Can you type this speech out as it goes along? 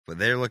but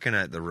they're looking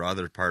at the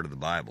other part of the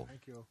Bible.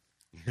 Thank you.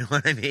 You know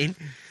what I mean?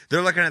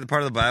 They're looking at the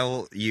part of the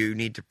Bible you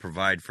need to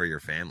provide for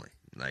your family,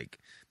 like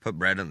put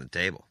bread on the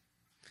table.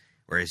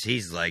 Whereas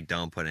he's like,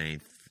 don't put any,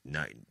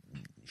 no,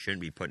 you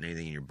shouldn't be putting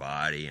anything in your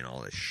body and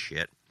all this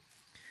shit.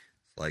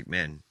 It's like,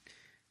 man,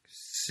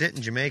 sit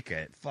in Jamaica.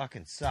 It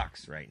fucking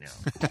sucks right now.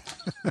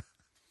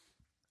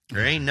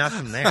 There ain't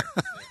nothing there.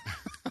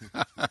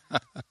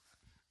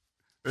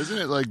 Isn't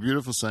it like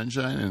beautiful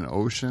sunshine and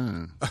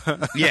ocean?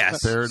 And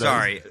yes. paradise?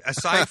 Sorry.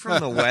 Aside from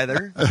the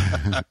weather.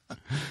 That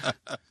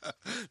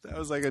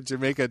was like a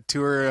Jamaica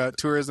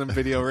tourism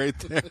video right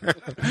there.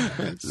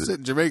 Sit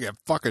in Jamaica, it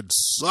fucking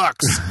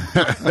sucks.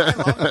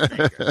 I love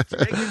Jamaica.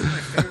 Jamaica is my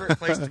favorite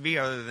place to be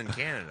other than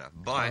Canada.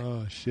 But,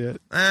 oh,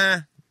 shit.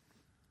 I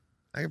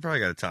could probably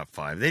got a top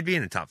 5. They'd be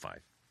in the top 5.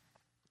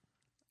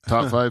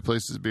 Top 5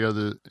 places to be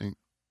Other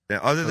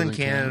than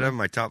Canada,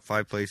 my top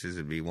 5 places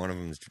would be one of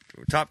them.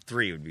 Top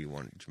 3 would be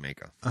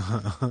Jamaica.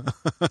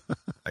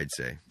 I'd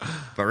say.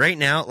 But right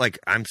now, like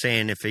I'm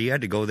saying, if you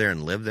had to go there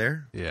and live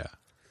there, yeah,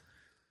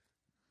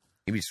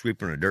 you'd be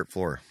sweeping a dirt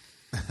floor.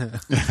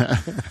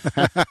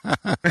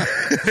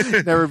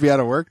 Never be out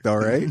of work though,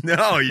 right?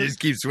 No, you just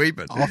keep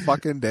sweeping all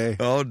fucking day,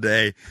 all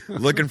day,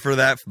 looking for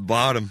that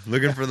bottom,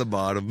 looking for the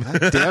bottom.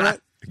 God damn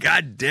it!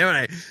 God damn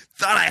it! I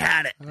thought I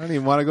had it. I don't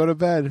even want to go to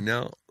bed.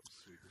 No.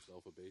 Sweep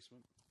yourself a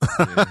basement.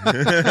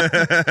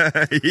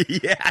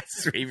 Yeah,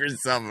 sweep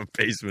yourself a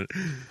basement.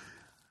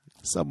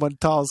 Someone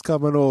tall's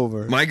coming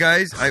over. My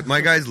guys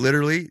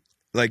literally,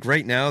 like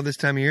right now, this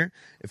time of year,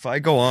 if I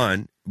go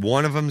on,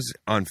 one of them's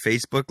on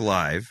Facebook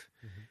Live,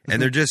 and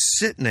they're just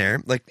sitting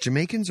there. Like,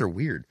 Jamaicans are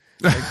weird.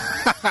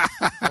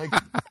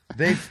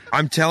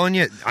 I'm telling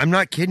you, I'm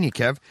not kidding you,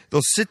 Kev.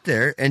 They'll sit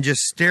there and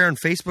just stare on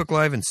Facebook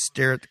Live and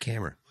stare at the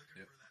camera.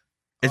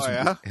 It's,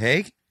 yeah?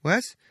 Hey,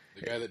 Wes?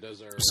 The guy that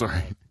does our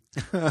Sorry.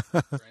 transport from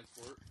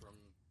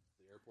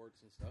the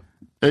airports and stuff.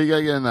 Hey, you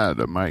gotta get in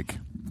that mic.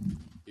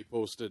 He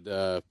posted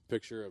a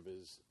picture of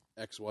his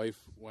ex-wife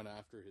went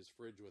after his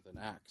fridge with an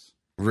axe.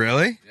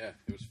 Really? Yeah,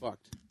 it was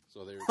fucked.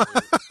 So they were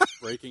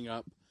breaking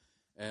up,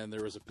 and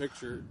there was a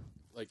picture,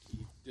 like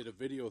he did a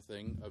video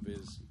thing of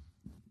his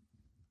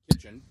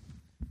kitchen,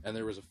 and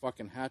there was a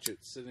fucking hatchet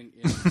sitting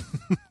in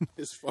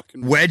his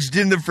fucking Wedged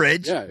in the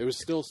fridge? Yeah, it was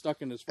still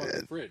stuck in his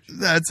fucking fridge.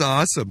 That's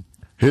awesome.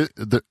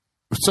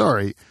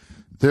 Sorry.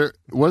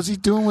 Was he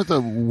doing with a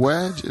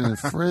wedge in the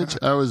fridge?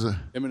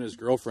 Him and his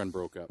girlfriend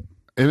broke up.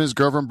 Him and his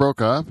girlfriend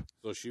broke up?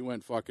 So she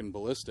went fucking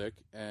ballistic,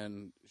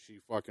 and she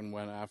fucking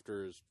went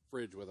after his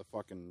fridge with a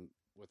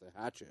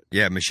hatchet.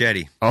 Yeah,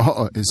 machete.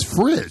 Oh, his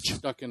fridge.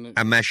 Stuck in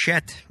A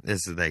machete,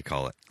 as they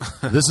call it.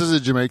 This is a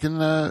Jamaican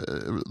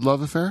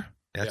love affair?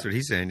 That's what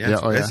he's saying. Yeah, Yeah,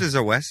 oh, this yeah. is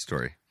a West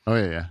story. Oh,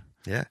 yeah.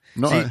 Yeah.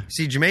 No,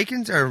 See,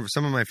 Jamaicans are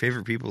some of my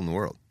favorite people in the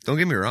world. Don't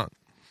get me wrong.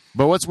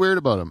 But what's weird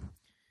about him?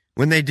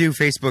 When they do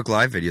Facebook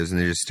Live videos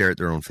and they just stare at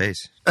their own face.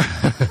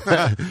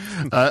 Yeah,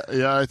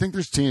 I think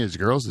there's teenage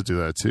girls that do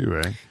that too,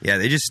 right? Yeah,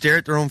 they just stare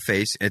at their own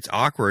face. It's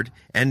awkward.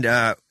 And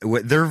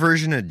their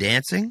version of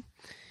dancing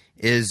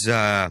is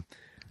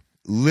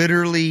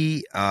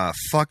literally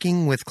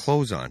fucking with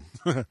clothes on.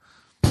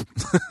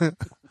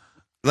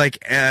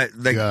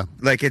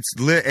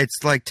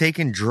 It's like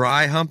taking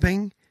dry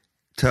humping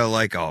to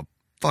like a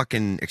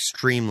fucking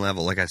extreme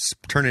level, like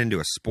turn it into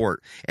a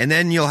sport, and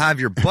then you'll have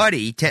your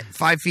buddy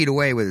 5 feet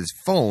away with his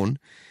phone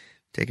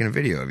taking a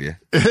video of you,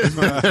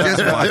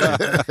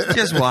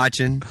 just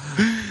watching.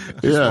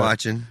 Yeah,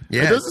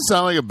 It doesn't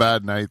sound like a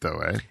bad night though,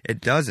 eh?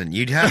 It doesn't.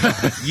 You'd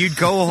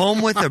go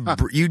home with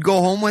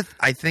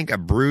I think a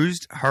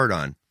bruised heart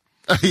on.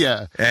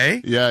 Yeah.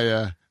 Eh?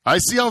 Yeah. I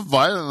see how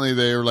violently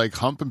they are like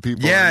humping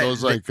people. Yeah, and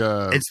those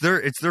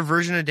it's their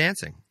version of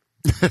dancing.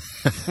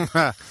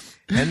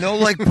 And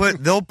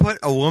they'll put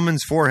a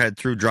woman's forehead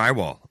through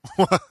drywall,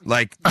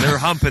 like they're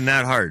humping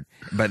that hard,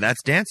 but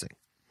that's dancing.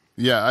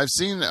 Yeah, I've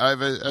seen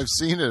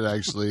it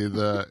actually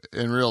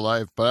in real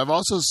life, but I've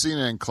also seen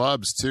it in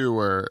clubs too,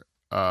 where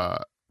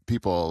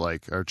people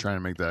like are trying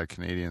to make that a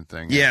Canadian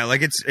thing. Yeah,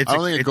 like it's. I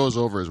don't think it goes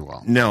over as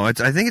well. No, I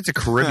think it's a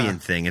Caribbean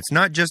thing. It's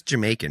not just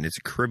Jamaican; it's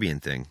a Caribbean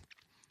thing.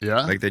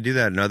 Yeah, like they do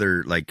that in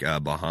other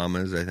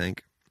Bahamas. I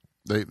think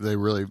they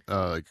really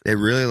they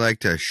really like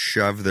to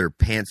shove their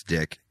pants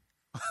dick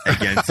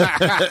against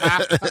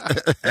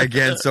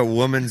a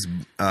woman's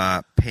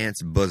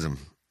pants bosom.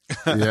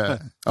 Yeah,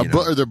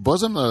 or their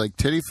bosom, or like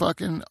titty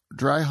fucking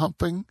dry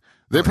humping.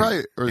 They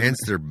probably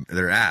against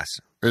their ass.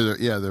 Or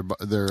their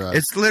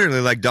it's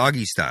literally like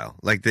doggy style,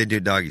 like they do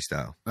doggy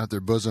style. Not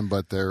their bosom,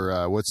 but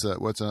their what's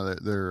another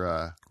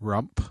their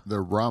rump.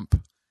 Their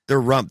rump.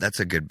 Their rump. That's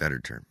a better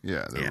term.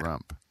 Yeah, their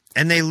rump.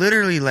 And they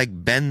literally like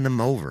bend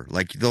them over,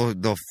 like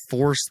they'll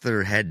force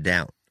their head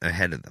down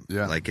ahead of them.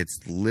 Yeah, like it's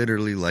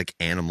literally like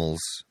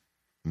animals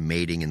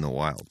mating in the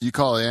wild. You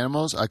call it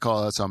animals? I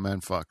call it that's how men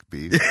fuck,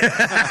 Beaver. That's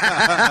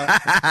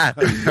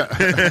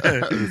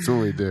what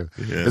we do.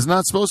 Yeah. It's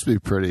not supposed to be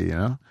pretty, you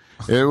know?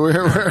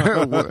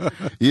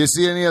 You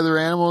see any other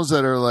animals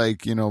that are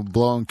like,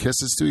 blowing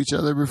kisses to each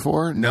other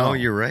before? No,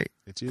 you're right.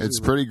 It's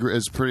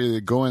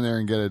pretty. Go in there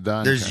and get it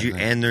done. There's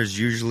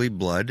usually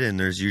blood, and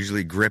there's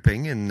usually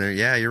gripping, and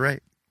you're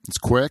right. It's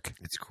quick.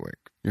 It's quick.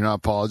 You're not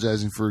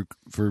apologizing for.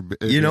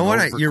 You know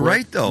what? You're quick.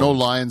 right though. No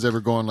lions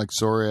ever going like,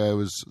 sorry, I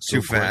was so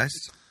too quick.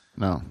 fast.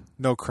 No.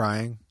 No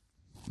crying.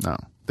 No.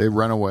 They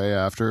run away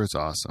after. It's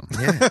awesome.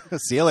 Yeah.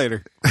 See you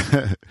later.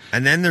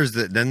 And then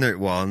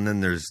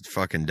there's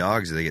fucking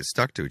dogs that they get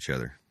stuck to each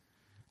other.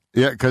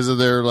 Yeah, because of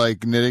their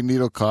like knitting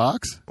needle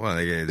cocks. Well,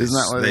 Isn't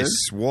that what they it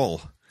is?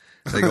 swole.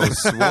 They go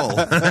swole.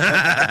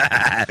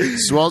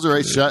 Swells are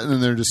right shut, and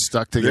then they're just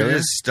stuck together. They're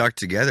just stuck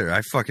together.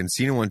 I fucking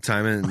seen it one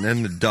time, and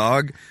then the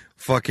dog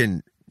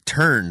fucking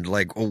turned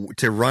like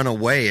to run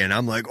away, and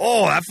I'm like,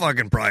 oh, that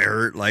fucking probably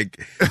hurt. Like,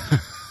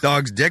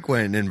 dog's dick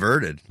went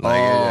inverted.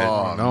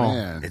 Like, no,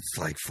 man. It's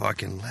like,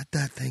 fucking let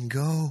that thing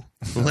go.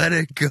 Let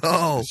it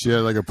go. She had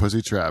like a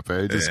pussy trap,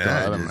 eh? Just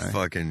got him, eh?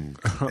 Fucking.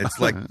 It's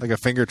like like a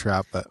finger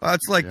trap, but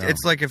it's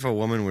like if a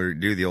woman were to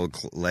do the old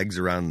legs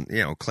around,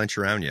 clench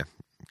around you.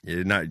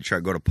 You're not try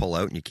to go to pull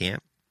out and you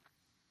can't.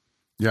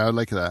 Yeah, I would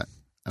like that.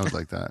 I would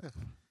like that.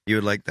 You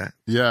would like that?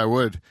 Yeah, I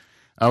would.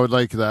 I would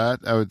like that.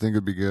 I would think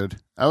it'd be good.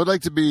 I would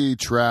like to be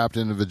trapped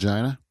in a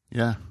vagina.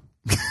 Yeah.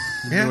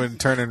 You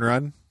wouldn't turn and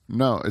run?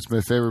 No, it's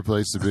my favorite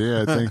place to be.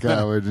 I think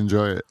I would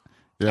enjoy it.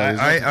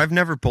 Yeah, I've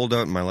never pulled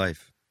out in my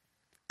life.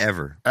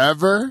 Ever.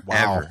 Ever?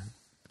 Wow.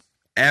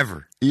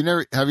 Ever.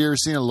 Have you ever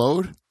seen a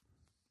load?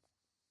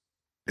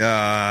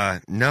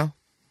 No.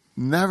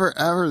 Never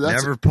ever.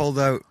 Never pulled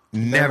out.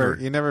 Never.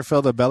 You never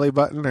filled a belly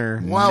button or?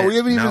 Wow, we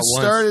haven't even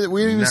started.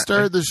 We haven't even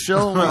started the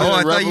show.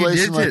 I thought you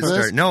did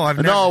start. No, I've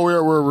never. No,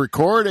 we're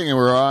recording and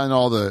we're on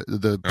all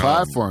the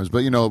platforms,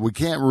 but we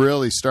can't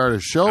really start a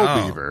show,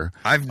 Beaver.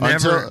 I've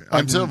never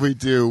until we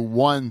do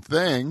one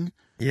thing.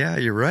 Yeah,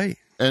 you're right.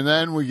 And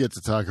then we get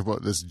to talk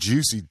about this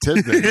juicy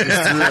tidbit.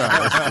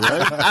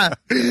 Right?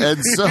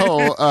 And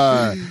so,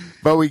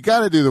 but we got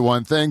to do the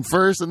one thing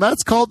first, and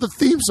that's called the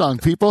theme song.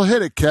 People,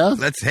 hit it, Kev.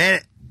 Let's hit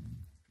it.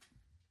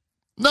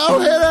 No,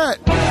 hit it.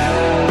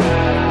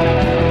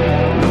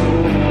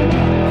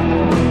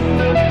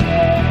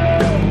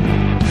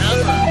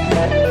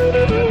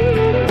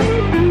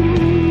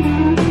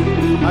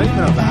 Not even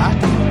a back?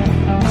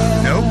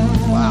 Nope.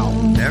 Wow.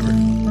 Never.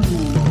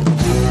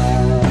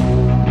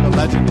 The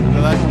legend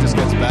just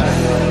gets better.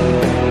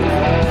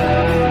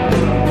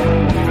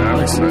 Yeah, I'm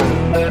excited.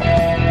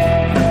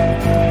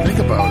 Think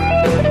about it.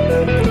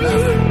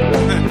 Never.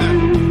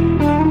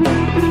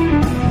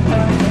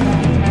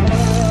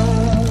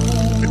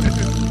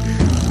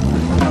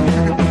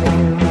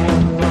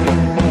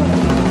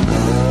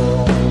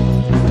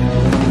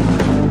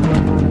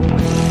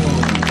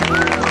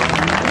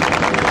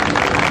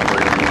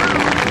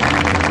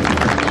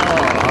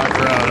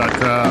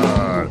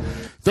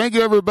 Thank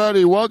you,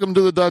 everybody. Welcome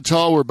to the Dutch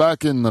Hall. We're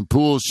back in the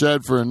pool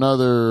shed for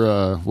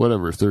another,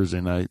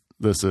 Thursday night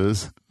this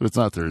is. It's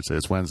not Thursday,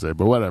 it's Wednesday,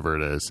 but whatever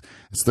it is.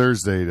 It's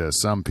Thursday to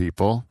some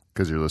people,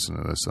 because you're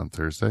listening to this on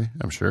Thursday,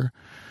 I'm sure.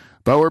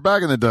 But we're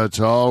back in the Dutch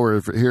Hall.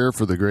 We're here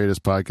for the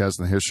greatest podcast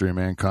in the history of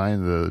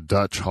mankind, the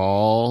Dutch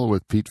Hall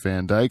with Pete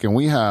Van Dyke. And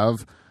we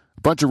have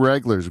a bunch of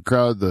regulars. We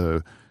crowded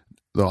the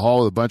hall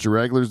with a bunch of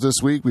regulars this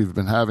week. We've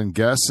been having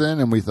guests in,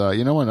 and we thought,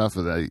 enough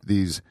of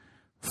these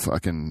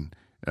fucking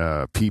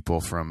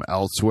people from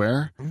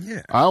elsewhere.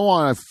 Yeah. I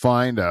want to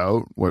find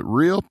out what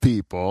real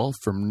people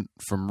from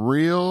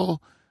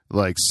real,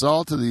 like,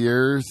 salt of the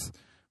earth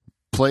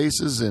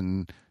places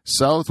in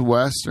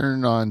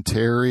southwestern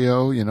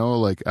Ontario,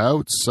 like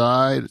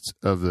outside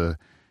of the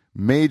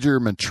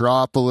major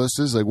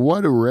metropolises, like,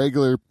 what do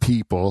regular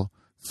people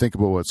think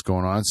about what's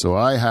going on? So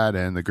I had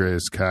in the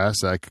greatest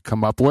cast I could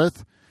come up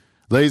with.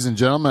 Ladies and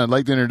gentlemen, I'd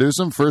like to introduce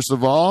them. First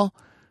of all,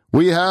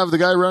 we have the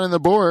guy running the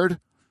board,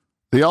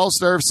 the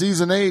All-Star of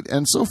Season 8,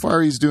 and so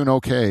far he's doing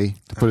okay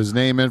to put his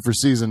name in for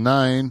Season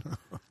 9.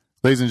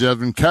 Ladies and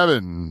gentlemen,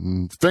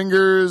 Kevin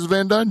Fingers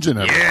Van Dungeon.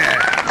 Yeah.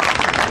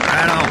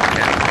 Right on,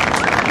 Kevin.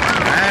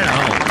 Right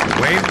on.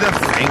 Wave the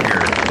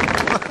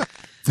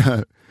finger.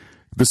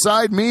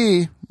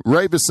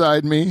 Right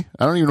beside me,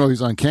 I don't even know if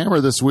he's on camera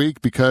this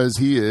week because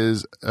he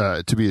is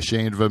to be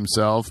ashamed of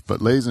himself.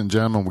 But ladies and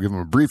gentlemen, we'll give him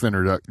a brief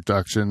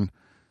introduction.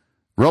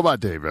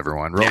 Robot Dave,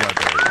 everyone. Robot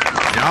Dave.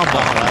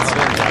 That's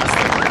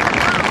fantastic.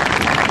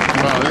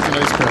 Wow, that's a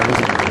nice crowd,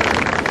 isn't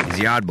it? He's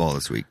the oddball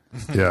this week.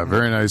 Yeah,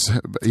 very nice.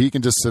 He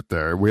can just sit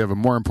there. We have a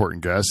more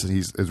important guest.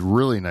 It's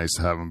really nice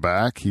to have him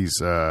back. He's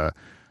one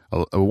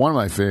of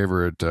my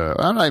favorite.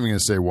 I'm not even going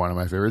to say one of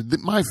my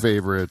favorite. My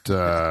favorite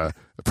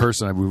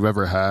person we've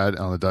ever had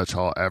on the Dutch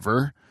Hall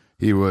ever.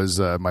 He was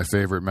my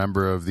favorite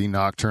member of the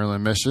Nocturnal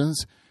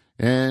Emissions,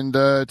 and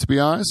to be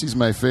honest, he's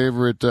my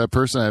favorite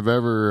person I've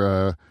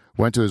ever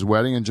went to his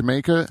wedding in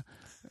Jamaica.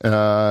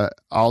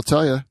 I'll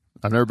tell you,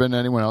 I've never been to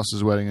anyone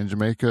else's wedding in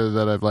Jamaica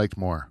that I've liked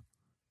more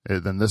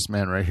than this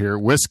man right here.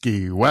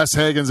 Whiskey, Wes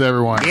Higgins,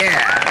 everyone. Yeah.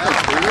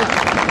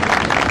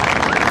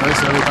 Nice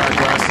to have you back,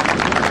 Wes.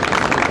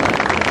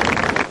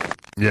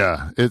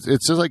 Yeah, it's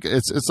just like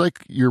it's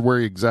like you're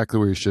exactly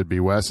where you should be,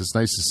 Wes. It's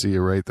nice to see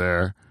you right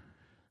there,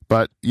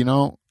 but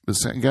the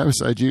guy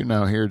beside you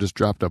now here just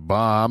dropped a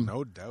bomb.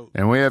 No doubt.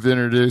 And we have to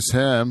introduce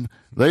him.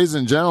 Ladies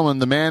and gentlemen,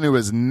 the man who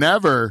has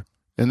never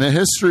in the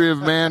history of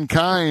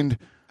mankind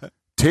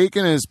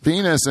taken his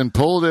penis and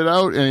pulled it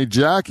out and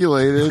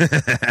ejaculated.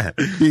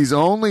 He's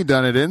only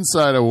done it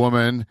inside a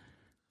woman.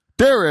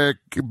 Derek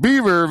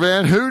Beaver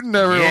Van Houten,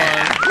 everyone.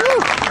 Yeah.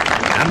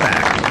 I'm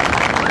back.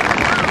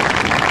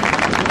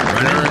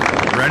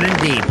 Running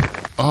deep.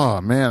 Oh,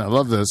 man, I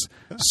love this.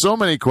 So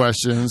many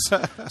questions.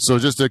 So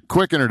just a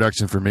quick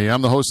introduction for me.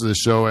 I'm the host of the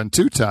show and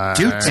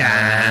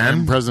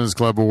two-time President's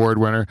Club Award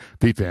winner,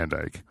 Pete Van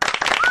Dyke.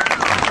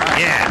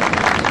 Yeah.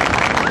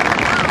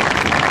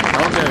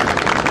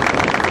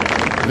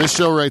 Okay. This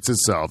show writes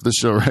itself.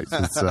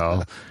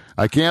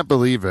 I can't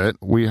believe it.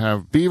 We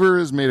have Beaver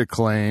has made a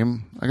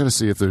claim. I got to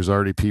see if there's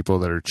already people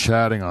that are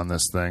chatting on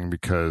this thing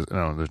because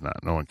no, there's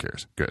not. No one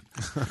cares. Good.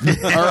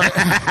 All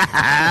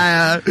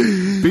right.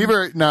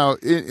 Beaver. Now,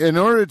 in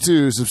order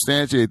to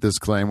substantiate this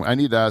claim, I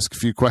need to ask a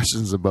few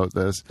questions about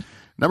this.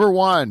 Number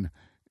one,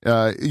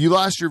 you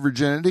lost your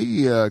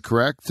virginity,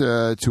 correct,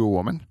 to a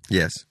woman?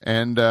 Yes.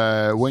 And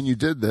when you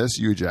did this,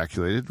 you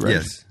ejaculated, right?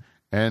 Yes.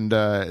 And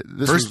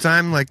this first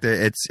time, like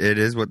it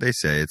is what they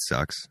say. It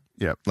sucks.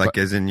 Yeah, like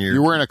as in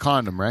you're wearing a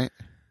condom, right?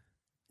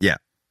 Yeah.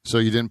 So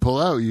you didn't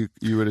pull out. You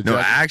would have. No,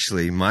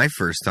 actually, my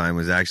first time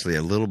was actually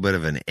a little bit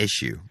of an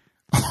issue.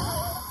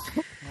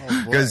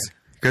 Because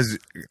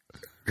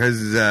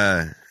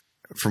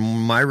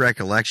from my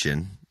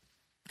recollection,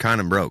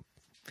 condom broke.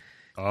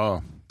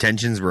 Oh,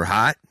 tensions were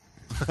hot.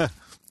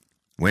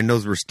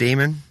 Windows were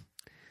steaming.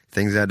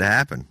 Things had to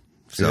happen.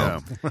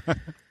 So. Yeah.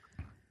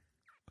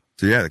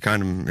 So yeah, the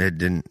condom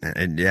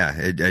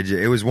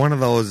it was one of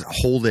those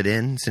hold it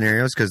in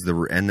scenarios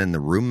and then the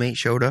roommate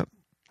showed up.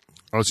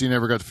 Oh, so you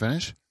never got to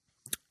finish?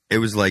 It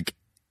was like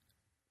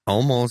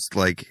almost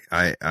like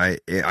I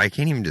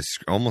can't even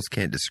almost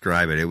can't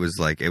describe it. It was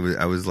like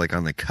I was like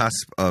on the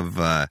cusp of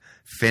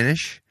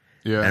finish.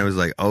 Yeah, and it was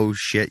like, oh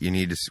shit, we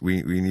need to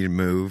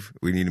move.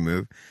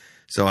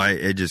 So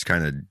it just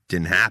kind of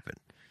didn't happen.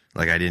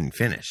 Like I didn't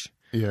finish.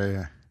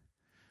 Yeah.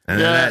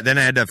 And then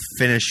I had to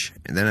finish.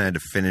 And then I had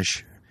to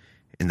finish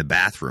in the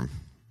bathroom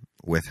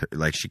with her.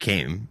 Like she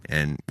came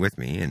and with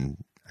me, and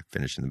I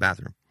finished in the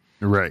bathroom.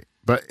 Right,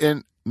 but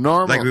in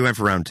normal, like we went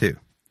for round 2.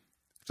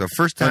 So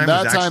first time, and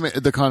that time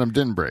the condom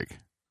didn't break.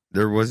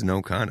 There was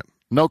no condom.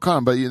 No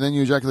condom, but then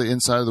you ejaculate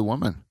inside of the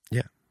woman.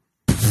 Yeah,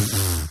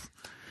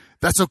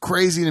 that's so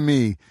crazy to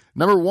me.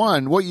 Number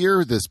one, what year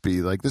would this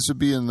be? Like this would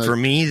be in the. For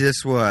me,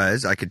 this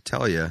was I could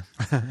tell you.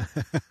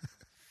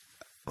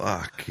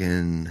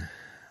 Fucking.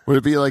 Would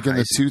it be like in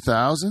the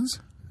 2000s?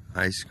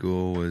 High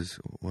school was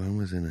when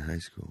was in high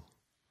school?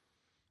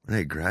 When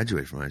I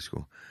graduated from high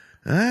school.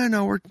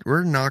 No,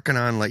 we're knocking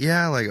on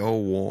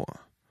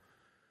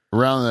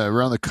around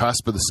the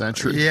cusp of the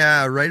century.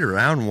 Yeah, right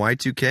around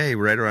Y2K,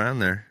 right around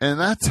there. And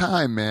that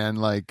time, man,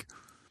 like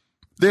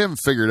they haven't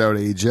figured out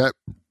age yet.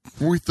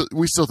 We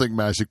still think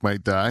Magic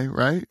might die,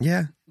 right?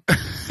 Yeah.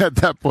 At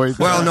that point.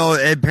 Well, no,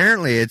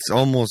 apparently it's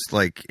almost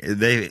like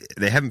they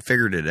haven't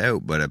figured it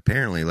out, but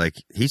apparently like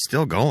he's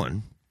still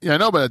going. Yeah, I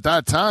know, but at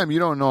that time, you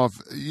don't know if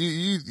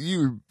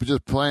you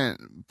just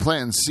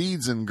planting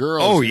seeds and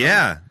girls. Oh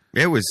yeah,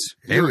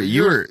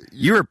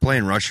 you were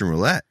playing Russian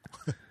roulette.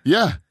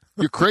 Yeah,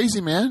 you're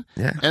crazy, man.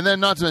 Yeah, and then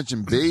not to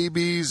mention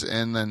babies,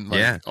 and then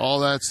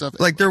all that stuff.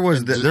 Like there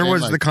was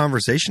the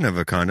conversation of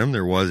a condom.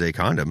 There was a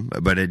condom,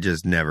 but it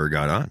just never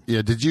got on.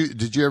 Yeah, did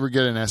you ever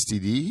get an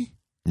STD?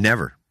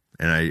 Never,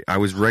 and I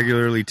was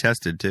regularly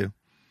tested too.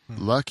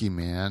 Lucky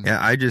man. Yeah,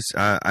 I just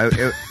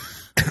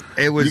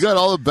it was. You got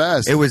all the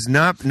best. It was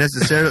not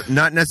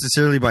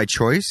necessarily by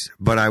choice,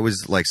 but I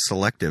was like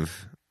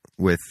selective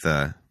with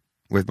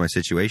my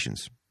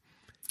situations.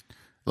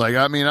 Like,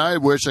 I mean, I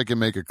wish I could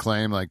make a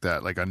claim like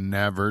that. Like, I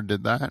never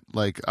did that.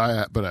 Like,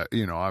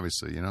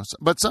 obviously,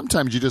 but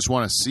sometimes you just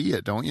want to see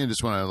it, don't you? You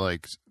just want to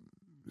like,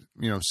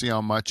 see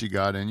how much you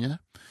got in you.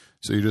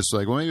 So you're just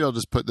like, well, maybe I'll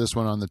just put this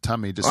one on the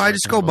tummy. I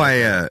just go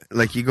by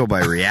you go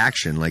by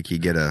reaction. Like you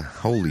get a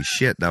holy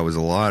shit, that was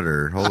a lot,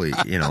 or holy,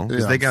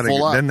 because they gotta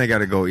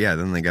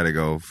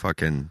go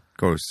fucking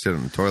go sit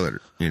on the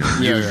toilet.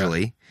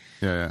 Usually.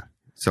 Yeah.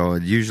 So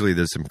usually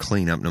there's some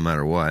cleanup no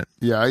matter what.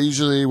 Yeah,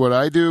 what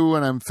I do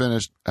when I'm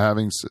finished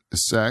having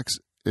sex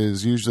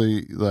is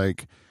usually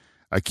like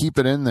I keep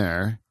it in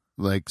there,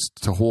 like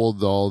to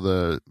hold all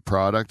the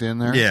product in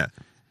there. Yeah.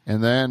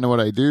 And then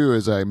what I do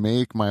is I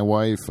make my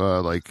wife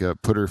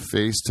put her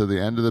face to the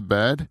end of the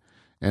bed,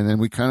 and then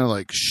we kind of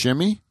like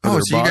shimmy. Oh,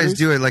 so you guys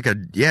do it like a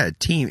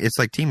team? It's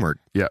like teamwork.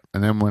 Yeah,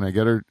 and then when I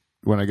get her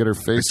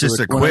face, it's just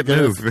a quick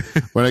move.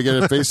 When I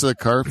get her face to the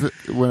carpet,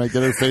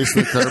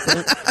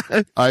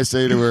 I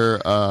say to her,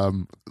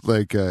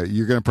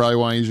 you're gonna probably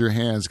want to use your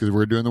hands because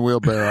we're doing the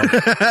wheelbarrow.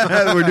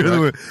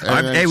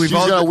 She's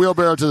got a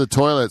wheelbarrow to the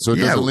toilet so it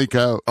doesn't leak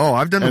out. Oh,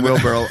 I've done the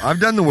wheelbarrow. I've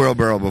done the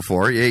wheelbarrow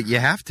before. You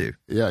have to.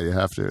 Yeah, you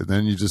have to. And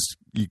then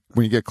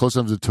when you get close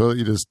enough to the toilet,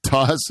 you just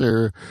toss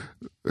her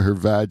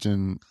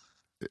vagin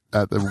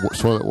at the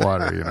toilet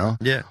water, you know?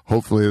 Yeah.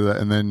 Hopefully,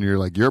 and then you're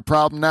like, your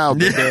problem now,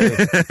 big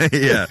day.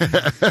 Yeah.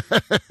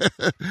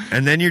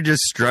 And then you're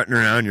just strutting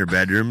around your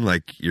bedroom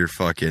like you're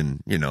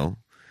fucking, you know,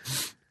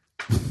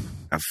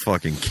 a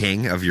fucking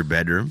king of your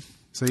bedroom.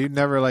 So you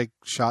never like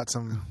shot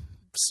some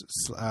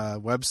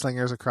web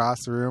slingers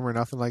across the room or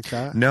nothing like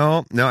that?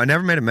 No, I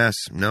never made a mess.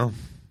 No.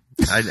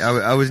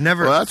 I was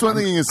never. Well, that's one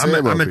thing you can say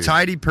about I'm a people.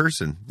 tidy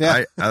person.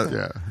 Yeah.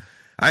 Yeah.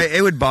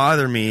 It would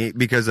bother me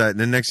because the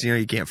next thing you know,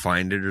 you can't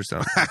find it or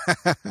something.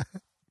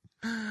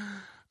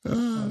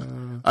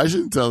 I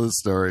shouldn't tell this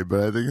story,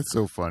 but I think it's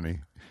so funny.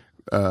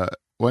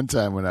 One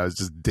time when I was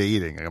just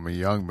dating, I'm a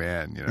young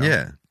man, you know.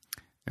 Yeah.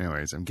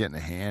 Anyways, I'm getting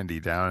a handy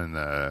down in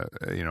the,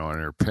 in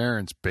her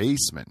parents'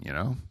 basement, you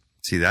know.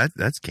 See,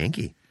 that's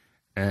kinky.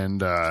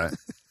 And well,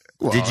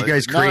 Did you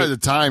guys not create? at the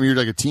time? You're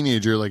like a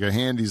teenager, like a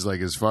handy's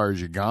like as far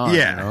as you gone.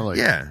 Yeah. You know? Like,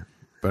 yeah.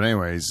 But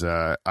anyways,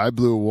 I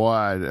blew a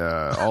wad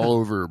all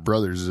over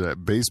brother's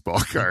baseball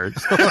card.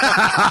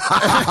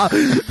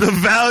 The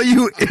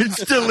value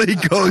instantly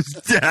goes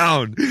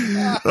down.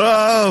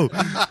 Oh,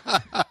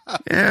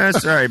 yeah.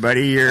 Sorry,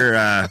 buddy.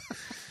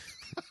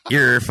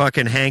 Your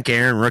fucking Hank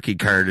Aaron rookie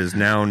card is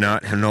now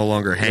no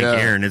longer Hank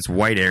Aaron. It's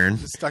White Aaron.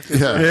 Stuck to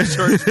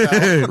George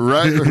Bell.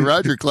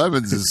 Roger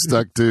Clemens is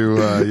stuck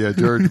to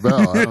George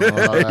Bell. I don't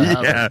know how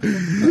that happened.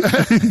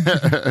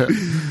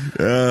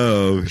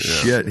 Oh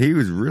shit, he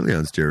was really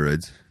on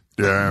steroids.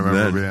 Yeah, I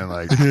remember being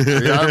like,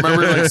 I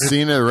remember like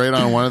seeing it right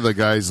on one of the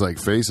guys' like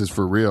faces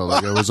for real.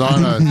 Like it was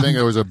on a thing.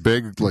 It was a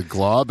big like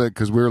glob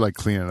because we were like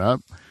cleaning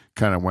up.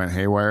 Kind of went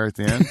haywire at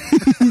the end.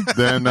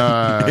 Then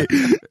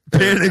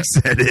panic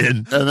set in,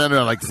 and then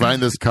I like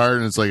find this card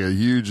and it's like a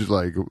huge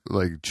like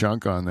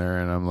chunk on there,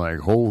 and I'm like,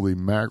 holy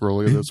mackerel!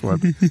 Look at this one.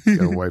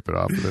 Gotta wipe it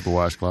off with a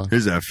washcloth.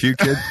 There's a few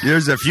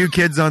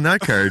kids on that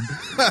card.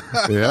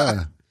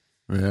 Yeah,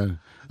 man.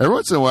 Every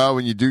once in a while,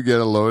 when you do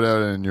get a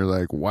loadout and you're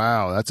like,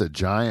 wow, that's a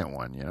giant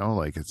one, you know,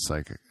 like it's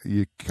like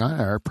you kind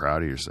of are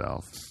proud of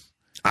yourself.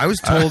 I was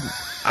told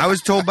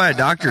by a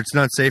doctor it's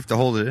not safe to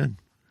hold it in.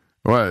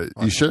 What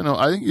you shouldn't know.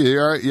 I think you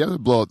have to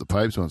blow out the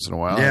pipes once in a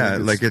while. Yeah,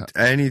 like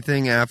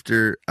anything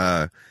after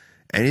I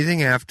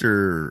think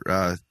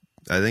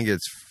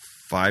it's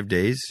 5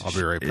 days. I'll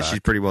be right back. She's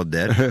pretty well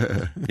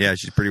dead. Yeah,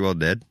 she's pretty well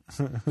dead.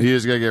 You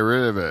just gotta get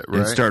rid of it, right?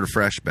 And start a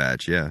fresh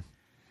batch. Yeah.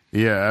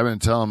 Yeah, I've been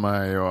telling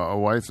my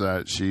wife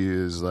that. She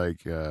is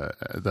like,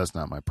 that's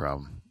not my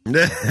problem. You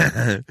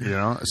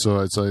know,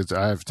 so it's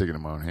I have to take it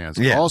in my own hands.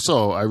 Yeah.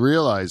 Also, I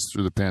realized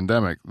through the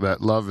pandemic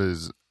that love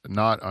is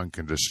not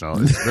unconditional;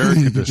 it's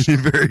very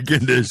conditional. Very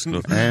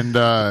conditional. And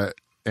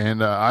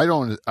I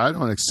don't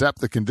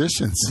accept the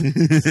conditions,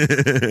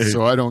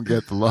 so I don't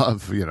get the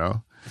love. You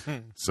know,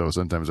 so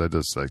sometimes I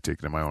just like take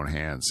it in my own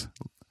hands,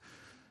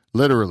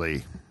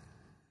 literally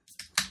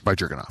by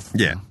jerking off.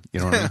 Yeah, you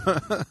know what I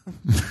mean.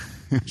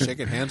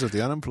 Shaking hands with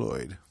the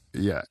unemployed.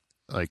 Yeah,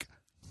 like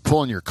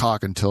pulling your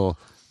cock until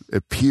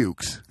it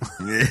pukes.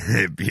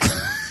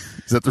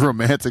 Is that the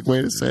romantic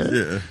way to say it?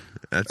 Yeah,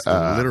 that's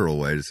the literal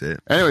way to say it.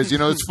 Anyways,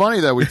 it's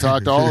funny that we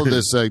talked all of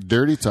this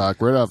dirty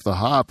talk right off the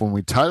hop when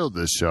we titled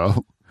this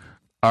show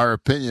 "Our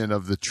Opinion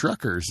of the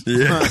Truckers."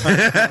 Yeah,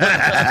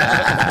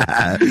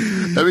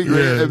 That'd be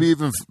great. It'd be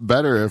even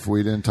better if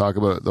we didn't talk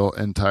about the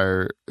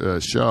entire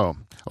show.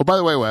 Oh, by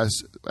the way, Wes,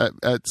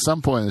 at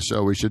some point in the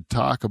show, we should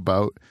talk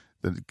about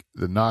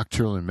the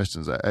nocturnal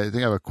emissions. I think I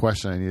have a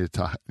question I need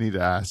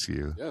to ask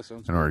you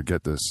in order to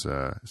get this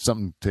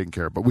something taken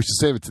care of. But we should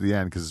save it to the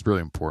end because it's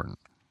really important.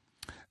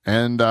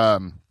 And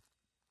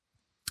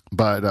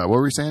but what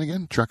were we saying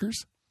again?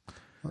 Truckers?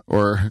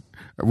 Or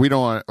we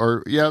don't want?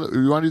 Or we want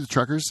to do the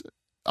truckers.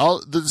 I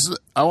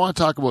want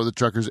to talk about the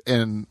truckers,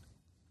 and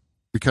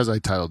because I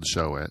titled the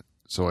show it,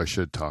 so I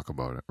should talk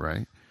about it,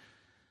 right?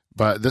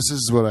 But this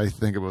is what I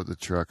think about the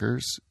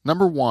truckers.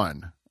 Number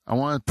one, I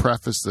want to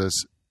preface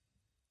this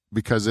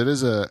because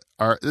this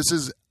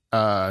is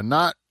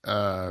not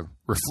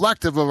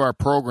reflective of our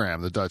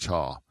program, the Dutch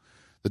Hall.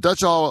 The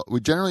Dutch Hall, we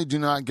generally do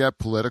not get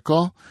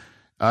political.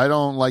 I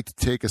don't like to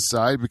take a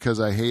side because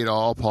I hate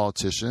all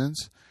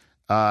politicians.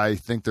 I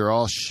think they're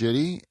all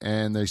shitty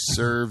and they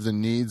serve the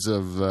needs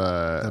of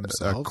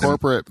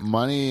corporate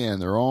money and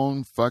their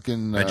own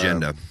fucking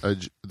agenda,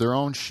 their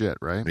own shit,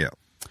 right? Yeah.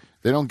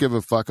 They don't give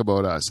a fuck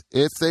about us.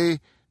 If they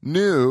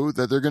knew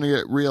that they're going to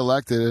get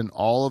reelected and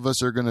all of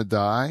us are going to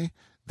die,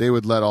 they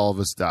would let all of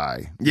us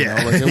die.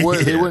 Yeah.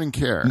 They wouldn't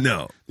care.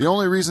 No. The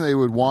only reason they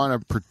would want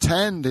to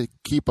pretend to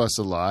keep us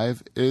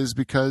alive is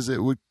because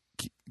it would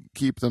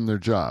keep them their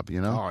job,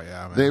 you know? Oh,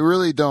 yeah, man. They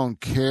really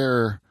don't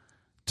care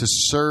to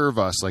serve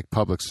us like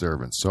public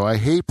servants. So I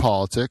hate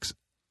politics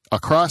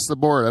across the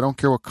board. I don't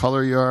care what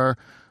color you are,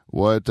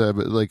 what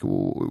like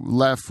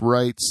left,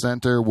 right,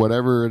 center,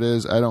 whatever it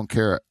is. I don't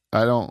care.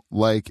 I don't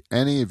like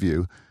any of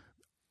you.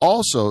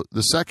 Also,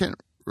 the second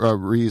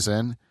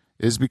reason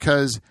is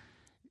because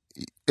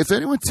if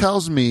anyone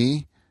tells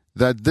me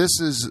that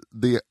this is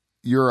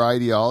your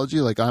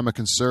ideology, like I'm a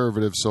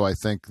conservative, so I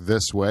think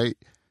this way,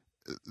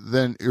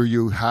 then or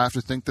you have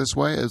to think this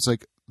way. It's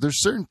like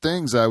there's certain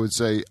things I would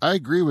say I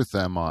agree with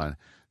them on.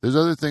 There's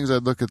other things I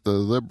look at the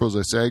liberals.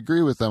 I say I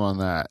agree with them on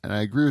that, and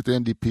I agree with the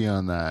NDP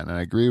on that, and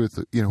I agree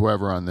with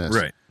whoever on this.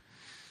 Right.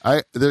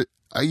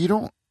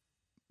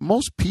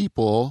 Most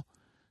people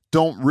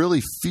don't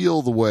really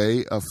feel the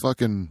way a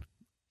fucking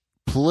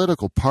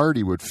political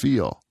party would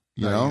feel.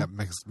 You know,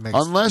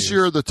 unless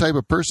you're the type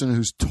of person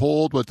who's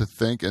told what to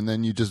think, and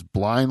then you just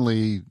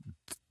blindly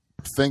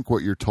think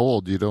what you're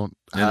told. You don't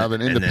have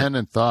an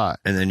independent thought,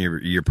 and then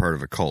you're part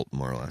of a cult,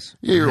 more or less.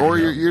 Yeah,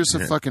 you're just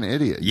a fucking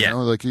idiot. You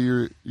know, like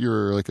you're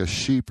like a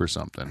sheep or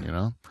something. You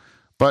know,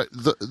 but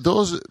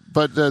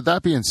that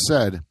being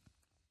said,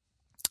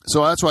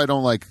 so that's why I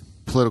don't like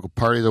political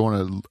parties.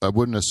 I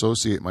wouldn't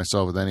associate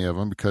myself with any of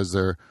them because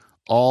they're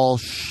all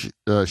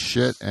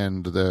shit,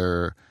 and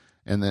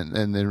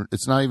then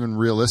it's not even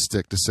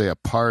realistic to say a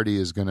party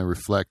is going to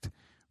reflect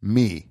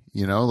me.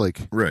 You know,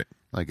 like right.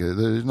 Like, they're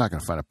not going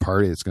to find a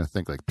party that's going to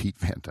think like Pete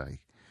Van Dyke.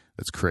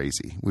 That's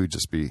crazy. We would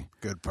just be...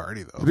 Good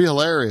party, though. It'd be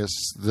hilarious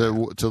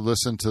to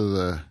listen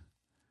to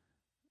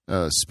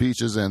the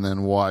speeches and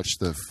then watch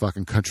the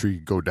fucking country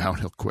go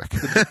downhill quick.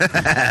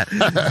 But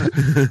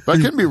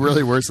it can be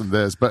really worse than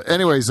this. But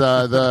anyways,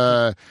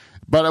 but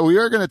we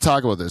are going to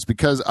talk about this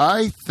because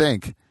I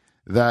think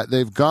that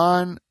they've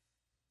gone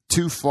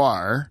too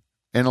far.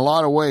 In a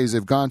lot of ways,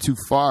 they've gone too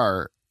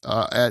far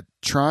at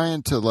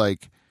trying to,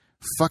 like,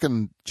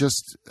 fucking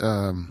just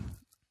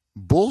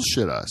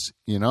bullshit us,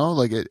 you know?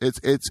 Like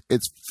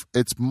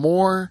it's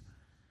more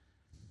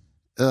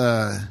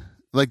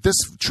like this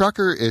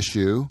trucker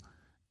issue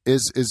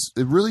is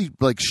it really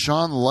like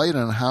shone light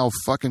on how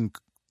fucking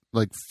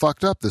like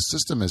fucked up the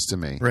system is to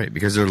me. Right,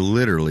 because they're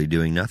literally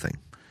doing nothing.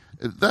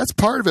 That's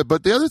part of it,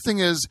 but the other thing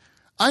is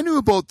I knew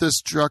about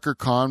this trucker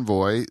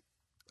convoy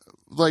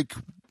like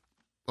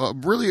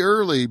really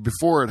early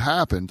before it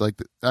happened. Like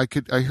I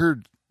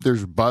heard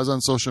there's buzz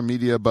on social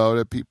media about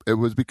it. It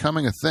was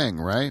becoming a thing,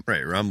 right?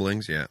 Right,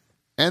 rumblings, yeah.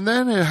 And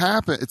then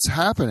it's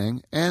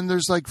happening, and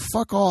there's like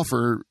fuck all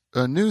for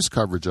news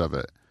coverage of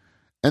it.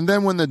 And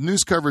then when the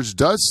news coverage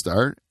does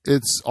start,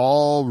 it's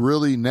all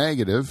really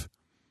negative.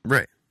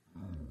 Right.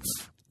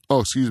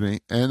 Oh, excuse me.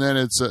 And then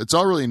it's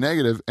all really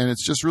negative, and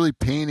it's just really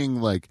painting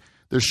like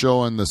they're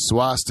showing the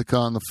swastika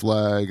on the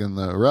flag and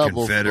the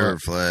rebel Confederate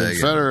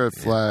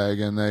flag,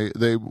 and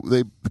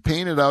they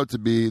paint it out to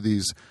be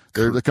these.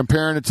 They're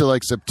comparing it to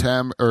like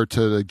September or to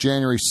like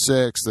January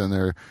 6th,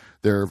 and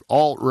they're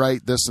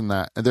alt-right this and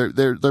that. And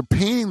they're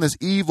painting this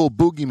evil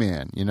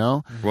boogeyman, you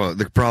know. Well,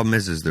 the problem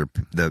is the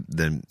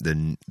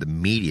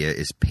media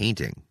is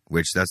painting,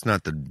 which that's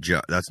not the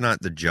job. That's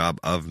not the job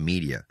of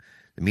media.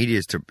 The media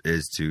is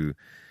to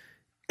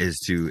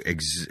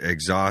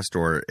exhaust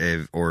or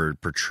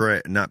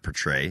portray, not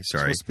portray.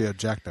 Sorry, it's supposed to be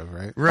objective,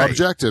 right? Right,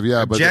 objective,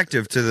 yeah,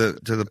 objective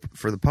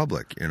for the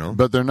public, you know.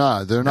 But they're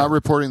not. They're not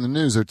reporting the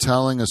news. They're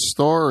telling a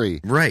story,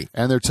 right?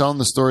 And they're telling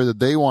the story that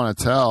they want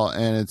to tell,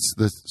 and it's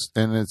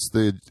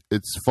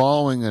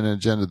following an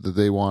agenda that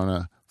they want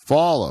to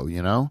follow.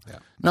 You know. Yeah.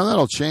 Now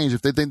that'll change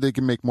if they think they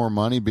can make more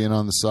money being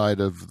on the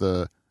side of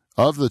the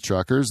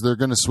truckers. They're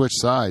going to switch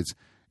sides,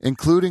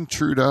 including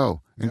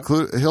Trudeau. Yep.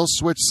 He'll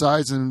switch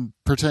sides and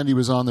pretend he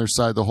was on their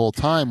side the whole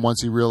time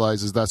once he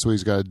realizes that's what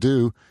he's got to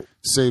do,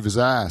 save his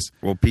ass.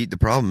 Well, Pete, the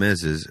problem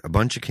is a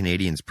bunch of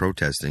Canadians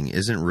protesting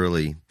isn't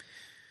really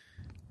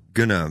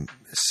gonna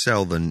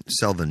sell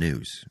the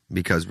news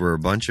because we're a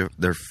bunch of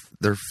they're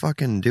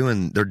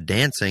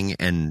dancing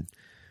and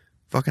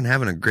fucking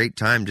having a great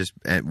time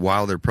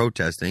while they're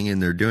protesting, and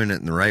they're doing it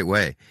in the right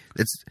way.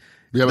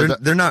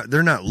 They're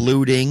not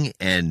looting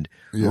and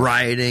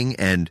rioting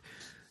and.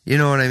 You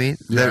know what I mean?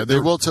 Yeah, they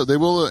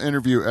will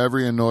interview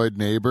every annoyed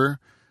neighbor,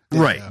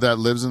 right, that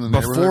lives in the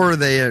neighborhood before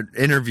they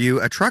interview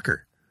a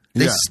trucker.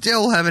 They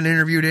still haven't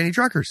interviewed any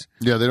truckers.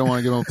 Yeah, they don't want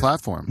to give them a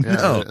platform. Yeah,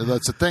 no.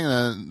 That's the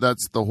thing.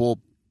 That's the whole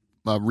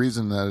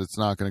reason that it's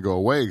not going to go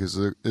away. Because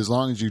as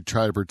long as you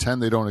try to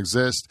pretend they don't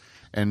exist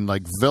and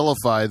like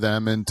vilify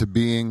them into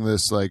being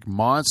this like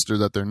monster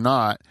that they're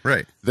not,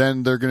 right?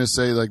 Then they're going to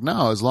say like,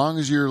 no, as long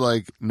as you're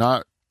like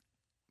not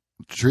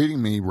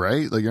treating me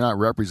right, like you're not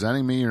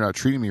representing me, you're not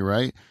treating me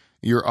right,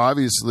 you're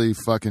obviously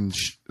fucking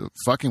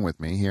with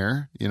me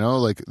here, you know,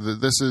 like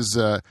this is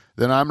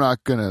then I'm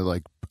not gonna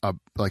like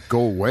go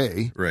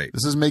away, right?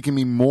 This is making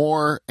me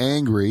more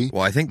angry.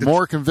 Well, I think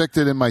more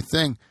convicted in my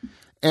thing.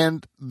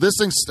 And this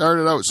thing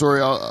started out,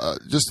 sorry, I'll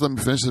just let me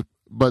finish it,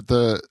 but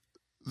this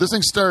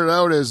thing started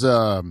out as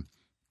the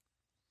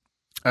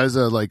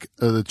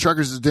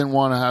truckers didn't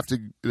want to have to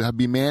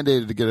be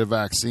mandated to get a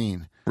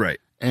vaccine, right?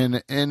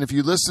 And if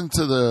you listen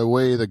to the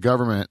way the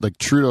government, like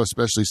Trudeau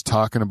especially, is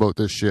talking about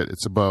this shit,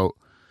 it's about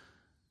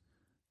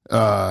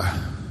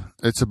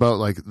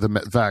like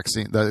the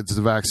vaccine. It's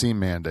the vaccine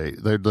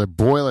mandate. They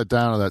boil it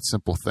down to that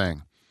simple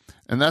thing,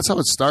 and that's how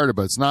it started.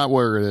 But it's not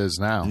where it is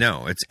now.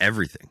 No, it's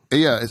everything.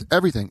 Yeah, it's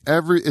everything.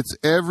 It's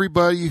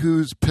everybody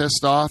who's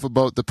pissed off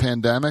about the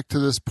pandemic to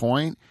this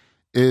point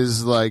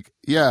is like,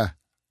 yeah,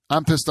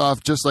 I'm pissed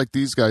off just like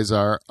these guys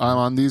are. I'm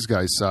on these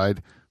guys'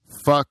 side.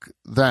 Fuck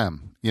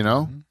them. You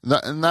know,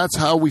 and that's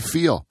how we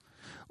feel.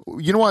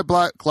 You know why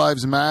Black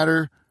Lives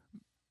Matter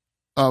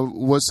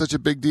was such a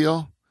big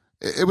deal?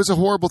 it was a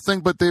horrible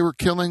thing, but they were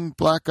killing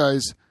black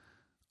guys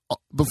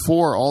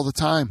before all the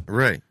time.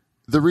 Right.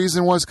 The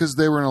reason was because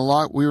we were in a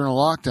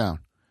lockdown.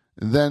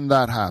 And then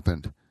that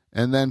happened.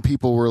 And then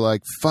people were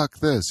like, fuck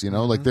this,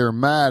 like they were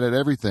mad at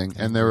everything.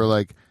 And they were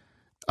like,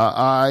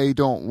 I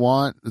don't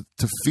want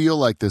to feel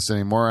like this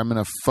anymore. I'm in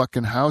a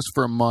fucking house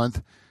for a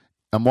month.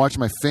 I'm watching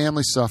my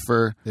family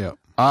suffer. Yeah.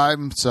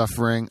 I'm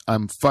suffering.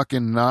 I'm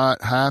fucking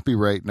not happy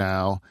right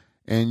now.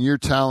 And you're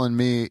telling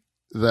me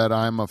that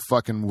I'm a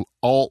fucking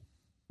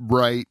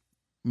alt-right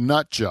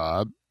nut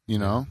job,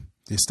 The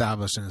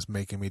establishment is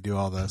making me do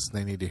all this.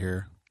 They need to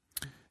hear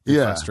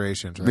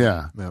frustrations, right?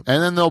 Yeah. Yep.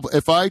 And then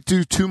if I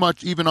do too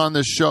much, even on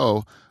this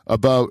show,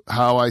 about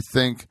how I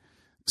think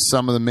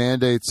some of the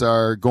mandates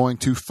are going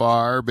too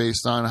far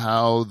based on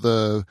how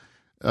the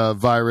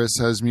virus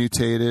has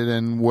mutated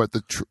and what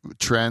the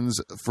trends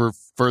for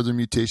further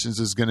mutations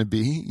is going to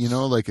be,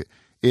 like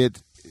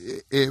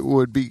it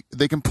would be,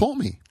 they can pull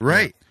me.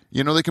 Right.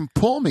 They can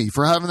pull me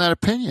for having that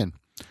opinion.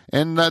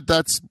 And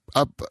that's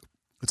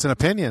it's an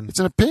opinion. It's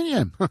an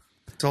opinion.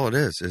 That's all it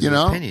is. It's an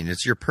opinion.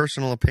 It's your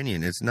personal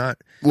opinion. It's not.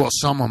 Well,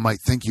 someone might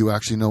think you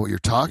actually know what you're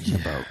talking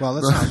about. Well,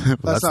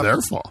 that's not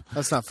their fault.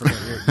 That's not for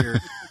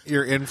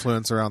your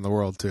influence around the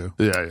world too.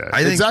 Yeah. I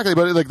think, exactly.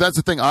 But that's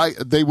the thing.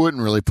 They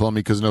wouldn't really pull me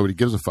because nobody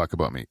gives a fuck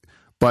about me.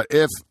 But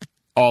if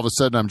all of a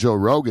sudden I'm Joe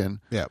Rogan,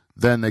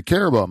 then they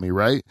care about me,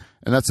 right?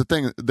 And that's the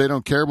thing. They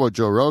don't care about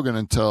Joe Rogan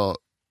until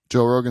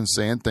Joe Rogan's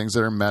saying things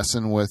that are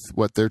messing with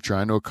what they're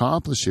trying to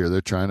accomplish here.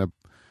 They're trying to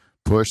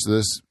push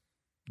this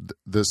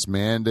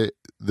mandate.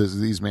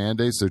 These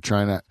mandates, they're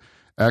trying to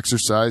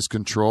exercise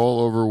control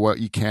over what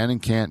you can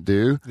and can't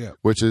do,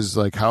 which is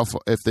like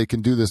if they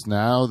can do this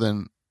now,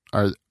 then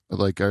how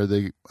are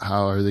they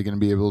going to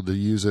be able to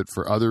use it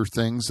for other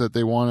things that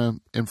they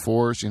want to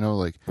enforce?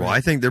 Well,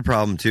 I think their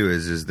problem too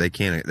is they're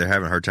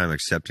having a hard time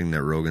accepting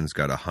that Rogan's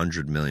got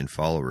 100 million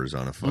followers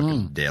on a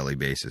fucking daily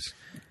basis.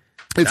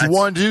 It's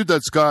one dude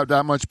that's got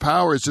that much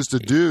power. It's just a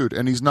dude,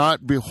 and he's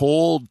not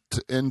beholden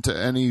into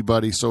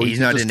anybody. So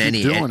he's not just in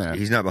any. doing it.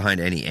 He's not behind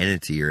any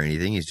entity or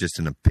anything. He's just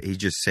he's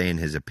just saying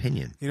his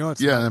opinion. What's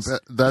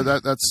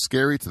that's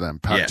scary to them.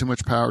 Too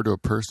much power to a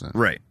person.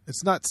 Right.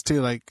 It's nuts too.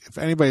 Like if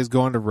anybody's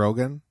going to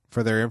Rogan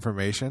for their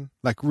information,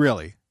 like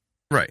really,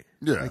 right?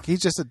 Yeah. Like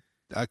he's just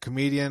a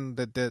comedian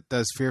that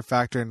does Fear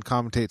Factor and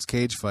commentates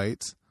cage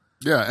fights.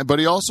 Yeah, but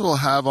he also will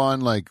have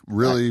on like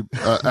really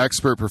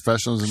expert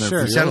professionals in their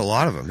field. He's had a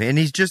lot of them, and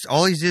he's just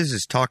all he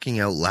is talking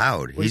out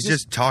loud. He's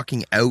just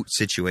talking out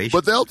situations.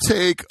 But they'll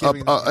take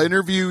an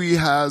interview he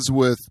has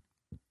with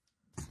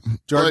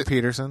Jordan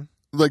Peterson.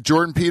 Like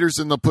Jordan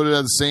Peterson, they'll put it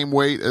at the same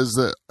weight as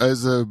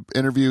the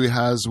interview he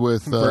has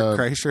with Bert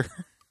Kreischer,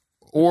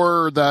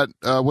 or that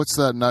what's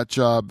that nut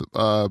job?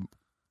 A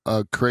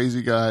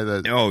crazy guy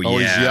that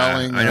always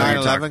yelling. I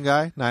know 9/11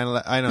 guy.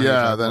 9/11. I know.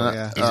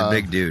 Yeah, he's a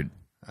big dude.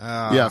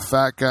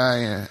 Fat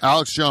guy.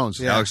 Alex Jones.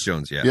 Yeah. Alex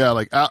Jones, yeah. Yeah,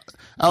 like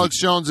Alex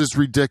Jones is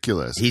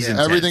ridiculous. He's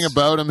intense. Everything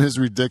about him is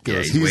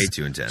ridiculous. Yeah, he's way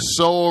too intense.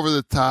 So over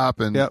the top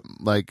and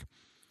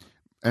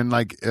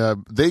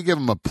they give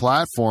him a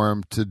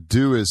platform to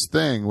do his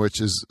thing,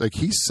 which is like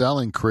he's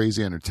selling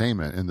crazy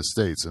entertainment in the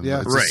States. And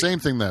it's the same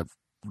thing that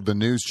the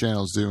news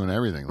channels do and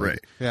everything. Like,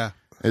 right. Yeah.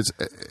 It's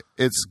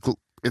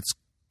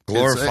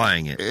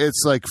glorifying it.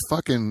 It's like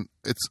fucking.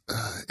 It's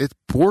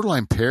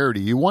borderline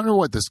parody. You wonder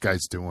what this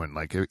guy's doing.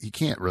 Like he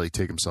can't really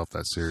take himself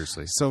that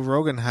seriously. So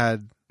Rogan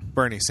had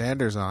Bernie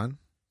Sanders on.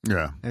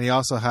 Yeah, and he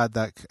also had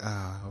that.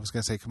 I was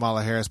going to say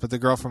Kamala Harris, but the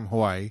girl from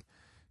Hawaii.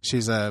 She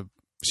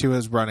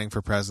was running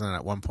for president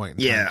at one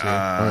point in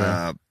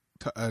time.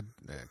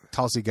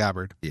 Tulsi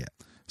Gabbard. Yeah.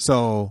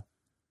 So,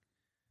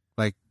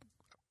 like,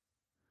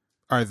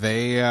 are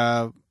they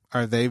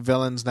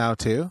villains now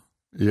too?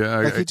 Yeah,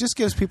 like he just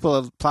gives people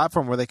a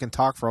platform where they can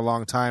talk for a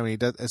long time,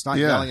 and it's not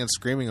yelling and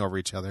screaming over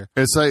each other.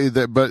 It's like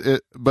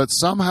that, but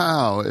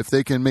somehow if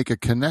they can make a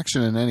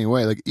connection in any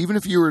way, like even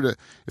if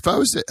I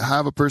was to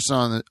have a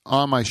person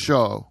on my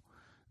show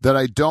that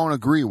I don't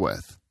agree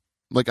with,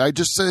 like I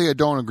just say I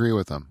don't agree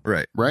with them,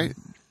 right,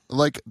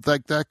 like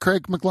that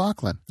Craig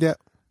McLaughlin,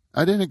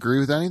 I didn't agree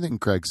with anything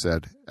Craig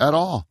said at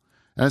all,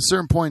 and at a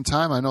certain point in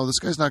time, I know this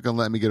guy's not going to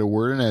let me get a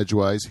word in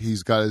edgewise.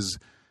 He's got his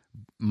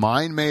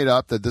mind made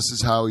up that this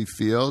is how he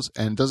feels,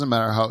 and it doesn't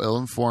matter how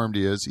ill-informed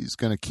he is, he's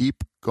going to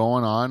keep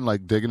going on,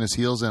 like digging his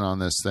heels in on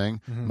this thing.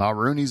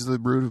 Mulrooney's the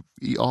root of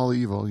all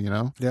evil,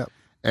 Yeah.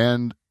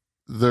 And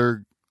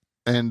but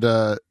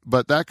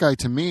that guy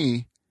to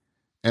me,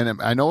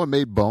 and I know it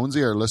made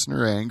Bonesy, our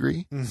listener,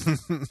 angry,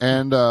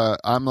 and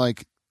I'm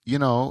like,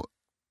 this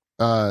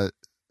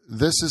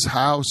is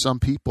how some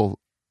people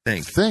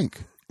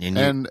think.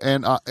 And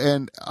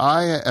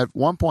I at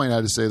one point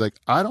had to say, like,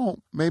 I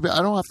don't have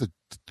to.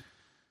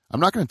 I'm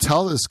not going to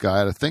tell this guy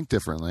how to think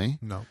differently.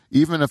 No.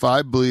 Even if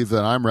I believe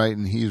that I'm right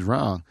and he's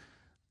wrong.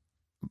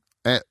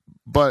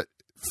 But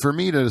for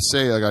me to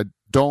say, like,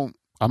 I'm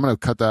going to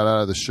cut that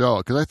out of the show.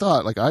 Because I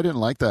thought, like, I didn't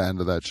like that end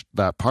of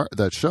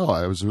that show.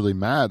 I was really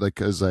mad, like,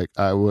 because, like,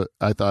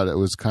 I thought it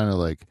was kind of,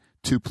 like,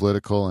 too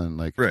political and,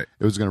 like, it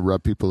was going to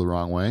rub people the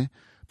wrong way.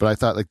 But I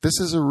thought, like,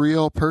 this is a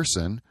real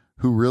person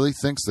who really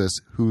thinks this,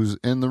 who's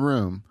in the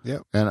room.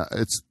 Yep. And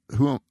it's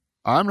who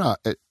I'm not.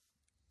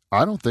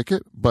 I don't think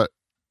it, but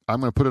I'm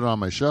going to put it on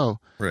my show.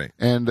 Right.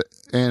 And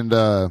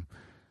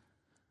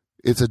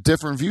it's a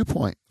different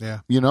viewpoint. Yeah.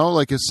 You know,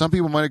 like if some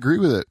people might agree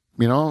with it,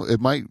 you know, it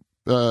might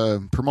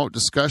promote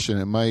discussion.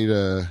 It might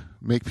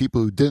make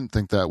people who didn't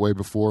think that way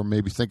before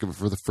maybe think of it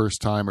for the first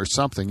time or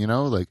something, you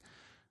know, like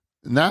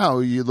now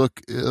you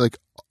look like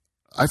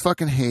I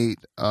fucking hate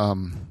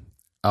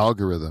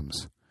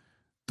algorithms.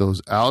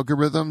 Those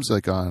algorithms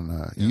like on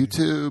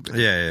YouTube,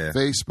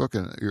 Facebook,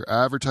 and your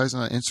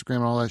advertising on Instagram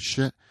and all that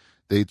shit.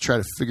 They try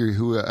to figure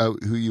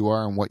out who you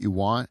are and what you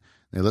want.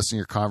 They listen to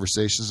your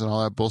conversations and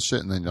all that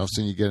bullshit, and then all of a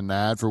sudden you get an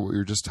ad for what you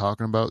were just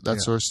talking about,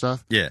 that sort of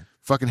stuff. Yeah.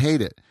 Fucking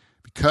hate it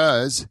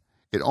because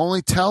it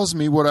only tells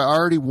me what I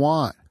already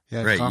want.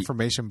 Yeah, right.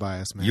 confirmation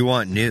bias, man. You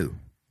want new.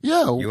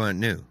 Yeah. You want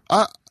new.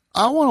 I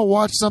want to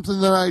watch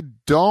something that I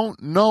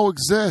don't know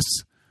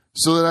exists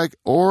so that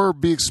or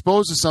be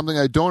exposed to something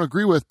I don't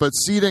agree with, but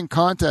see it in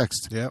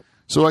context. Yep.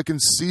 So I can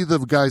see the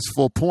guy's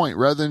full point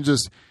rather than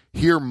just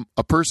hear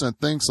a person that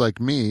thinks like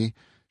me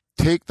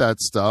take that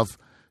stuff,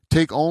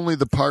 take only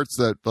the parts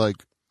that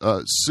like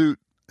suit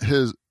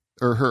his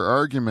or her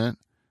argument,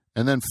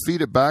 and then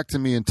feed it back to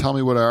me and tell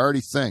me what I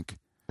already think.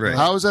 Right.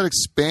 How is that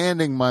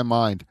expanding my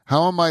mind?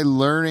 How am I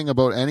learning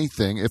about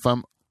anything if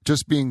I'm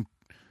just being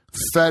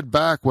fed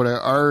back what I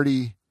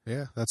already...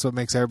 Yeah, that's what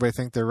makes everybody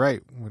think they're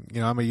right. You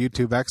know, I'm a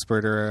YouTube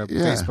expert or a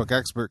Facebook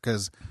expert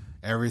because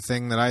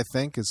everything that I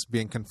think is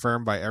being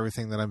confirmed by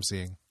everything that I'm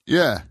seeing.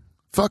 Yeah.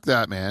 Fuck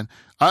that, man.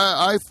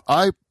 I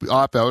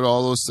opt out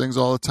all those things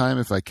all the time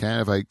if I can,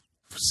 if I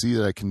see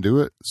that I can do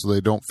it so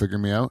they don't figure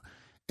me out.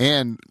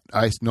 And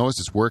I notice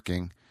it's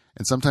working.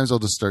 And sometimes I'll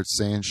just start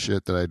saying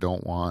shit that I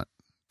don't want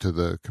to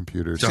the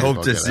computer. To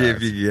hope to see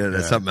if you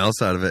get something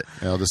else out of it.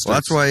 Yeah,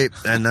 that's why,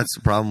 and that's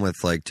the problem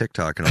with like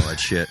TikTok and all that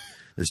shit.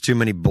 There's too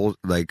many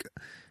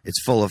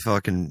it's full of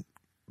fucking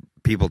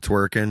people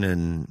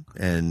twerking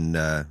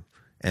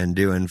and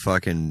doing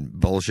fucking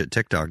bullshit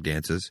TikTok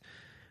dances.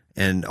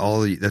 And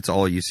that's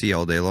all you see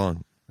all day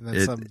long. And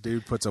then some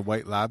dude puts a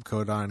white lab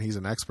coat on. He's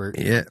an expert.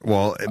 Yeah,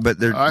 well, but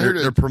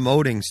they're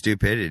promoting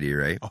stupidity,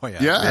 right? Oh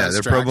yeah, yeah.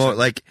 They're promoting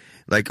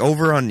like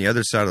over on the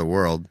other side of the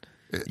world.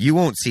 You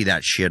won't see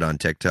that shit on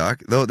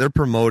TikTok. Though they're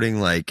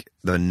promoting like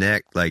the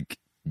next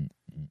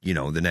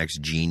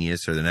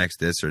genius or the next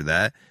this or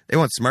that. They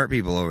want smart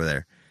people over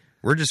there.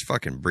 We're just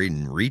fucking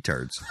breeding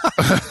retards.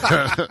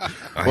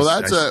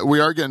 Well, we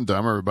are getting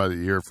dumber by the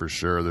year for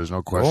sure. There's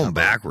no question. Going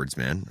backwards,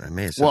 man. I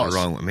may have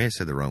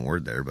said the wrong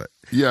word there, but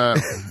yeah,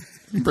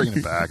 bringing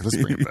it back. Let's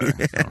bring it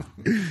back.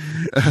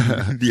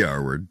 The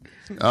R word.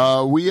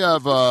 We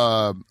have.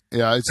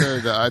 I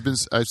said I've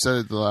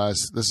said it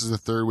This is the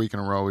third week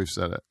in a row we've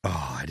said it.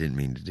 Oh, I didn't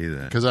mean to do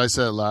that because I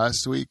said it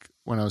last week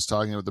when I was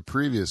talking about the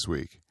previous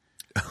week,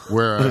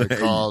 where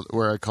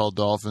I called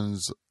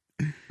dolphins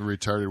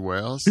retarded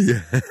whales.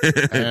 Yeah.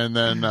 And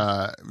then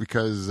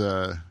because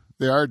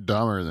they are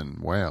dumber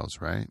than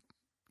whales, right?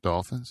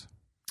 Dolphins,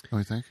 don't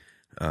you think?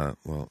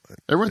 Well,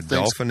 everyone thinks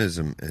dolphin is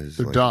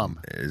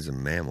dumb. Is a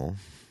mammal.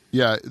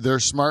 Yeah, they're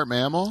a smart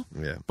mammal.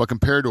 Yeah. But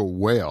compared to a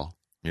whale,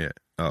 yeah.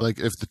 Oh. Like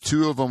if the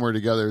two of them were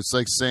together, it's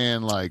like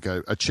saying like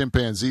a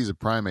chimpanzee is a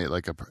primate,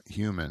 like a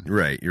human.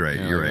 Right. You're right.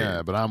 You're right.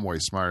 Yeah, but I'm way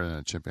smarter than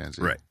a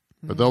chimpanzee. Right.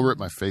 But they'll rip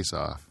my face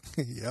off.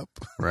 Yep.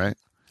 Right.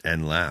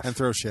 And laugh and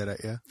throw shit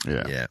at you.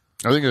 Yeah. Yeah.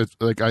 I think it's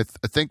like I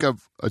think of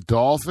a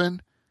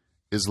dolphin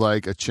is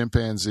like a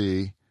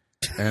chimpanzee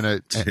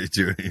and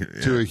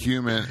to a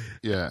human.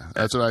 Yeah,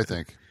 that's what I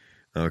think.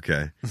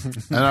 Okay.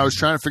 And I was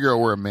trying to figure out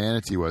where a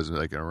manatee was,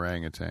 like an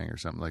orangutan or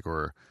something like,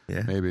 or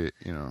maybe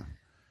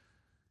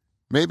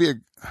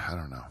I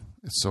don't know.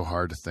 It's so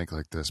hard to think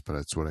like this, but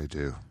it's what I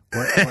do.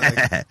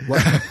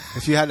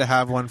 If you had to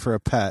have one for a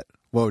pet,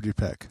 what would you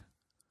pick?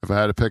 If I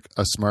had to pick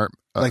a smart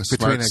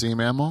sea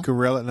mammal,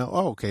 gorilla. No.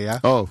 Oh, okay. Yeah.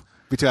 Oh.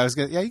 You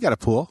got a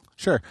pool.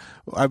 Sure.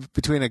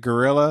 Between a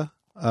gorilla,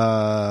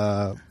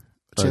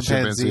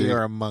 chimpanzee,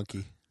 or a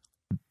monkey.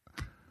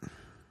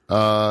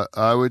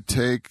 I would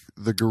take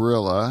the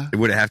gorilla.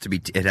 It'd have to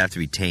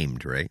be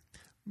tamed, right?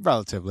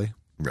 Relatively.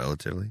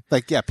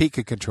 Like, yeah, Pete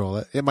could control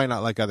it. It might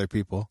not like other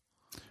people.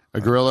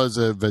 A gorilla is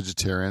a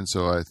vegetarian,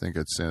 so I think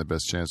I'd stand the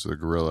best chance with a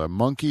gorilla. A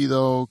monkey,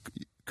 though,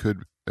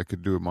 I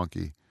could do a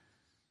monkey.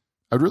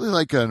 I'd really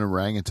like an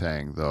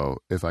orangutan, though,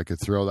 if I could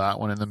throw that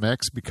one in the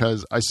mix,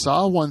 because I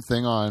saw one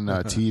thing on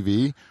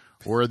TV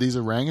where these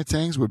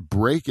orangutans would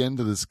break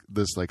into this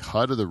like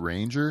hut of the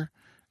ranger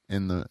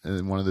in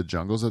one of the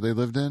jungles that they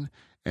lived in,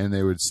 and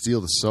they would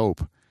steal the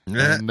soap.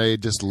 And they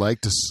just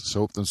like to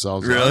soap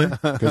themselves up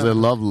because they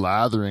love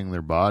lathering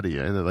their body.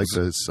 They like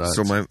the suds.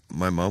 So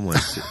my mom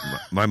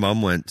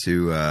went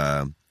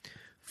to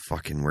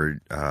fucking where'd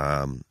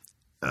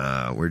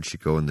she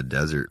go in the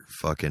desert?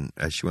 Fucking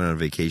she went on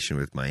vacation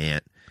with my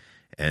aunt,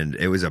 and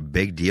it was a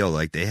big deal.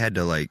 Like they had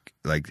to like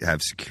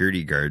have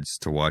security guards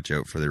to watch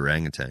out for the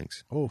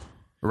orangutans. Oh,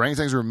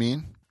 orangutans were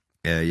mean.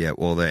 Yeah.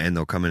 Well,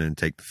 they'll come in and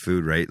take the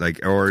food, right?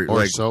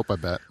 Or soap, I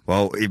bet.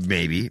 Well,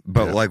 maybe,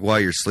 but like while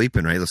you're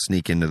sleeping, right? They'll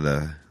sneak into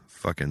the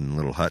fucking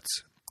little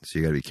huts, so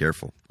you got to be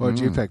careful. What would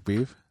you pick,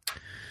 Beav?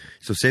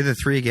 So say the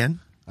 3 again.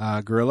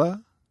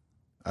 Gorilla,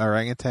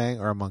 orangutan,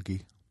 or a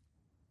monkey?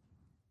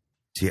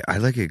 See, I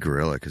like a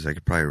gorilla because I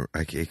could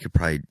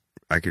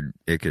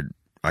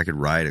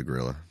ride a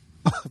gorilla.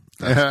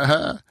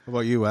 How about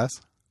you,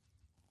 Wes?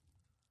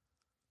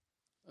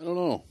 I don't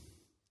know.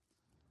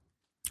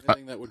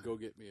 Anything that would go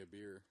get me a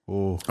beer.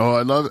 Oh,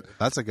 I love it.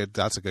 That's a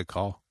good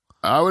call.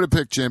 I would have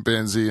picked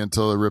chimpanzee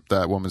until they ripped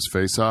that woman's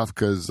face off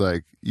because,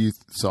 like, you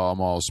saw them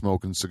all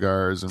smoking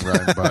cigars and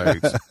riding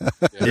bikes.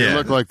 They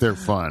look like they're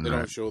fun. They right?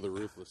 don't show the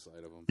ruthless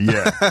side of them.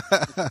 Yeah.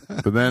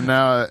 But then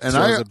now, and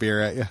throws a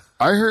beer at you.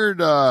 I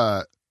heard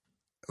it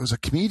was a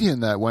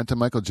comedian that went to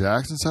Michael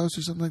Jackson's house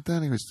or something like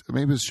that.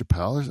 Maybe it was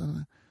Chappelle or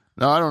something.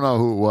 No, I don't know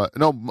who it was.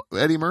 No,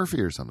 Eddie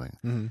Murphy or something.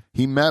 Mm-hmm.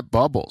 He met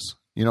Bubbles.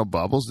 You know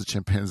Bubbles, the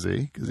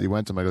chimpanzee, because he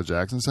went to Michael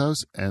Jackson's house,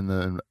 and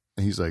then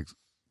he's like,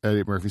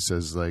 Eddie Murphy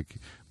says, like,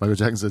 Michael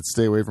Jackson said,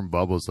 "Stay away from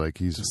Bubbles. Like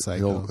he's a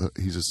psycho.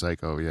 He's a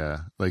psycho." Yeah,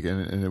 like,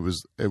 and it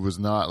was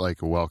not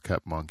like a well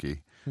kept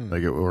monkey,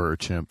 like or a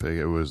chimp.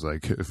 It was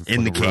like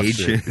in the cage.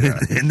 Yeah.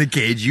 In the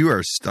cage, you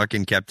are stuck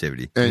in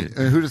captivity. And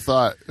who'd have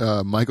thought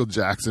Michael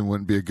Jackson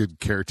wouldn't be a good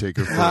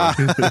caretaker for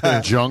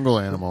a jungle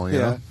animal? You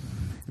know?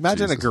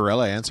 Imagine a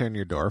gorilla answering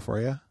your door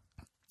for you.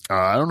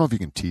 I don't know if you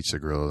can teach a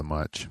gorilla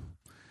much.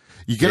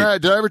 Did I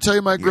ever tell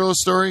you my gorilla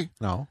story?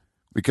 No,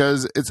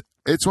 because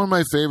it's one of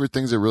my favorite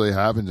things that really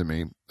happened to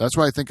me. That's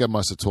why I think I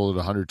must have told it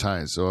 100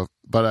 times. So,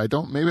 but I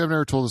don't. Maybe I've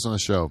never told this on the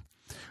show.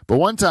 But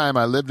one time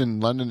I lived in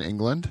London,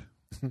 England.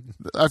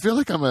 I feel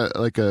like I'm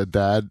a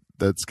dad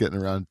that's getting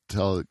around to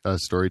tell a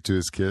story to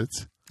his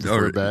kids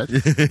before bed.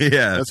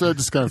 Yeah, that's what I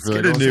just kind of feel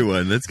like. Let's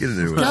get a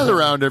new one. Gather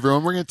around,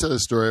 everyone. We're going to tell a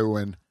story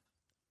when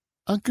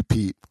Uncle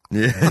Pete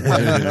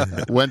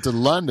went to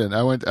London.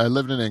 I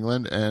lived in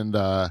England, and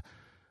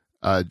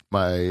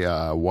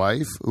my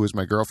wife, who was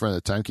my girlfriend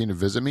at the time, came to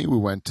visit me. We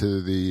went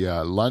to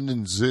the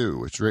London Zoo,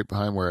 which is right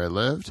behind where I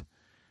lived,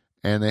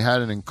 and they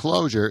had an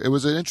enclosure. It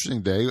was an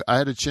interesting day. I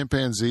had a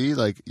chimpanzee,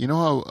 like you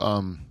know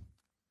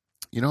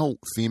how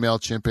female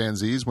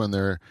chimpanzees, when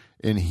they're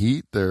in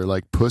heat, they're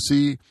like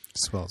pussy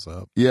swells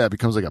up. Yeah, it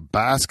becomes like a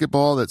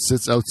basketball that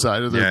sits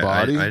outside of their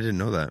body. I didn't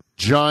know that.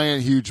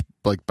 Giant, huge,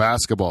 like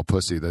basketball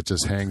pussy that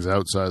just hangs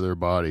outside of their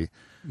body.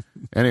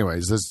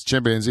 Anyways, this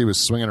chimpanzee was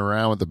swinging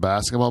around with the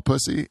basketball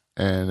pussy,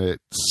 and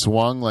it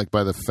swung like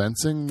by the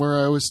fencing where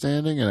I was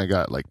standing, and I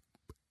got like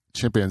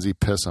chimpanzee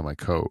piss on my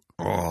coat.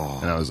 Oh,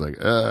 and I was like,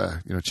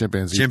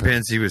 chimpanzee.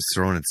 Chimpanzee was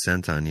throwing its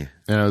scent on you,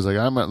 and I was like,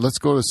 let's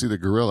go to see the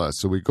gorilla.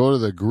 So we go to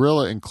the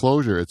gorilla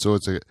enclosure. It's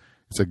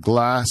a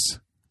glass.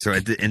 So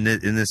in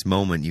this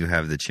moment, you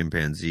have the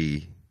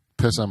chimpanzee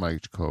piss on my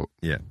coat.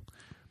 Yeah,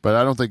 but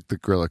I don't think the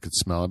gorilla could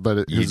smell it. But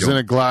it's in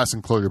a glass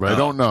enclosure. But I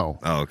don't know.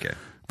 Oh, okay.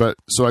 But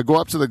so I go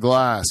up to the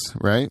glass,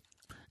 right?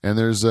 And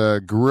there's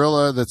a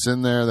gorilla that's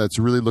in there that's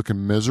really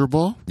looking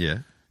miserable. Yeah.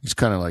 He's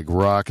kind of like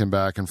rocking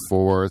back and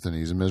forth, and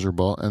he's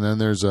miserable. And then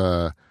there's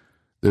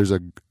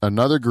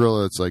another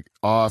gorilla that's like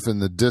off in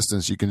the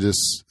distance. You can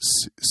just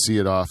see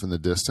it off in the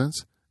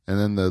distance. And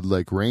then the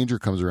like ranger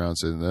comes around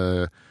saying,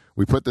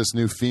 "We put this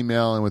new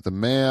female in with the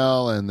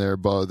male, and they are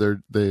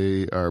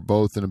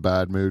both in a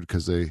bad mood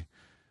because they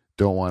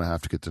don't want to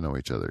have to get to know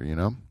each other, you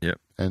know?" Yep.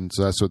 And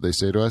so that's what they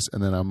say to us.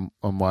 And then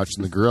I'm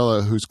watching the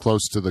gorilla who's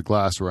close to the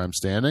glass where I'm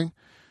standing,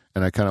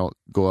 and I kind of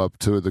go up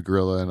to the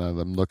gorilla and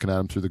I'm looking at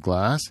him through the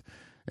glass,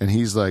 and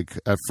he's like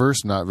at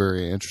first not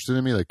very interested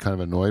in me, like kind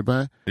of annoyed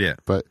by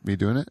me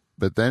doing it.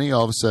 But then he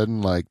all of a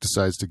sudden like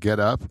decides to get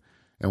up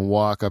and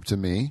walk up to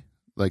me,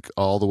 like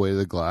all the way to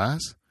the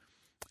glass.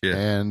 Yeah.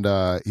 And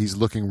he's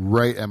looking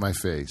right at my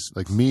face,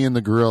 like me and the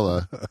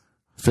gorilla.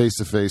 Face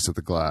to face at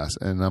the glass,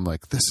 and I'm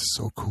like, "This is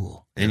so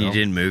cool." And you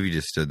didn't move; you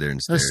just stood there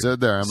and stared. I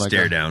stood there. I'm like,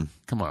 stare down.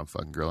 Come on,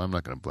 fucking girl! I'm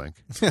not going to blink.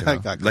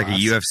 Like a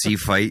UFC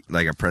fight,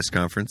 like a press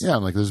conference. Yeah,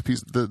 I'm like, there's a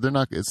piece. They're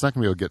not. It's not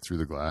going to be able to get through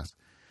the glass.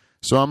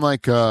 So I'm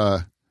like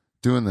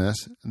doing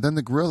this, and then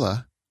the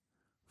gorilla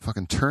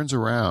fucking turns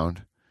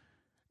around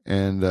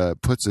and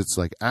puts its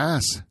like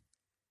ass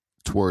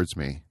towards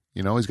me.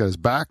 You know, he's got his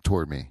back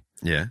toward me.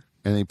 Yeah,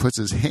 and he puts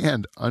his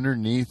hand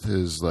underneath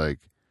his like.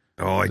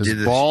 Oh,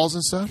 his balls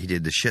and stuff. He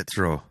did the shit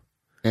throw.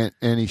 And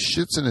he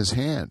shits in his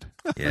hand,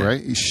 right?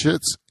 He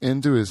shits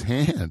into his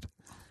hand.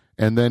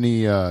 And then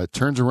he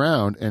turns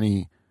around and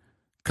he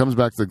comes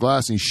back to the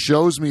glass and he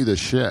shows me the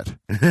shit.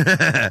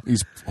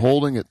 He's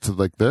holding it to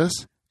like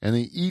this, and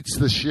he eats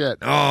the shit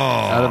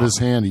out of his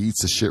hand. He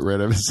eats the shit right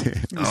out of his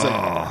hand.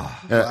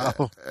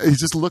 He's he's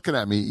just looking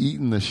at me,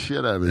 eating the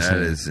shit out of his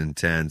hand. That is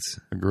intense.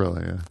 A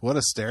gorilla, yeah. What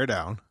a stare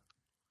down.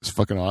 It's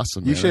fucking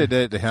awesome, You should have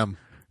did it to him.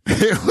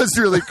 It was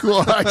really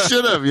cool. I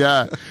should have,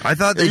 yeah. I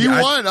thought that you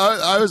won.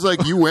 I was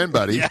like, you win,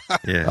 buddy.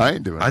 Yeah. I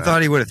ain't doing that. I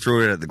thought he would have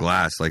threw it at the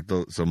glass, like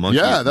so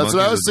monkeys. Yeah, that's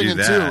what I was thinking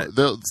too. that.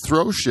 They'll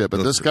throw shit,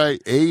 but this guy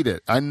ate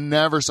it. I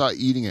never saw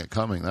eating it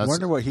coming. I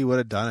wonder what he would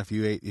have done if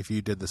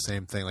you did the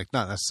same thing. Like,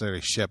 not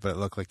necessarily shit, but it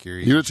lookoked like you're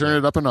eating. He would have turned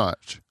it up a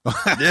notch.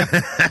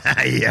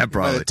 Yeah,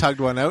 probably. Tugged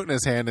one out in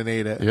his hand and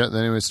ate it. Yeah,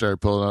 then he would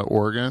start pulling out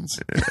organs.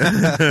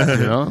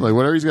 Like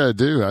whatever he's got to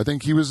do. I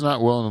think he was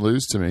not willing to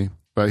lose to me,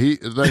 but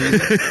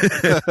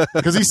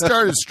because he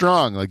started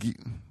strong. Like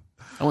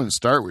I wouldn't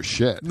start with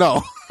shit.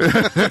 No.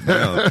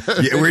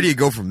 Yeah, where do you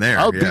go from there?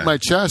 I'll beat my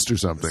chest or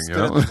something. Spit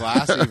in the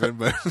glass even,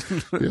 but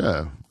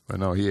yeah, but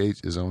no, he ate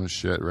his own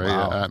shit right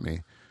Wow. at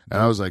me,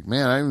 and I was like,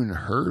 man, I haven't even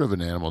heard of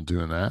an animal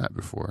doing that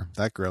before.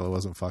 that gorilla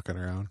wasn't fucking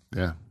around.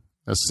 Yeah,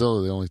 that's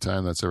still the only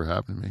time that's ever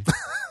happened to me.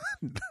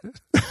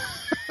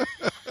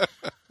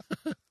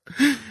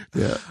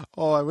 Yeah.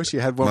 Oh, I wish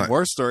you had one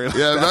more story. Like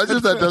Yeah, that. imagine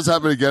if that does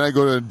happen again. I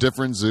go to a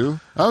different zoo.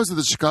 I was at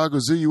the Chicago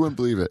Zoo. You wouldn't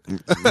believe it.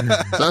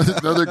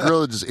 Another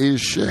gorilla just ate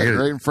his shit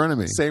right in front of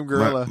me. Same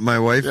gorilla. My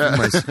wife,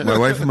 my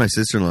wife and my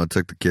sister-in-law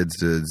took the kids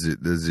to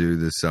the zoo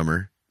this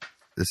summer,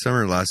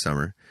 or last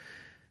summer,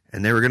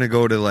 and they were going to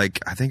go to I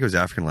think it was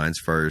African Lion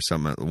Safari or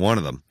something. One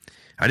of them.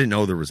 I didn't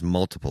know there was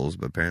multiples,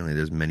 but apparently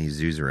there's many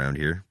zoos around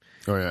here.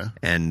 Oh yeah,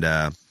 and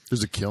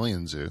there's a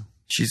Killian Zoo.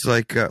 She's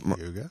like,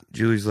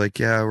 Julie's like,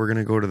 yeah, we're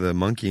gonna go to the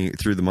monkey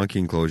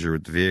enclosure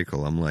with the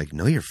vehicle. I'm like,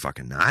 no, you're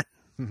fucking not.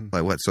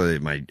 Like what? So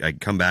I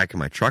come back and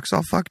my truck's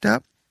all fucked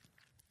up.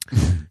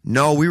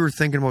 No, we were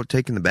thinking about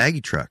taking the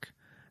baggy truck.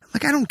 I'm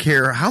like, I don't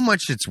care how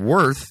much it's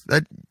worth.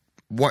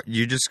 What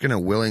you're just gonna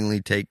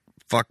willingly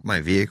fuck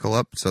my vehicle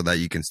up so that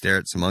you can stare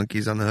at some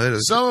monkeys on the hood?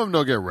 Some of them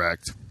don't get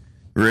wrecked.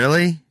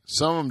 Really?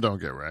 Some of them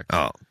don't get wrecked.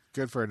 Oh.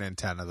 Good for an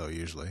antenna, though,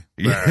 usually.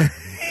 Yeah.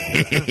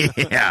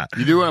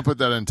 You do want to put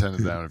that antenna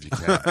down if you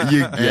can.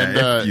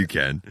 If you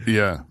can.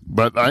 Yeah.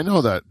 But I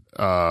know that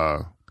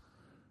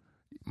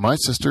my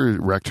sister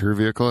wrecked her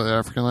vehicle at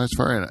African Lion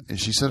Safari, and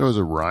she said it was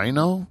a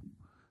rhino.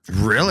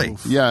 Really?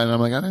 Yeah, and I'm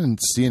like, I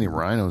didn't see any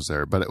rhinos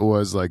there, but it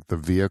was like the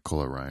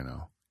vehicle a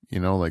rhino. You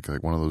know, like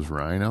one of those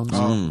rhinos,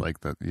 like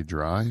that you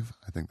drive.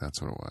 I think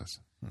that's what it was.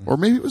 Or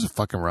maybe it was a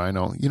fucking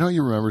rhino. You know,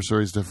 you remember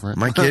stories different.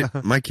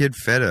 My kid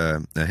fed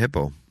a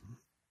hippo.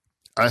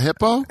 A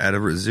hippo? At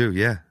a zoo,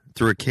 yeah.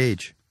 Through a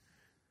cage.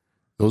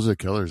 Those are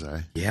killers,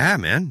 eh? Yeah,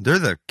 man. They're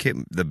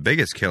the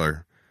biggest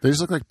killer. They just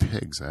look like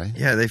pigs, eh?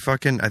 Yeah,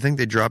 I think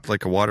they dropped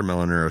like a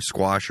watermelon or a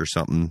squash or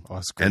something. Oh,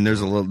 that's cool. And there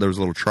was a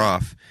little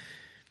trough.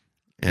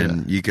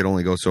 And you could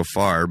only go so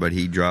far, but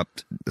he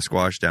dropped the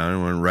squash down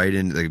and went right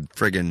into the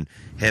friggin'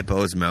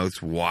 hippo's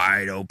mouth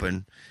wide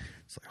open.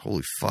 It's like,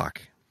 holy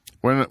fuck.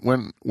 When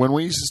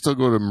we used to still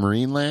go to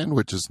Marineland,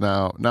 which is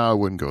now I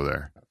wouldn't go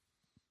there.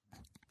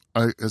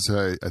 I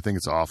think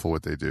it's awful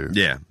what they do.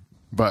 Yeah.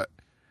 But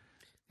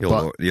the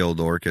old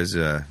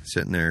orcas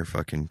sitting there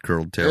fucking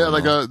curled tail. Yeah,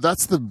 like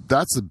that's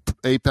the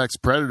apex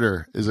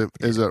predator is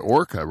an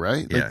orca,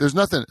 right? Yeah. Like, there's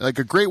nothing like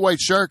a great white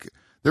shark.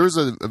 There was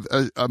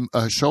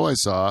a show I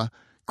saw,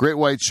 Great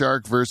White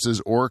Shark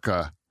versus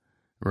orca.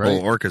 Right?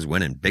 Oh, orca's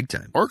winning big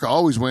time. Orca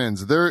always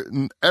wins. They're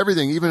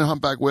everything. Even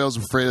humpback whales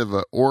are afraid of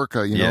an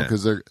orca, you know,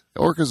 because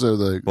orcas are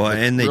the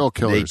real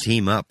killers. They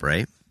team up,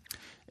 right?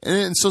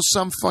 And so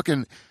some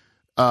fucking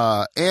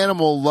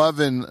animal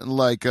loving,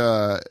 like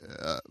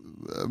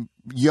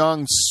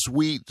young,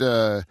 sweet,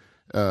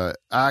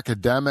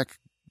 academic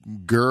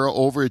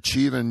girl,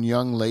 overachieving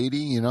young lady,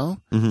 you know,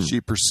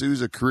 she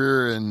pursues a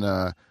career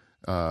in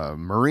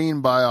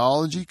marine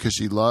biology because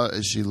she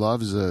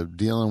loves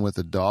dealing with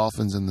the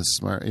dolphins and the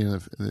smart,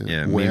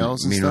 the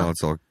whales. Meanwhile, and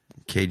it's all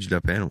caged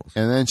up animals.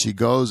 And then she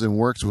goes and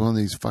works with one of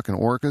these fucking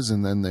orcas,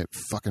 and then they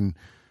fucking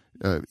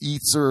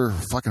eats her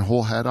fucking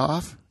whole head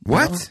off.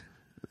 What? You know?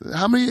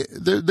 How many?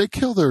 They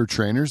kill their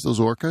trainers, those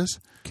orcas.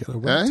 Killer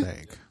whale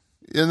tank.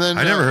 And then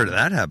I never heard of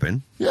that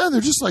happen. Yeah,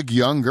 they're just like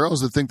young girls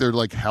that think they're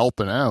like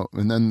helping out,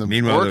 and then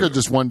the orca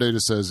just one day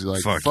just says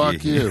like,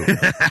 "Fuck you,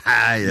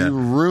 you're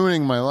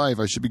ruining my life.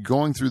 I should be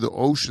going through the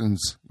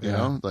oceans." You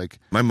know, like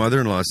my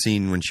mother-in-law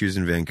seen when she was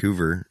in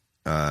Vancouver.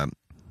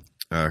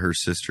 Her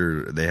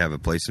sister, they have a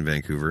place in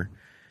Vancouver,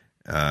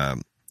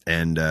 and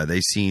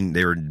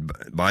they were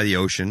by the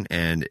ocean,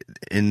 and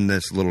in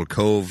this little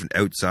cove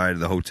outside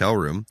of the hotel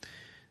room.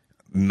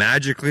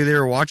 Magically, they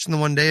were watching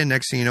them one day, and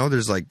next thing you know,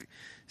 there's like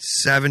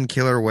 7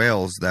 killer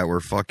whales that were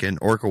fucking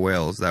orca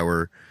whales that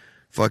were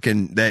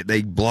fucking that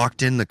they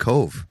blocked in the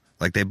cove,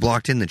 like they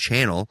blocked in the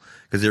channel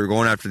because they were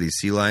going after these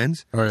sea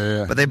lions. Oh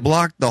yeah. But they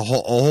blocked the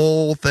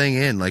whole thing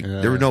in, like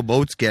there were no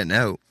boats getting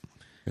out.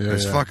 It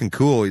was fucking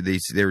cool. They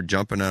were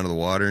jumping out of the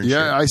water. And shit.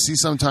 I see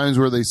sometimes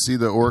where they see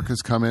the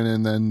orcas come in,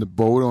 and then the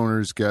boat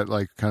owners get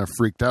like kind of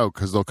freaked out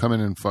because they'll come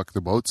in and fuck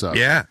the boats up.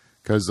 Yeah.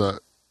 Because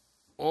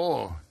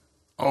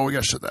we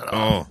gotta shut that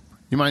off. Oh,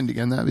 you mind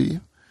again that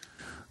be?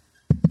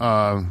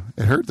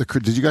 It hurt.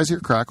 Did you guys hear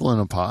crackle in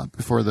a pot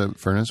before the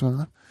furnace went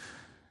off?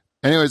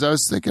 Anyways, I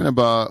was thinking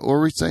about what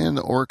were we saying?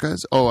 The orcas.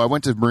 Oh, I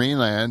went to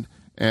Marineland,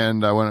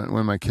 And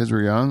when my kids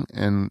were young,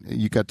 and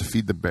you got to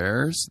feed the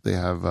bears, they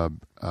have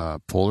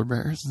polar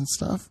bears and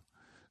stuff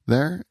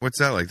there. What's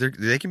that like?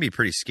 They can be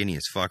pretty skinny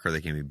as fuck, or they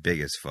can be big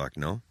as fuck.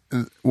 No.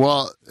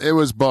 Well, it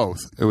was both.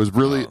 It was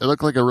really. It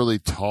looked like a really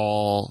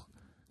tall,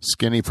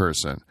 skinny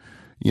person.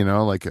 You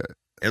know, like a.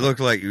 It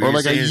looked like, or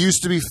like I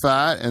used to be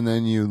fat, and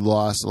then you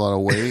lost a lot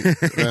of weight,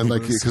 and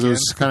like because it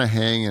was kind of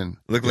hanging.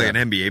 Looked like an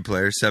NBA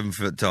player, 7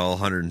 foot tall,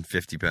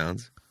 150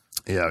 pounds.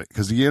 Yeah,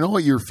 because you know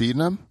what you were feeding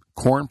them?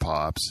 Corn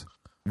pops.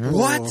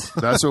 What?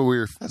 That's what we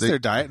were. That's their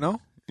diet,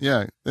 no?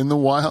 Yeah, in the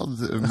wild,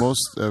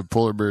 most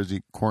polar bears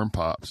eat corn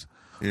pops.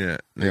 Yeah,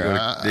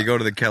 they go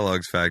to the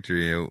Kellogg's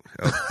factory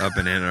up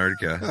in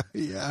Antarctica.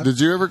 Yeah. Did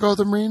you ever go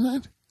to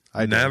Marineland?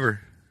 I never.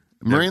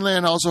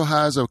 Marineland also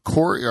has a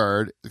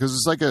courtyard because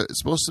it's like it's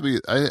supposed to be.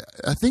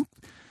 I think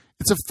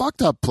it's a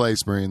fucked up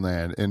place,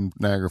 Marineland in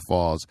Niagara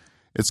Falls.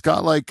 It's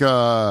got like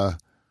a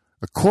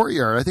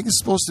courtyard. I think it's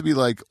supposed to be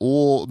like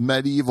old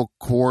medieval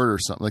court or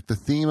something. Like the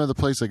theme of the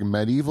place, like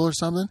medieval or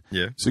something.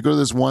 Yeah. So you go to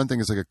this one thing.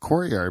 It's like a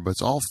courtyard, but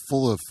it's all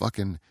full of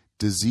fucking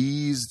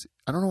diseased.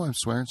 I don't know why I'm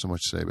swearing so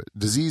much today, but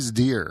diseased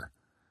deer.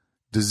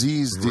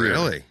 Diseased deer.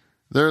 Really?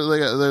 They're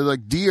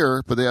like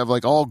deer, but they have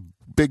like all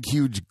big,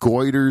 huge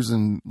goiters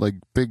and like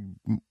big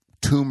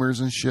tumors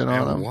and shit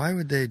on them. Why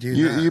would they do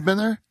that? You've been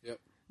there? Yep.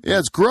 Yeah,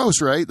 it's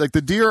gross, right? Like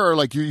the deer are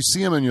like, you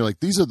see them and you're like,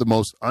 these are the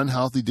most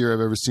unhealthy deer I've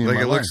ever seen in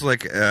my life. Looks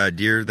like a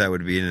deer that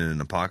would be in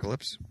an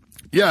apocalypse.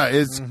 Yeah,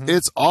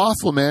 it's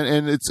awful, man,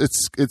 and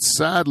it's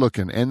sad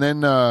looking. And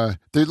then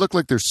they look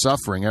like they're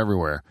suffering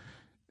everywhere.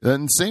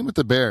 And same with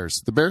the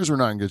bears. The bears were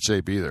not in good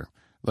shape either.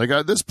 Like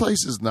this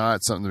place is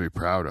not something to be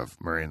proud of,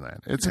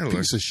 Marineland. It's a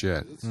piece of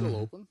shit. Is it still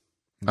open?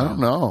 I don't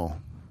know.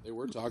 They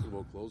were talking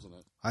about closing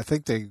it. I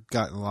think they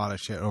got a lot of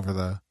shit over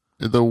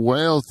the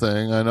whale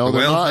thing. I know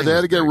they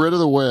had to get rid of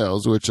the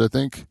whales, which I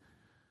think.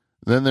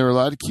 Then they were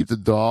allowed to keep the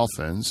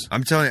dolphins.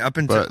 I'm telling you, up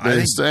until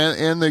they still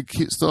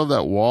have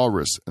that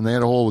walrus, and they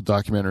had a whole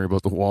documentary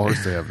about the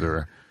walrus they have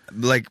there.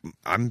 Like,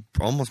 I'm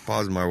almost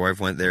positive my wife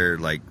went there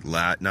like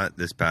not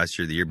this past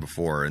year, the year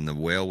before, and the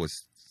whale was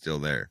still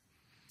there.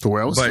 The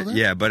whale was still there?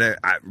 Yeah, but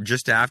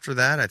just after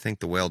that, I think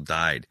the whale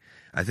died.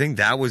 I think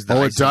that was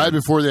the it died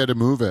before they had to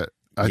move it.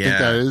 I think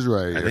that is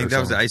right. I think that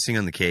was the icing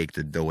on the cake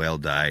that the whale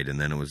died, and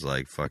then it was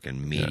like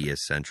fucking media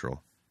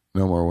central.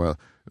 No more whale.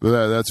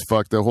 But that's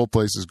fucked. The whole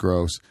place is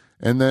gross.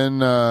 And then,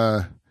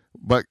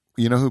 but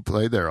you know who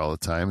played there all the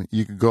time?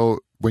 You could go,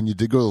 when you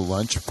did go to the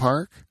lunch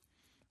park,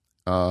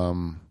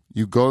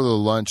 you go to the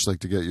lunch like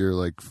to get your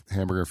like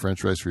hamburger and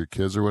french fries for your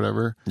kids or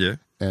whatever. Yeah.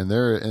 And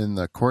there in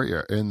the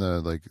courtyard, in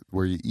the like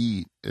where you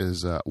eat,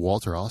 is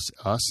Walter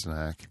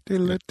Ostanak.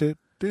 The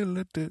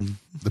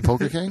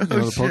Poker King? You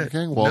know the Poker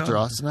King? Walter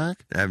Ostanak?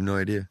 I have no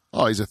idea.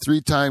 Oh, he's a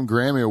 3-time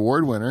Grammy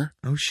Award winner.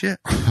 Oh, shit.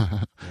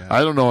 I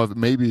don't know if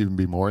maybe even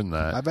be more than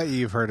that. I bet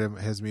you've heard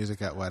his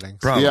music at weddings.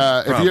 Probably,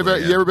 Have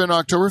you ever been to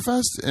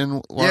Oktoberfest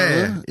in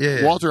Waterloo?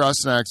 Yeah. Walter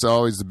Ostanak's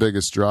always the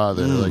biggest draw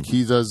there. Like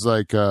he does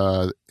like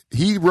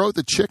he wrote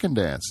the chicken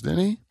dance, didn't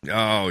he?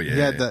 Oh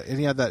yeah.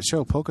 He had that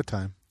show, Polka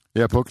Time.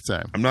 Yeah, Polka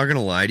Time. I'm not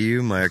gonna lie to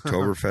you, my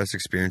Oktoberfest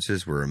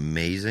experiences were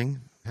amazing,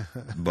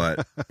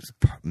 but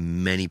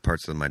many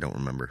parts of them I don't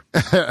remember.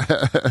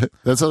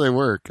 That's how they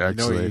work,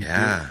 actually.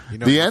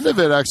 The end of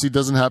it actually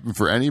doesn't happen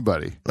for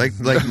anybody. Like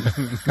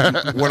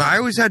what I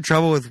always had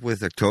trouble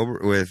with October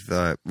with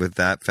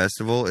that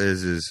festival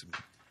is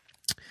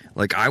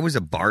like I was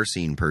a bar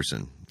scene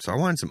person, so I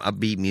wanted some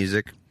upbeat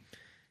music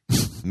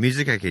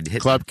I could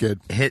hit Club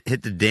kid hit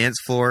the dance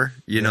floor,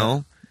 you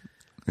know.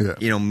 Yeah.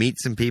 You know, meet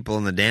some people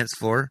on the dance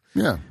floor.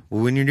 Yeah.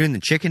 Well, when you're doing the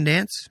chicken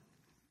dance,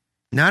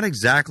 not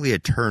exactly a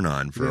turn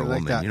on for a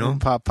woman, that, you know?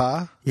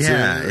 Papa.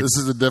 Yeah. See, this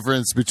is the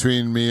difference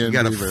between me and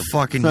you got Beaver.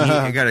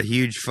 you got a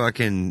huge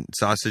fucking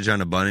sausage on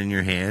a bun in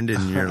your hand,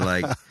 and you're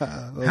like,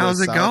 how's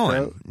it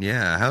going?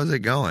 Yeah, how's it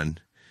going?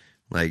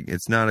 Like,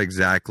 it's not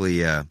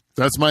exactly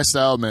That's my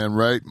style, man,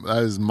 right?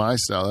 That is my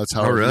style. That's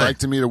how really? I'd like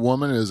to meet a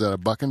woman, is at a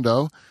Buck and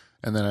Doe.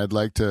 And then I'd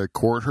like to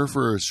court her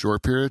for a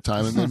short period of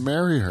time and then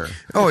marry her.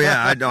 Oh,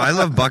 yeah. I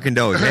love Buck and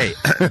Does. Hey,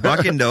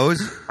 Buck and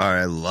Does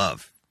I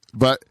love.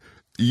 But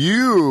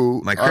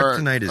you my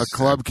kryptonite are is a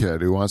club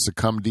kid who wants to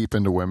come deep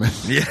into women.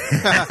 Yeah.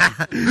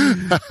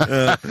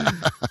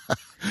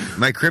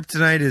 My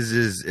kryptonite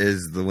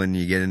is the when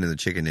you get into the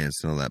chicken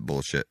dance and all that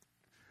bullshit.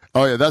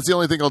 Oh, yeah. That's the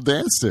only thing I'll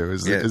dance to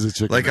is a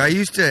chicken Like, dance. I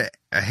used to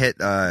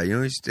hit, I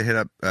used to hit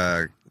up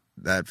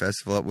that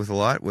festival up with a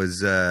lot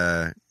was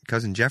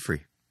Cousin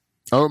Jeffrey.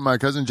 Oh, my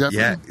cousin Jeffrey?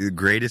 Yeah, the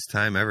greatest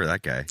time ever,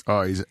 that guy.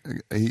 Oh,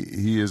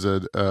 he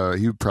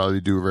would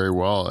probably do very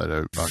well at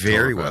a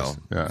Very well.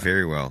 Yeah.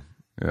 Very well.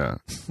 Yeah.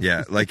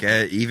 Yeah, like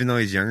even though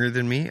he's younger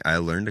than me, I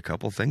learned a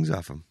couple things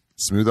off him.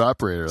 Smooth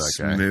operator, that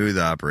guy. Smooth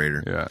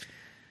operator. Yeah.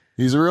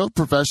 He's a real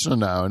professional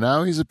now.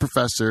 Now he's a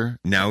professor.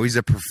 Now he's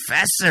a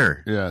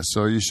professor. Yeah,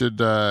 so you should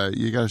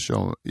you got to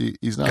show him.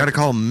 He's not. Got to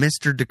call him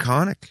Mr.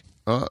 DeConnick.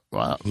 Oh,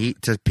 wow.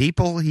 To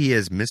people, he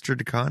is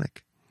Mr.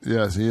 DeConnick.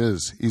 Yes, he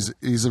is.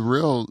 He's a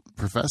real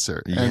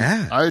professor. Yeah.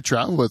 And I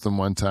traveled with him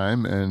one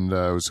time, and it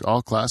was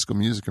all classical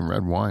music and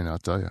red wine, I'll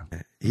tell you.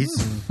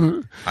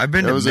 I've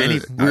been to many.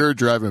 We were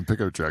driving a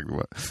pickup truck,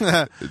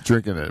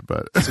 drinking it,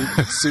 but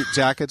Suit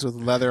jackets with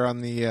leather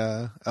on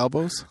the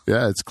elbows.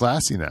 yeah, it's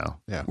classy now.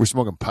 Yeah. We're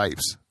smoking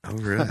pipes. Oh,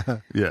 really?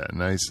 Yeah,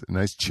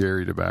 nice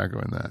cherry tobacco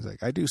in that. He's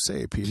like, I do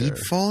say, Peter. He'd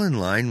fall in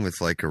line with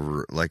like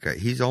a.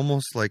 He's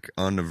almost like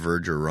on the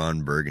verge of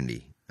Ron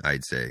Burgundy,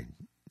 I'd say.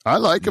 I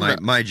like him.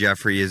 My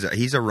Jeffrey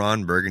he's a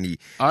Ron Burgundy.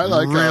 I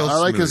like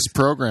smooth. his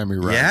program he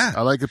runs. Yeah.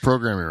 I like the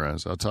program he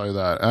runs. I'll tell you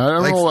that. I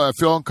don't know. I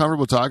feel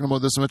uncomfortable talking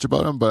about this much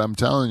about him, but I'm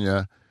telling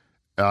you,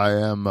 I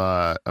am.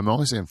 I'm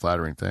only saying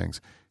flattering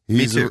things.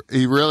 Me too.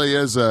 He really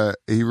is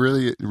he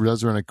really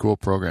does run a cool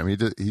program. He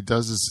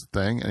does his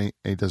thing and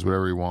he does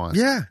whatever he wants.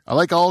 Yeah. I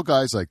like all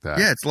guys like that.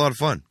 Yeah, it's a lot of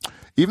fun.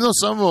 Even though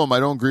some of them I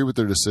don't agree with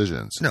their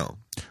decisions. No.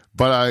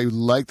 But I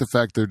like the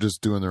fact they're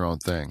just doing their own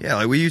thing. Yeah,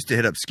 like we used to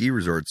hit up ski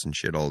resorts and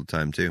shit all the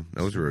time too.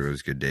 Those were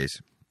always good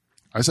days.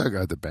 I saw a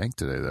guy at the bank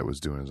today that was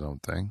doing his own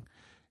thing.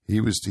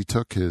 He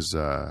took his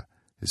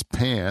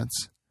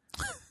pants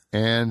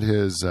and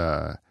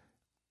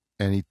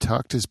and he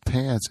tucked his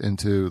pants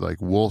into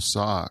like wool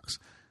socks.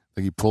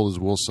 Like he pulled his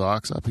wool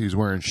socks up. He was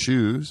wearing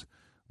shoes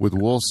with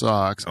wool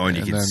socks. Oh, and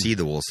you can see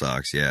the wool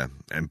socks, yeah,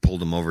 and pulled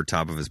them over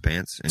top of his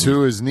pants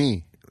to his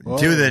knee. Whoa.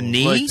 To the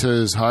knee, Like to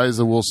as high as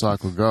the wool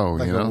sock will go,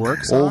 Like you know, a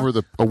work sock?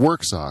 over a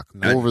work sock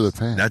over the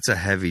pants. That's a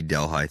heavy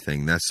Delhi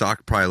thing. That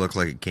sock probably looked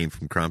like it came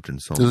from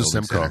Crompton's home. It was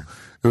Simcoe.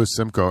 It was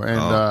Simcoe,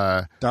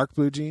 and Dark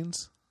blue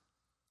jeans.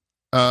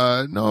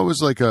 no, it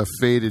was like a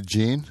faded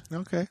jean.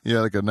 Okay.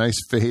 Yeah, like a nice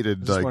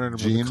faded Just wondering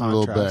like about the jean, a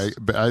little bag.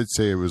 contrast. But I'd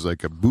say it was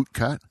like a boot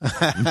cut.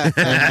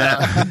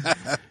 And,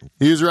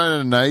 he was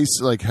running a nice,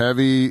 like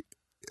heavy,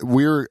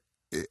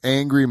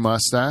 angry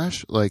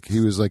mustache. Like he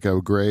was like a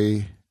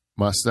gray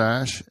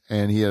mustache,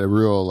 and he had a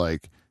real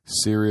like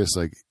serious,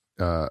 like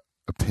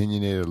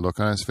opinionated look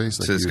on his face.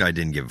 Like So this guy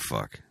didn't give a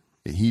fuck.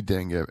 He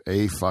didn't give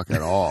a fuck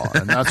at all,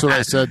 and that's what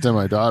I said to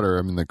my daughter.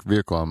 I'm in the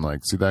vehicle. I'm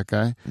like, see that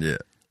guy? Yeah.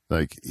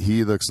 Like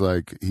he looks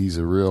like he's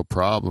a real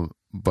problem,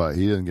 but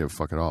he doesn't give a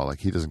fuck at all. Like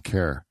he doesn't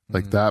care.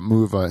 Like that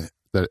move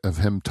of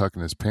him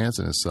tucking his pants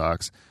in his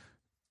socks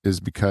is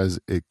because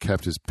it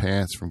kept his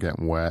pants from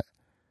getting wet.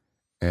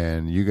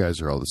 And you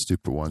guys are all the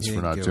stupid ones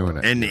for not doing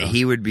it. And you know?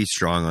 he would be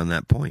strong on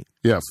that point.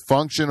 Yeah,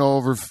 function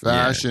over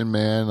fashion,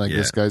 man. Like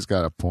this guy's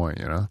got a point,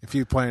 you know. If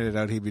you pointed it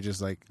out, he'd be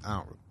just like,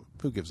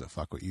 who gives a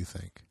fuck what you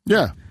think?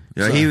 Yeah.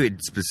 You know, he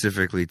would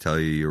specifically tell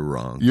you you're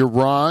wrong. You're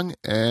wrong,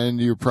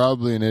 and you're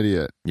probably an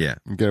idiot. Yeah.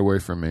 Get away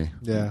from me.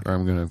 Yeah. Or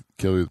I'm going to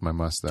kill you with my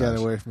mustache. Get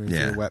away from me with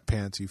Yeah. your wet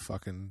pants, you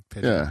fucking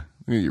pigeon. Yeah.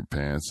 Look at your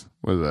pants.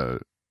 What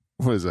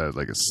is that?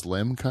 Like a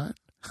slim cut?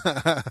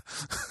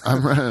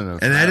 I'm running a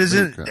And that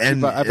isn't, cut.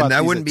 and, I bought and that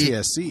these wouldn't at be,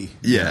 TSC.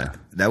 yeah,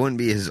 that wouldn't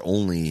be his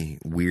only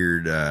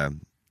weird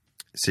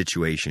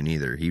situation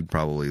either. He'd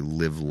probably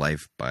live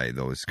life by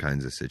those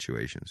kinds of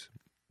situations.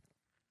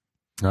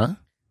 Huh?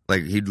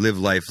 Like he'd live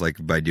life like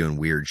by doing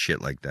weird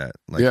shit like that.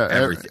 Like Yeah,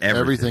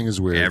 everything is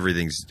weird.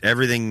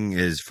 Everything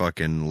is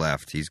fucking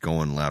left. He's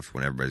going left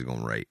when everybody's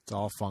going right. It's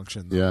all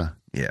function. Though. Yeah.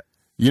 Yeah.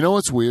 You know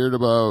what's weird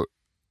about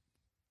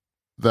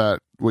that,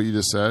 what you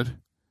just said?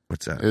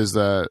 What's that? Is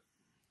that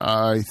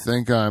I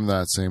think I'm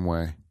that same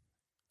way.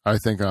 I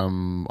think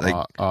I'm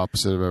Like-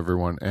 opposite of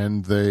everyone,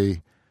 and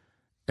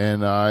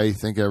I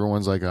think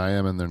everyone's like I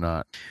am, and they're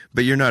not.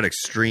 But you're not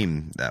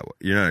extreme that way.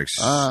 You're not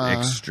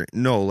extreme.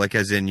 No, like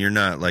as in you're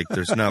not like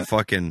there's not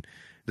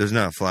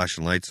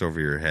flashing lights over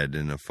your head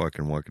and a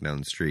fucking walking down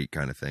the street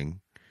kind of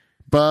thing.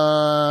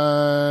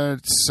 But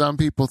some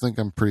people think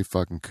I'm pretty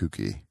fucking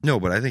kooky. No,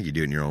 but I think you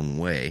do it in your own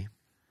way.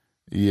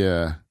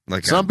 Yeah,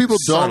 Like some people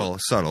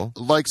subtle.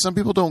 Like some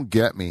people don't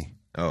get me.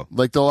 Oh,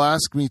 Like they'll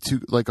ask me to,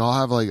 like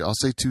I'll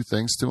say two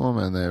things to them,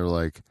 and they're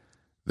like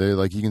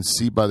you can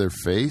see by their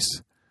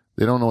face.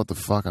 They don't know what the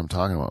fuck I'm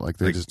talking about. Like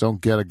they just don't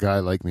get a guy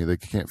like me. They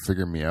can't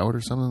figure me out or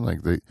something.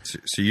 Like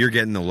so you're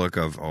getting the look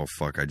of, oh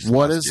fuck, I just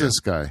what lost is you. this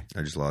guy?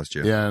 I just lost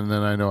you. Yeah, and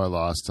then I know I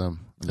lost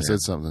him. I said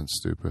something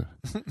stupid,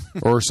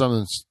 or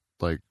something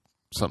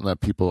that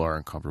people are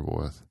uncomfortable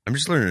with. I'm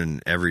just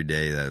learning every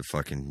day that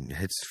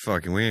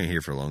we ain't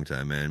here for a long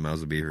time, man. Might as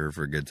well be here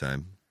for a good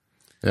time.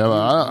 Yeah,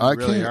 but I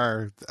really can't.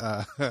 are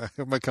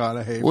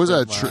McConaughey. What was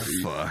that?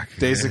 Fuck.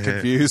 Days of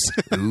Confused.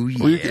 Ooh, Are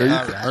you,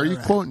 yeah. are you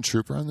quoting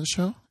Trooper on this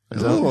show?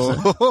 Is that what you're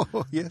saying?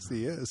 Oh, yes,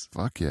 he is.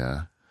 Fuck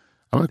yeah!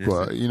 I'm gonna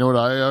quote. You know what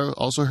I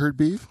also heard,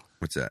 Beef?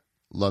 What's that?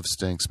 Love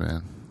stinks,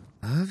 man.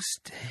 Love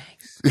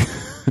stinks.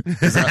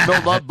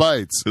 Love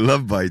bites.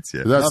 Love bites,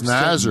 yeah. That's Love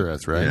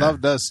Nazareth, right? Yeah.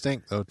 Love does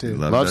stink, though, too.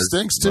 Love does-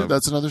 stinks too. love-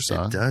 That's another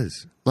song. It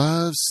does.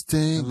 Love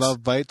stinks. And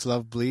love bites,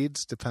 love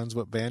bleeds. Depends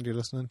what band you're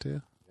listening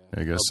to.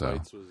 I guess so. Love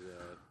Bites was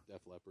Def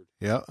Leppard.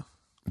 Yep.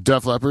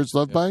 Def Leppard's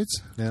Love Bites?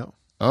 Yep.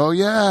 Oh,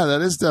 yeah, that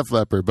is Def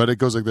Leppard, but it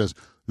goes like this.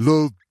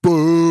 Love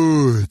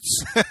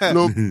Bites.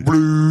 Love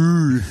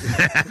Blues.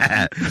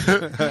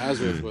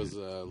 Nazareth was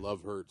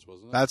Love Hurts,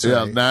 wasn't it? That's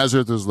Yeah, right.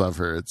 Nazareth was Love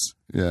Hurts.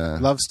 Yeah.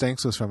 Love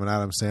Stinks was from an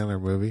Adam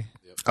Sandler movie.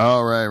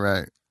 Oh,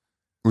 right.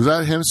 Was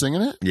that him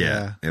singing it?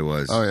 Yeah, it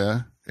was. Oh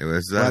yeah, it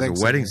was. That was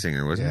a wedding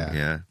singer, wasn't it?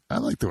 Yeah, I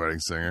like the wedding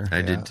singer.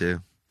 I did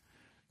too.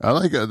 I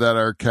like that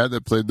Arquette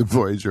that played the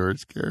Boy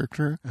George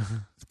character.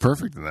 It's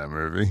perfect in that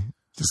movie.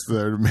 Just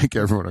there to make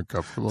everyone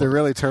uncomfortable. They're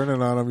really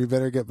turning on him. You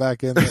better get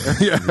back in there.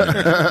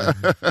 Yeah.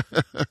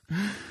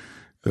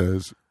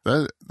 That's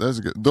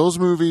good. Those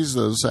movies,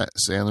 those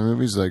Sandler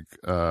movies, like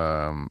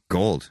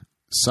gold.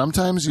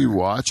 Sometimes you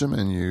watch them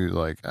and you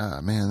like,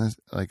 man, that's,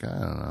 like, I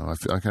don't know, I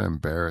feel kind of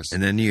embarrassed.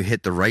 And then you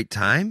hit the right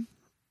time,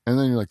 and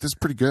then you're like, this is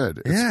pretty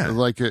good. Yeah, it's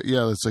like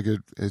it's like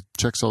it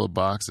checks all the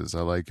boxes. I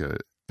like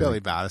it.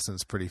 Billy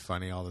Madison's pretty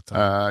funny all the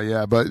time.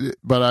 Yeah, but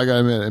I gotta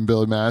admit, in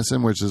Billy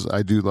Madison, which is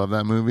I do love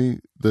that movie.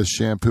 The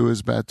shampoo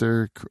is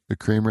better, the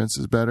cream rinse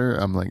is better.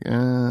 I'm like,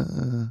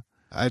 I'm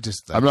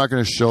not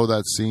going to show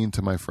that scene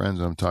to my friends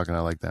when I'm talking. I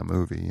like that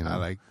movie. You know, I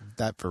like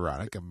that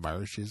Veronica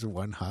Marsh is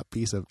one hot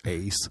piece of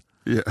ace.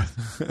 Yeah,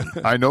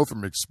 I know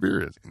from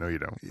experience. No, you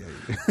don't. Yeah.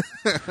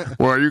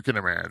 Well, you can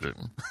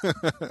imagine.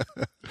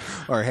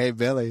 Or hey,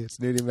 Billy, it's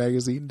Nudie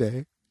Magazine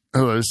Day.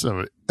 Oh, there's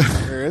somebody.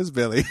 There is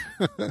Billy.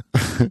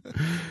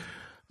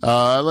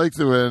 I like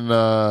the when,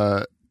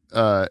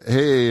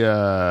 hey,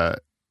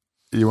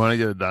 you want to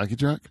get a donkey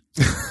truck?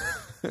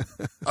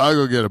 I'll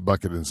go get a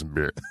bucket and some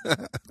beer.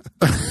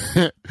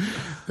 Yeah,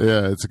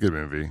 it's a good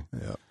movie.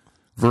 Yeah.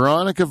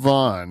 Veronica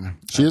Vaughn.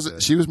 She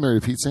was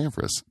married to Pete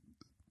Sampras.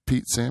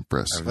 Pete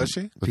Sampras. Was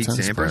she? Pete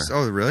Sampras?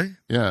 Oh, really?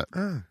 Yeah.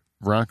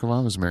 Veronica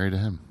Vaughn was married to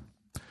him.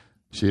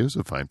 She was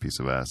a fine piece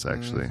of ass,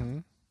 actually. Mm-hmm.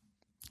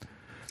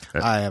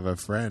 I have a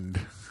friend.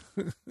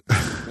 If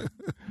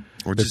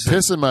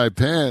pissing my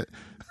pants,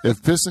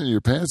 if pissing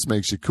your pants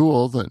makes you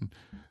cool, then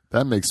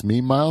that makes me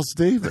Miles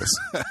Davis.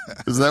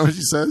 Is that what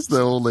she says, the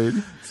old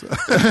lady?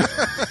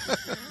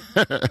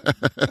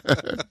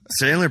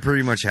 Sandler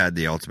pretty much had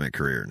the ultimate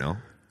career, no?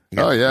 He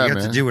got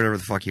to do whatever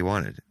the fuck he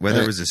wanted,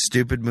 whether it was a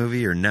stupid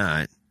movie or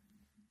not.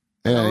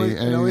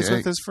 And always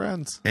with his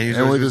friends.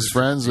 And with his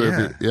friends.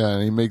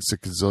 And he makes $1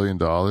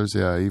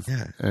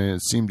 gazillion. And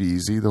it seemed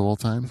easy the whole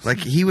time. Like,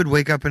 he would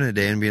wake up in a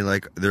day and be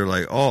like, they're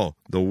like, oh,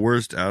 the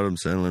worst Adam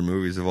Sandler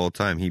movies of all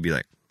time. He'd be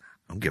like,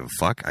 I don't give a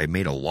fuck. I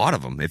made a lot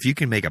of them. If you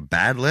can make a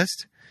bad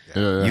list,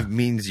 it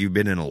means you've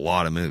been in a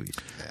lot of movies.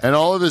 And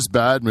all of his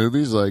bad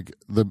movies, like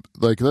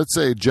let's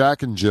say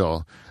Jack and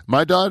Jill.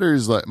 My daughter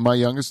is like, my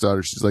youngest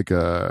daughter, she's like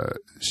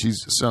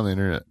she's on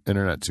the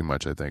internet too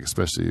much, I think,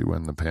 especially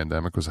when the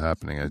pandemic was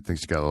happening. I think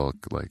she got a little,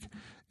 like,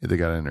 they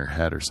got it in her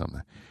head or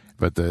something.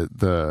 But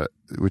the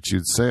which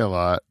you'd say a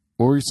lot.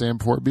 What were you saying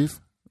before, Beef?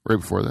 Right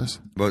before this?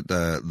 About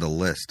the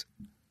list.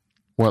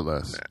 What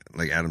list?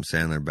 Like Adam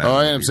Sandler.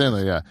 Adam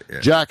Sandler, yeah.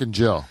 Jack and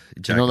Jill.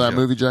 You know that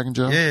movie, Jack and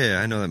Jill? Yeah,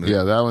 I know that movie.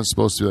 Yeah, that one's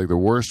supposed to be like the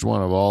worst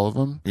one of all of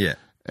them. Yeah.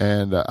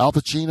 And Al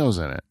Pacino's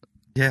in it.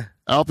 Yeah.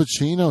 Al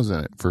Pacino's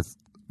in it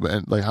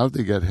and like, how did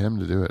they get him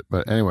to do it?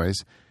 But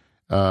anyways,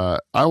 I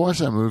watch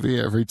that movie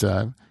every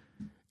time.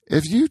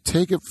 If you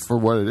take it for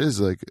what it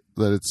is, like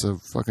that it's a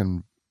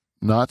fucking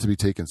not to be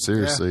taken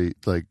seriously,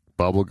 like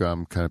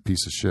bubblegum kind of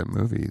piece of shit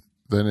movie,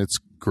 then it's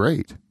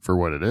great for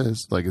what it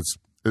is. Like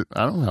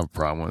I don't have a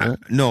problem with it.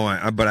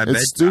 But I bet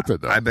it's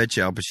stupid though. I bet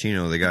you Al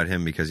Pacino, they got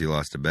him because he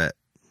lost a bet.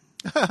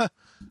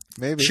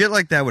 Maybe shit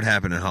like that would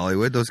happen in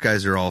Hollywood. Those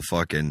guys are all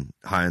fucking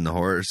high on the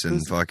horse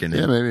and fucking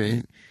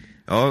maybe.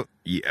 Oh,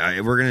 yeah,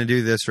 we're gonna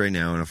do this right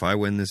now, and if I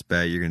win this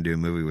bet, you're gonna do a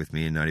movie with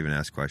me and not even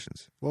ask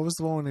questions. What was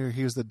the one where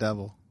he was the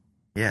devil?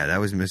 Yeah, that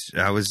was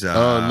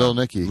Little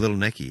Nicky. Little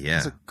Nicky, yeah.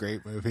 That's a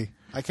great movie.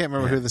 I can't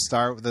remember who the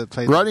star that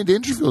played. Rodney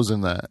Dangerfield's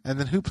in that. And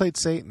then who played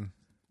Satan?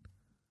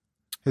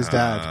 His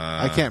dad.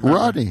 I can't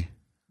remember. Rodney.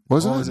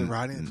 Was it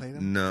Rodney that played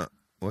him? No.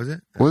 Was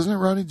it? Wasn't it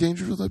Rodney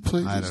Dangerfield that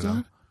played I his don't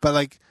know. dad? But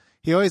like,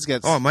 he always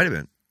gets. Oh, it might have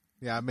been.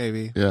 Yeah,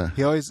 maybe. Yeah.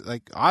 He always,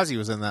 like, Ozzy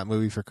was in that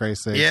movie, for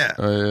Christ's sake. Yeah.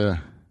 Oh, yeah.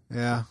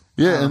 Yeah.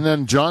 Yeah, and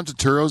then John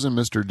Turturro's in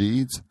Mr.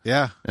 Deeds.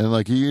 Yeah. And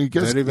like he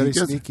gets very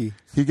sneaky.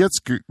 He gets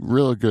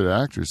real good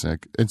actors, and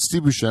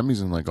Steve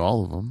Buscemi's in like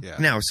all of them. Yeah.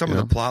 Now some of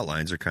the plot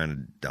lines are kind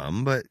of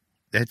dumb, but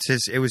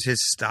it was his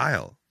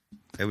style.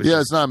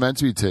 It's not meant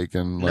to be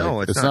taken. Like,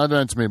 no, it's not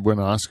meant to win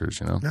Oscars.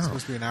 You know, it's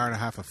supposed to be an hour and a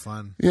half of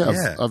fun.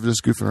 Yeah. Of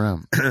just goofing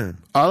around.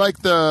 I like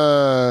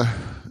the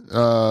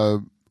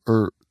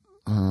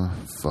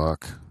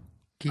fuck.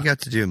 He got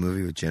to do a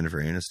movie with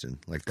Jennifer Aniston,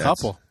 like that.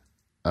 Couple.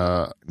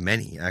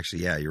 Many,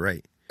 actually. Yeah, you're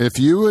right. If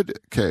you would,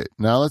 okay,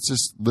 now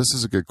this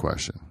is a good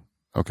question.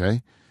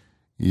 Okay.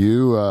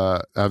 You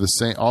have the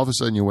same, all of a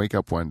sudden you wake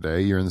up one day,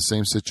 you're in the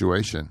same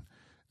situation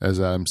as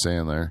Adam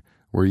Sandler,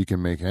 where you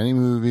can make any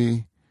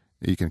movie,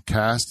 you can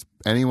cast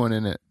anyone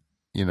in it,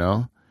 you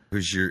know?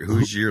 Who's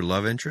your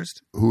love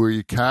interest? Who are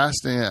you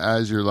casting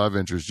as your love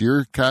interest?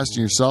 You're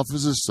casting yourself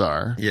as a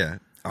star. Yeah.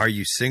 Are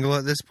you single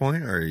at this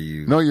point, or are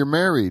you? No, you're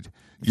married.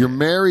 You're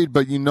married,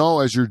 but you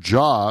know, as your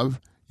job,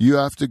 you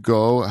have to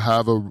go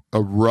have a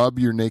rub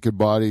your naked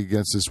body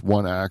against this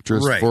one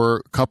actress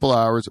for a couple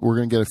hours. We're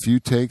going to get a few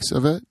takes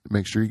of it.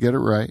 Make sure you get it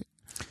right.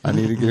 I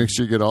need to make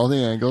sure you get all the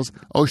angles.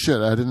 Oh,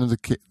 shit, I didn't have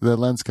the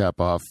lens cap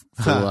off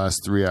for the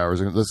last 3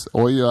 hours. Let's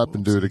oil you up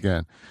and do it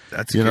again.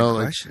 That's a good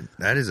question.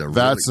 That is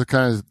That's the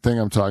kind of thing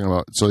I'm talking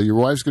about. So your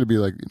wife's going to be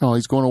like,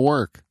 he's going to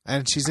work.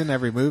 And she's in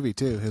every movie,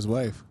 too, his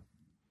wife.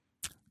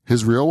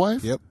 His real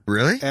wife? Yep.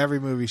 Really? Every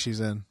movie she's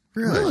in.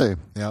 Really?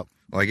 Yep.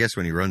 Well, I guess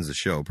when he runs the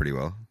show pretty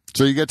well.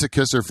 So you get to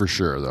kiss her for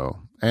sure, though,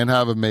 and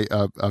have a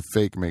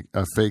fake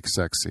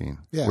sex scene,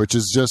 which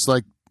is just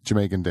like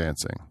Jamaican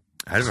dancing.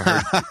 That is a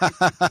hard.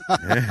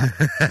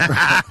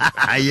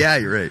 Yeah,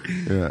 you're right.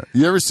 Yeah.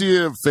 You ever see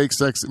a fake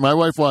sex? My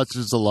wife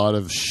watches a lot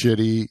of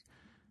shitty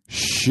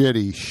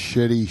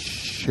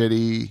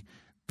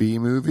B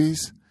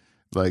movies,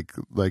 like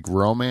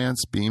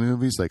romance B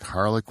movies, like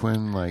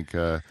Harlequin, like.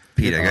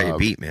 Pete, I got you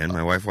beat, man.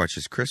 My wife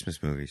watches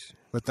Christmas movies.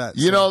 With that,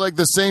 like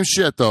the same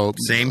shit though.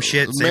 Same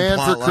shit. Same Man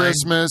plot for line.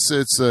 Christmas.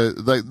 It's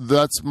like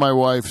that's my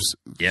wife's.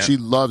 Yeah. She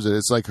loves it.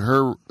 It's like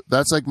her.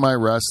 That's like my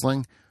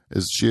wrestling.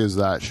 She is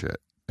that shit.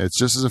 It's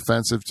just as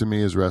offensive to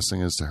me as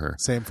wrestling is to her.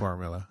 Same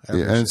formula.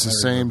 And it's the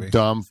same movie.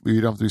 dumb. You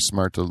don't have to be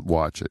smart to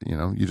watch it.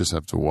 You just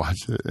have to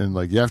watch it, and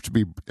like you have to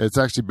be. It's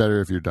actually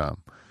better if you're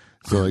dumb.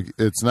 So like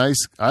it's nice.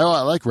 I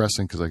like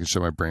wrestling because I can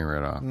shut my brain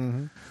right off.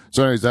 Mm-hmm.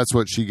 So anyways, that's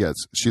what she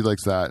gets. She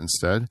likes that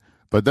instead.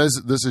 But this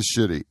is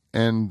shitty.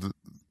 And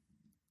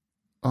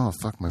oh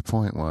fuck, my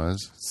point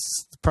was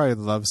probably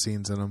the love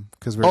scenes in them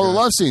because the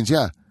love scenes.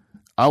 Yeah,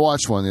 I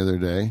watched one the other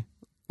day.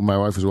 My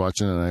wife was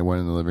watching it, and I went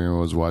in the living room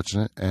and was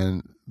watching it.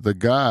 And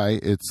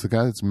it's the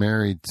guy that's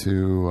married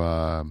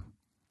to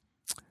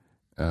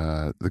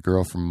the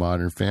girl from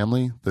Modern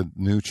Family, the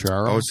new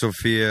Charles. Oh,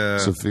 Sophia.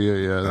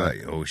 Yeah.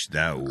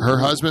 That. Her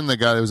husband, the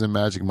guy that was in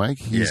Magic Mike,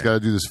 he's got to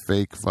do this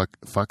fake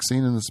fuck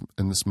scene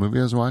in this movie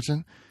I was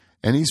watching,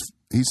 and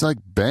he's like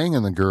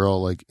banging the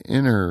girl like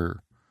in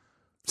her.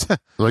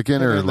 Like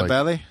in her, the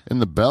belly? In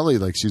the belly,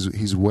 like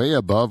he's way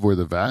above where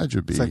the vag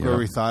would be. It's like where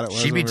we thought it was.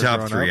 She'd be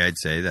top 3, up. I'd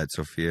say. That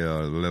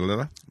Sophia,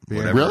 whatever.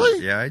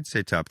 Really? Yeah, I'd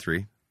say top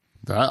 3.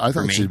 I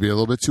thought she'd be a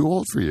little bit too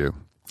old for you.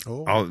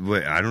 Oh,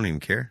 wait, I don't even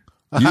care.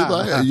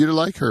 You'd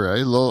like her,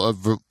 eh? A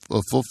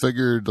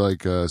full-figured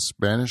like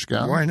Spanish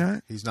gal. Why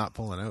not? He's not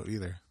pulling out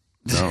either.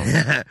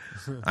 No.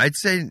 I'd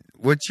say,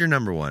 what's your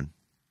number one?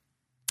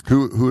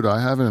 Who'd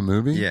I have in a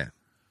movie? Yeah,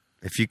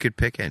 if you could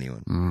pick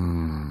anyone.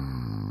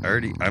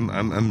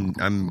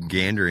 I'm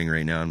gandering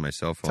right now on my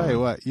cell phone. Tell you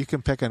what, you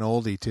can pick an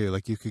oldie too.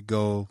 Like you could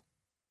go.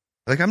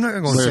 Like I'm not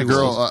going to Like say a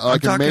girl. I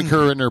can make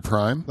her in her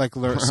prime. Like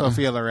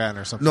Sophia Loren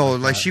or something. No,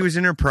 like she was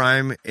in her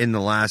prime in the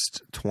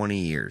last 20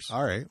 years.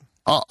 All right.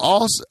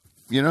 Also,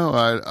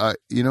 I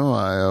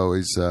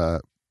always I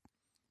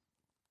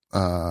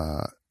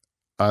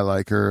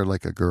like her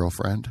like a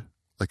girlfriend,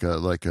 like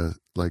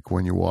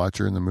when you watch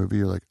her in the movie,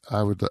 you're like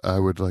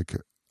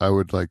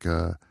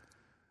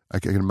I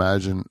can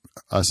imagine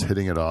us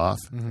hitting it off,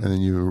 and then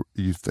you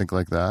think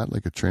like that,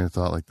 like a train of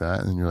thought like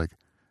that, and then you're like,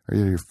 are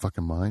you out of your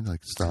fucking mind?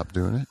 Like, stop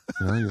doing it.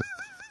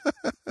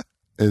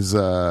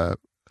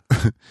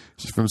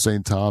 She's from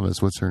St.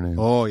 Thomas. What's her name?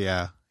 Oh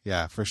yeah.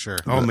 Yeah, for sure.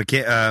 Oh,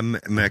 McDavid,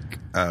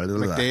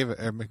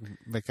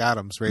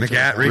 McAdams, Rachel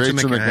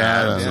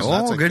McAdams. Yes,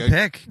 oh, good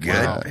pick.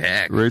 Good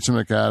pick. Rachel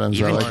McAdams.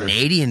 Even I like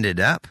Canadianed it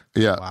up.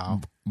 Yeah.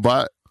 Wow.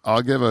 But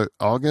I'll give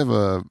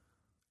a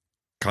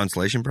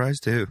consolation prize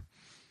too.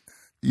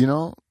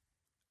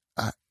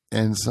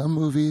 In some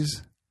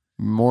movies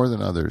more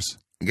than others.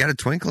 You got a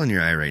twinkle in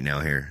your eye right now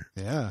here.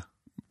 Yeah.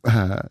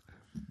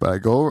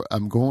 But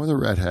I'm going with a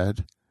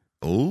redhead.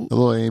 Oh, a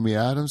little Amy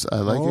Adams. I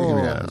like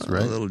Amy Adams,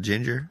 right? A little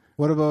ginger.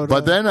 What about?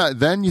 But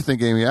then you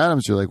think Amy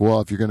Adams. You're like, well,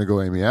 if you're going to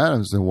go Amy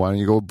Adams, then why don't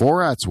you go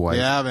Borat's wife?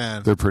 Yeah,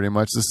 man. They're pretty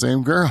much the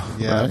same girl.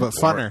 Yeah, right? but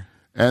funner.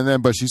 And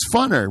then, but she's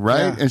funner,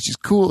 right? Yeah. And she's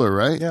cooler,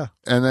 right? Yeah.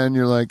 And then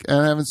you're like,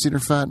 and I haven't seen her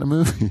fat in a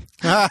movie.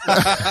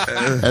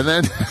 and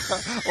then,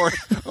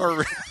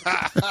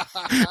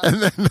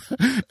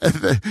 and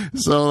then,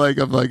 so like,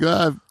 I'm like,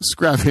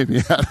 scrap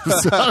Amy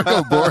Adams. I'll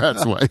go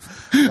Borat's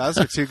wife. Those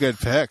are two good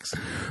picks.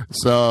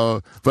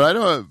 So, but I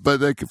don't, but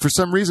like, for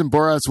some reason,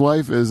 Borat's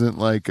wife isn't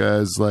like,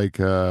 as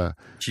like,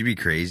 she'd be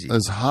crazy.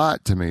 As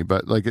hot to me,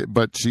 but like,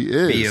 but she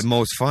is. Be the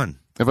most fun.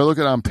 If I look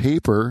at it on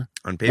paper,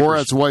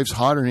 Borat's wife's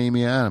hotter than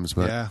Amy Adams.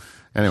 But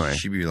anyway,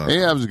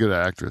 Amy Adams is a good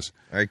actress.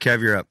 All right,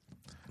 Kev, you're up.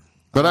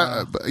 But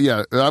I'm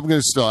going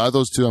to still, out of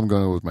those two, I'm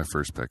going with my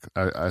first pick.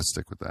 I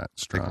stick with that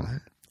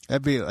strong.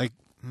 That'd be like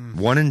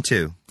 1 and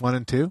 2. 1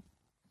 and 2.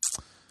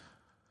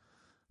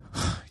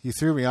 You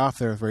threw me off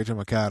there with Rachel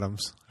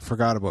McAdams. I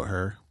forgot about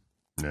her.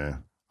 Yeah.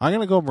 I'm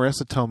going to go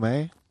Marissa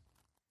Tomei.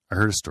 I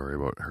heard a story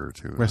about her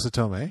too. Marissa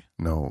Tomei?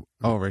 No.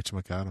 Oh,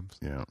 Rachel McAdams.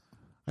 Yeah.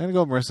 I'm going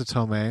to go Marissa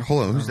Tomei.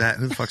 Hold on, who's that?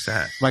 Who the fuck's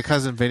that? My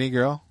cousin Vinny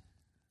girl.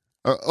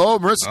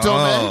 Marissa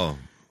Tomei? Oh.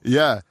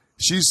 Yeah.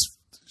 She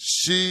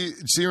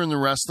see her in The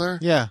Wrestler?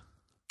 Yeah.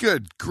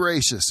 Good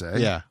gracious, eh?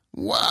 Yeah.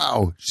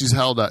 Wow. She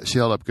held up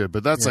good,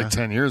 but that's like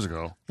 10 years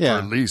ago. Yeah. Or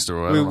at least,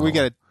 or I don't know. We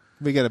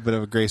get a bit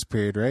of a grace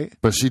period, right?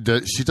 But she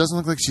doesn't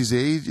look like she's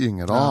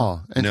aging at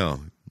all. And no.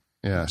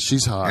 Yeah,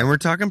 she's hot. And we're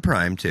talking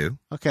prime too.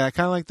 Okay, I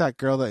kind of like that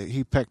girl that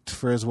he picked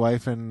for his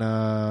wife in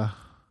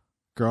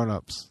Grown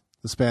Ups.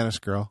 The Spanish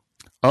girl.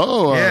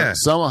 Oh, Yeah.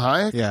 Salma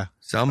Hayek. Yeah.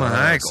 Salma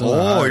Hayek.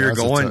 Salma Hayek, You're that's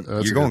a going. t-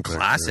 that's You're a going good pick,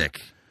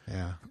 classic.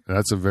 Yeah.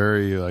 That's a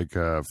very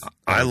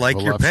I like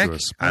your pick.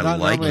 voluptuous. I I'm not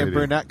like normally a it.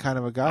 brunette kind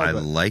of a guy. I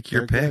but like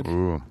your they're pick. good.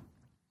 Ooh,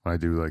 I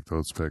do like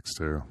those picks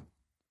too.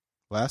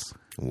 Wes?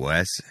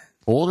 Wes.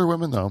 Older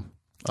women though,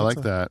 I like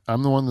That's that.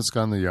 I'm the one that's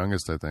gone the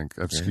youngest. I think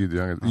I've skewed the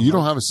youngest. You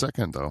don't have a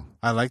second though.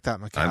 I like that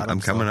McAdams.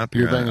 I'm coming up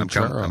You're here. banging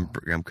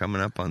I'm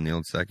coming up on the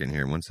old second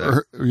here. One sec.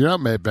 You're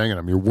not banging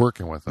them. You're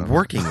working with them.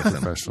 Working with them.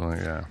 professionally.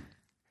 Yeah.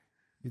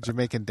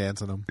 Jamaican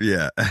dancing them.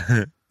 Yeah.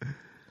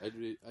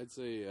 I'd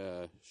say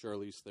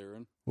Charlize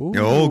Theron.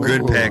 Oh,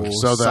 good pick.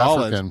 South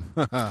solid.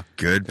 African.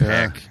 Good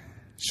Yeah. pick.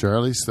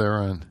 Charlize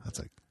Theron. That's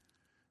like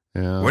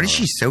Yeah. What is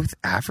she? South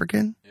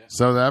African?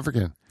 South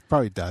African.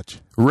 probably Dutch.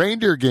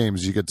 Reindeer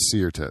games. You get to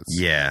see her tits.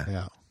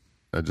 Yeah.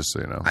 Yeah. Just so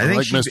you know. I think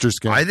like she'd Mr.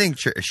 Skin. I think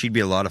she'd be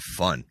a lot of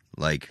fun.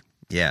 Like,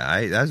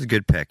 yeah, that's a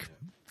good pick.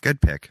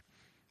 Good pick.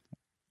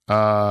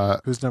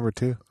 Who's number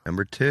 2?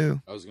 Number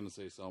 2. I was going to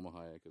say Salma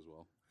Hayek as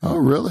well. Oh,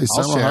 really?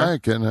 I'll Salma share.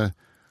 Hayek. And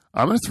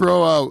I'm going to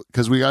throw out,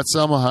 because we got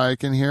Salma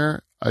Hayek in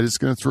here, I'm just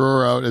going to throw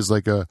her out as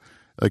like a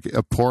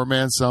poor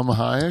man Salma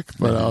Hayek,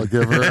 but I'll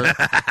give her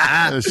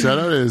a shout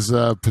out is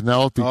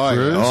Penelope Oh, yeah.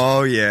 Cruz.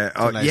 Oh yeah.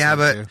 Oh a nice yeah, one,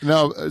 but too.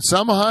 No,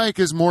 Salma Hayek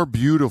is more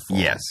beautiful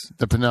Yes.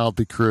 than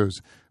Penelope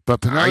Cruz. But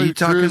Are Penelope you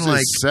talking Cruz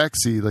like- is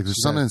sexy. Like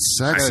there's something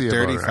sexy got a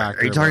dirty about her.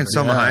 factor. are you talking about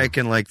Selma Yeah. Hayek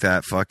in like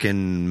that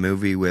fucking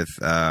movie with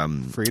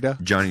Frida?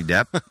 Johnny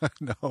Depp,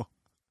 No.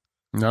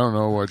 I don't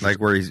know what. like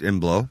where he's in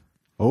Blow?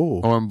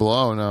 Oh. Oh, and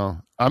Blow.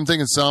 No, I'm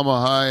thinking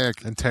Salma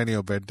Hayek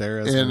Antonio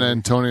Banderas. and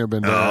Antonio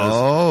Banderas.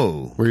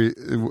 Oh, Where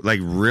you, like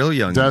real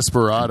young.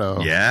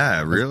 Desperado.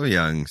 Yeah, real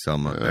young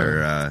Selma.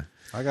 Or,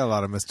 I got a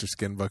lot of Mr.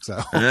 Skin books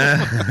out.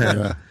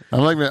 Yeah.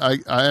 I'm like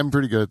I am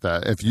pretty good at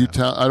that. If you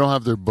tell, I don't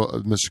have their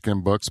Michigan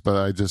books, but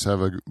I just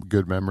have a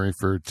good memory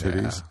for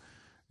titties.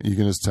 You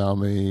can just tell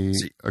me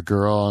a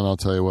girl, and I'll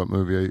tell you what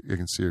movie you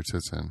can see her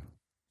tits in.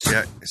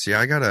 see,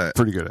 I got a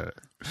Pretty good at it.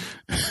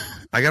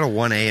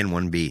 1A and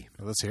 1B.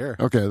 Let's hear.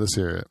 Okay, let's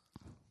hear it.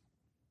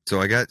 So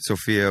I got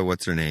Sophia,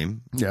 what's her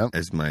name, Yeah.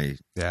 as my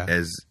Yeah.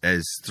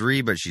 as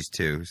 3, but she's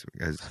 2. So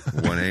as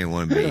 1A and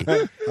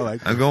 1B. I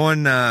like I'm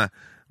going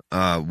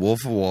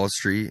Wolf of Wall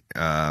Street.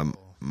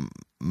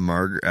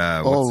 Margot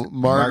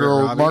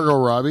Robbie?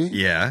 Robbie.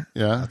 Yeah,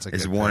 Yeah. That's a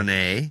is good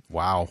 1A.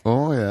 Wow.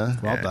 Oh yeah.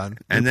 Well done.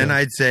 And then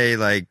I'd say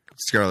like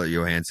Scarlett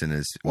Johansson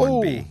is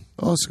 1B,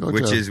 Oh,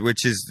 Scotia.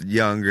 which is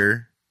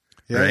younger,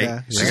 Yeah, right?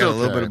 yeah. She She's got a okay.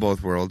 little bit of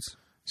both worlds.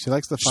 She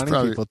likes the She's funny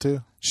probably- people,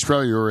 too. She's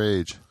probably your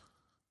age.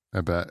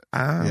 I bet.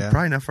 Yeah.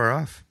 Probably not far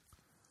off.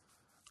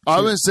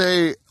 I'm gonna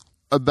say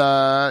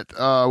about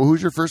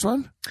who's your first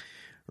one?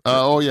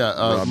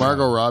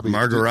 Margot Robbie.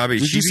 Margot Robbie.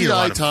 Did you She'd be see a I,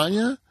 lot of-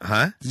 Tanya?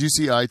 Huh? Did you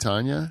see I,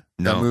 Tanya?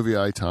 No. That movie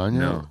I, Tanya?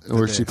 No.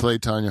 Where she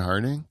played Tanya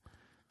Harding?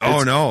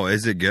 Oh no,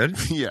 is it good?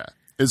 Yeah.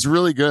 It's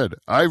really good.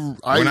 When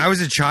I was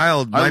a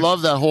child, I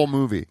love that whole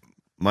movie.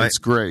 It's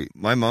great.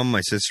 My mom and my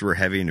sister were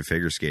heavy into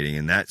figure skating,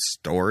 and that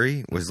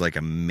story was like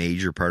a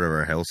major part of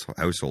our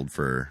household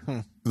for.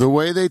 The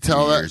way they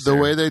tell Years that, the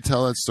there. way they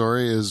tell that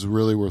story is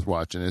really worth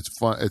watching. It's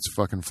fun. It's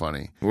fucking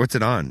funny. What's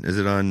it on? Is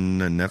it on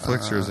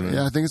Netflix or is it? On...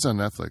 Yeah, I think it's on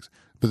Netflix.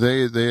 But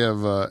they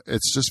have.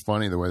 It's just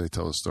funny the way they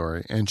tell the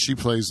story, and she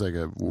plays like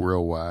a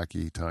real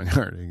wacky Tanya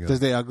Harding. Did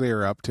they ugly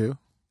her up, too?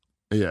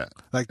 Yeah.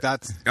 Like,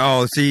 that's...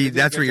 Oh, see,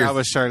 that's what That you're.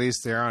 was Charlize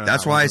Theron. in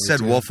That's that why I one said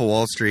too. Wolf of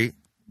Wall Street.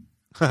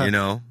 You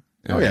know.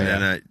 Oh, and yeah,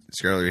 then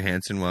Scarlett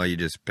Johansson. Well, you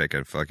just pick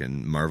a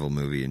fucking Marvel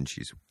movie, and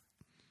she's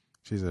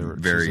She's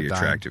very she's a dime.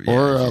 attractive.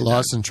 Or she's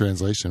Lost in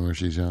Translation, where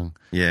she's young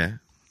Yeah.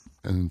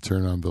 and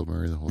turn on Bill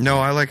Murray the whole No,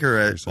 time. I like her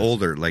at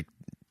older, like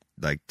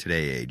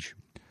today age.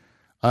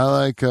 I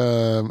like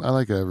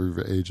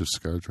every age of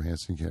Scarlett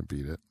Johansson. You can't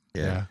beat it.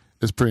 Yeah.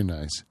 It's pretty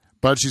nice,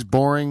 but she's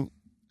boring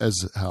as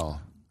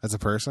hell. As a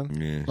person?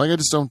 Yeah. Like I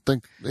just don't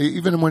think.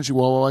 Even when she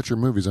watch her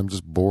movies, I'm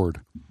just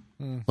bored.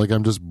 Like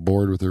I'm just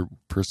bored with her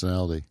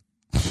personality.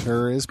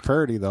 Sure is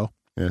pretty, though.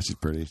 Yeah, she's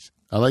pretty.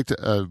 I like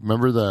to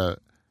remember the.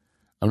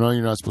 I know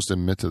you're not supposed to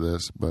admit to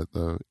this, but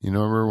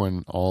remember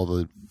when all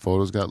the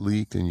photos got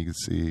leaked and you could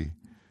see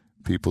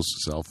people's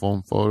cell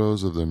phone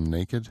photos of them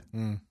naked,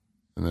 and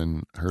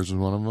then hers was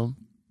one of them.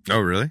 Oh,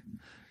 really?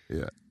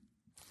 Yeah.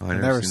 Oh, I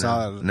never seen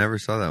saw that. it. Never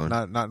saw that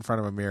one. Not in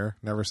front of a mirror.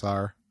 Never saw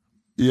her.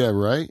 Yeah,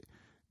 right.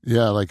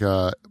 Yeah, like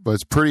but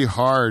it's pretty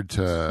hard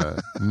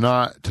to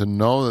not to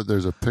know that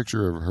there's a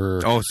picture of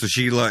her. Oh, so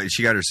she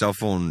got her cell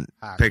phone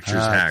pictures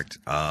hacked.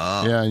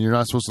 Oh. Yeah, and you're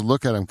not supposed to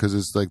look at them because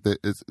it's like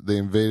they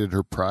invaded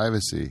her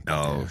privacy.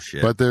 Oh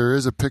shit. But there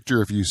is a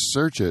picture. If you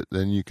search it,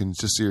 then you can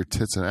just see her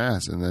tits and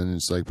ass, and then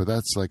it's like, but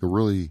that's like a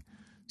really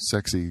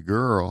sexy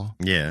girl.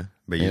 yeah,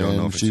 but you don't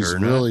know if it's she's her or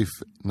not. really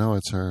no,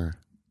 it's her.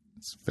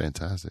 It's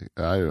fantastic.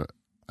 I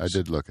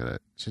did look at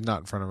it. She's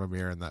not in front of a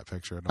mirror in that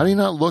picture at all. How do you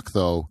not look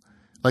though?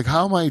 Like,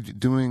 how am I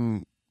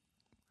doing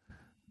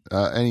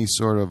any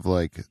sort of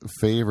like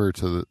favor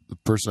to the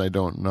person I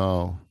don't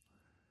know?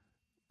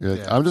 You're like,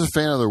 Yeah. I'm just a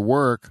fan of their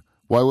work.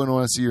 Why wouldn't I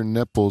want to see your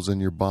nipples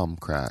and your bum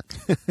crack?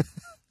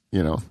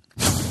 You know?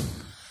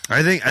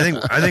 I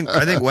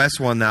think Wes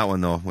won that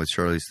one though with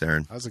Charlize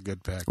Theron. That was a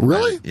good pick.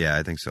 Really? Yeah,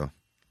 I think so.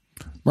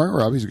 Margot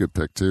Robbie's a good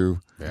pick too.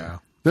 Yeah.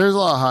 There's a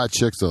lot of hot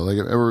chicks though.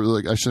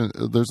 I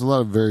shouldn't. There's a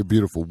lot of very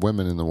beautiful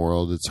women in the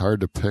world. It's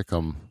hard to pick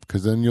them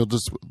because then you'll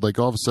just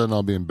all of a sudden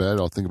I'll be in bed.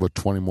 I'll think about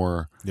 20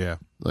 more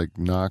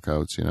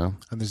knockouts. And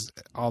there's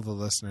all the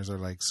listeners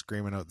are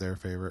screaming out their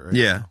favorite. Right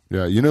Yeah.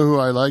 Yeah. You know who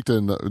I liked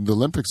in the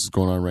Olympics is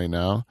going on right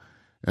now,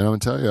 and I'm gonna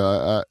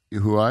tell you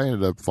who I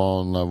ended up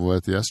falling in love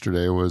with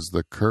yesterday was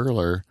the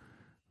curler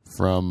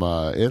from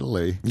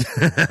Italy.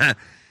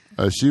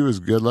 She was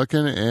good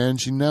looking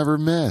and she never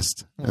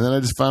missed. And then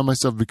I just found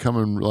myself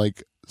becoming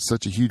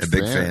such a huge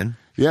big fan.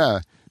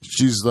 Yeah.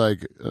 She's so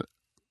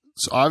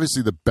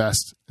obviously the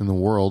best in the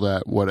world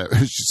at whatever.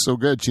 She's so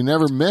good. She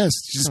never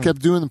missed. She just kept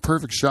doing the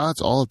perfect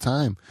shots all the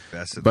time.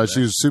 But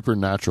she was super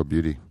natural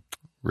beauty.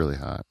 Really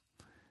hot.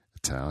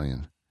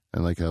 Italian.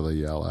 And how they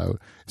yell out.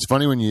 It's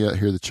funny when you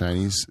hear the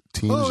Chinese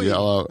teams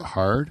yell out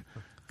hard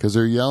because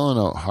they're yelling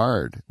out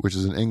hard, which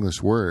is an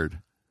English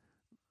word.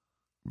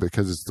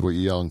 Because it's what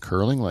you yell in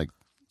curling,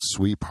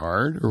 sweep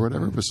hard or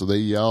whatever. But so they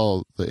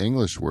yell the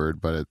English word,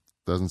 but it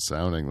doesn't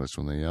sound English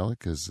when they yell it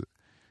because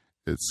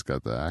it's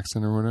got the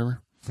accent or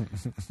whatever.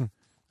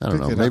 I don't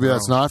know. Maybe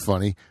that's not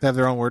funny. They have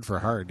their own word for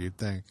hard, you'd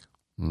think.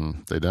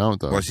 They don't,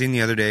 though. Well, I seen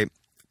the other day,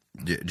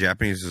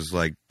 Japanese is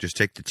just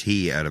take the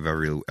T out of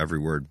every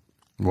word.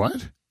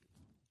 What?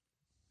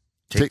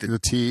 Take the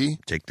T?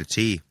 Take the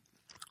T.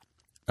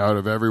 Out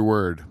of every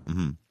word.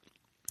 Mm-hmm.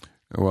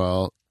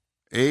 Well,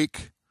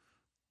 ache.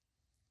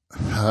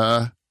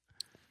 Out.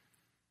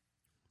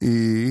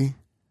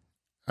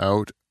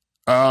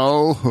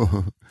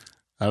 Oh.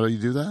 How do you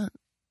do that?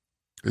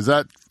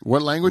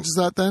 What language is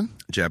that then?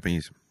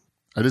 Japanese.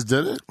 I just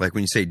did it? Like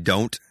when you say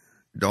don't.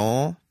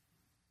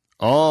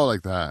 Oh,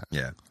 like that.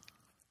 Yeah.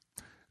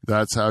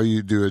 That's how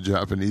you do a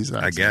Japanese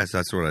accent. I guess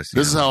that's what I see.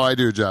 This is how I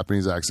do a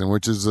Japanese accent,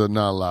 which is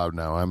not allowed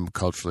now. I'm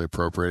culturally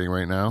appropriating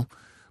right now,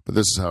 but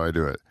this is how I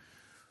do it.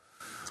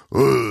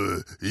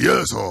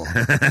 Yes,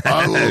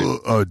 I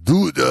will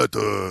do that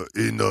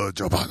in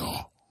Japan.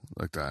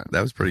 Like that.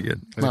 That was pretty good.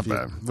 Not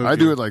bad. I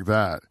do it like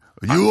that.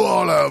 You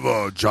all have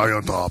a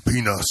giant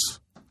penis.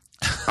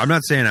 I'm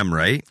not saying I'm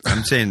right.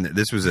 I'm saying that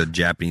this was a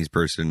Japanese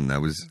person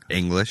that was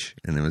English,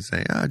 and they would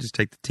say, just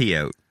take the T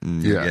out,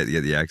 and you get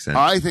the accent.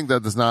 I think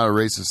that that's not a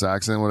racist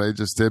accent, what I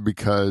just did,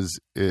 because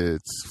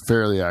it's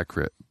fairly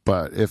accurate.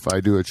 But if I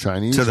do a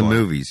Chinese to the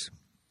movies,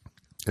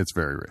 it's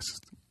very racist.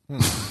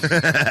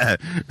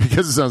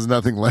 Because it sounds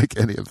nothing like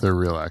any of their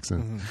real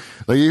accent. Mm-hmm.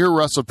 Like you hear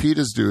Russell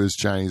Peters do his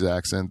Chinese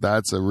accent.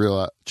 That's a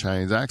real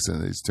Chinese accent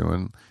that he's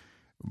doing.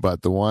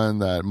 But the one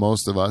that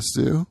most of us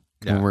do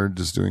when we're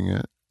just doing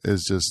it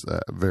is just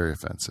very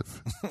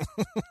offensive.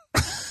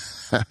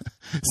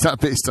 It's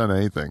not based on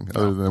anything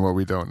other than what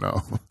we don't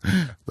know.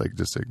 Like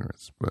just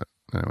ignorance. But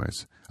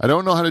anyways, I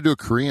don't know how to do a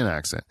Korean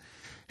accent.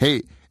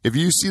 Hey, if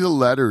you see the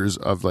letters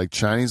of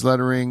Chinese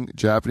lettering,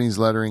 Japanese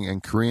lettering,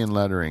 and Korean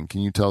lettering,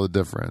 can you tell the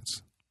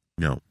difference?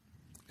 No.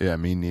 Yeah,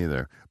 me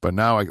neither. But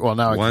now I can.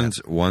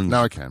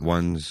 Now I can.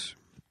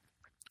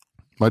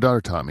 My daughter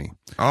taught me.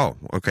 Oh,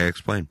 okay.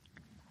 Explain.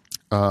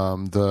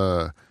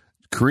 The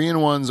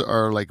Korean ones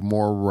are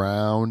more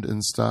round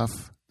and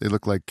stuff. They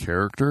look like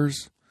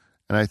characters,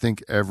 and I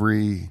think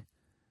everything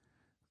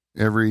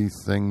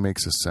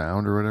makes a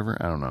sound or whatever.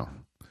 I don't know.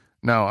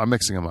 No, I'm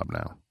mixing them up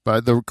now.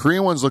 But the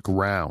Korean ones look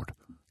round.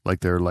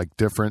 They're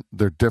different.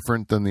 They're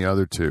different than the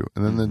other two.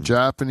 And then the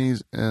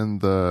Japanese and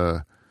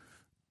the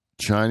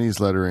Chinese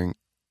lettering,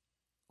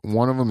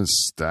 one of them is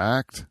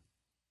stacked,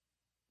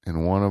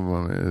 and one of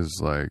them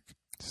is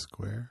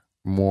square,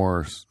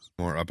 more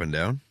up and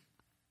down.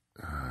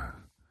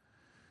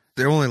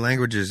 They're only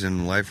languages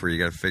in life where you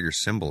got to figure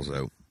symbols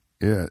out.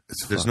 Yeah,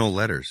 there's no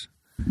letters.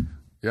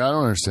 Yeah, I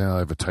don't understand how they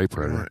have a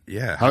typewriter.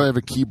 Yeah, how do they have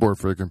a keyboard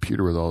for the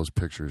computer with all those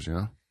pictures?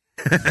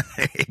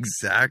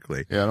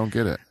 Exactly. Yeah, I don't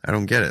get it.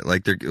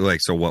 They're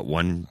so what?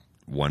 One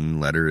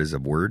letter is a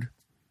word.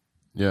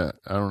 Yeah,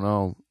 I don't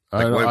know.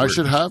 I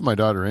should have my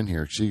daughter in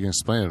here. She can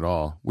explain it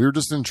all. We were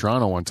just in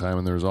Toronto one time,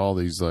 and there was all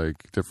these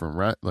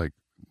different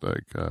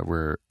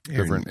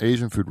different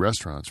Asian food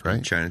restaurants,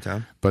 right?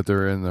 Chinatown. But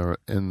they're in their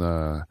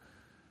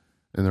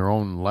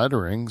own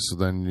lettering. So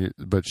then,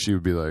 but she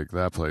would be like,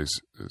 "That place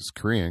is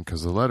Korean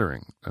because of the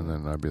lettering," and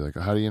then I'd be like,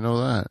 "How do you know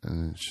that?"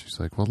 And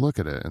she's like, "Well, look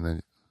at it," and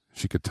then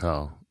she could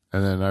tell.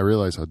 And then I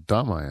realized how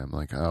dumb I am,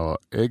 how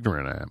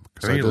ignorant I am.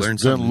 Because I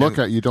just didn't look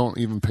at, you don't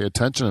even pay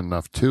attention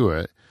enough to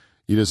it.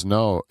 You just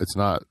know it's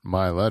not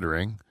my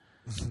lettering.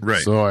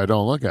 Right. So I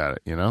don't look at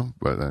it,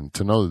 But then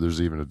to know that there's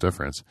even a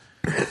difference.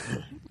 I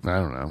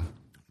don't know.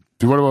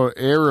 What about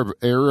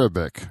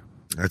Arabic?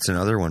 That's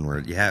another one where,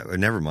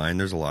 never mind.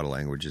 There's a lot of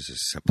languages as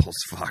simple as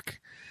fuck.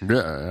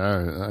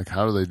 Yeah.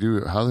 How do they do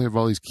it? How do they have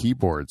all these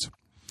keyboards?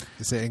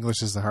 They say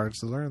English is the hardest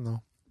to learn,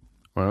 though.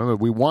 Well,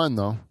 we won,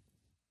 though.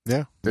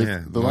 Yeah.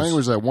 The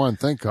language I won,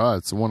 thank God,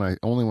 it's the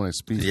only one I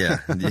speak. Yeah,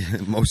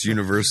 most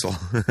universal.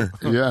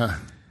 Yeah.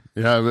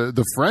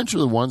 The French are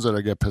the ones that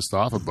I get pissed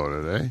off about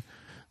it.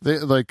 They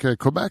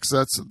Quebec's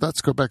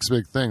that's Quebec's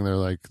big thing.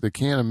 They're they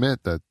can't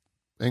admit that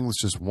English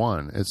just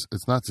won.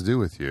 It's not to do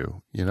with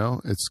you. You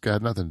know, it's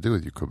got nothing to do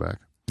with you, Quebec.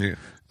 Yeah.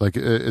 Like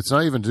it's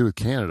not even to do with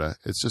Canada.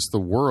 It's just the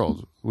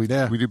world. We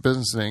do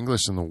business in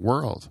English in the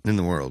world. In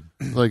the world.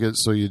 Like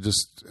so you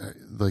just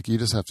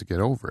have to get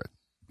over it.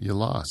 You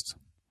lost.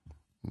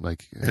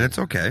 Like, and it's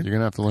okay. You're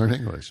gonna have to learn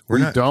English.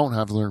 We don't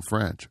have to learn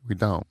French. We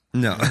don't.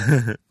 No.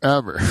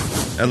 Ever.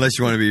 Unless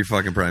you want to be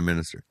fucking prime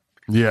minister.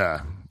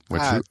 Yeah.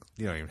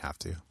 You don't even have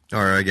to.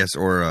 Or I guess,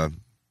 or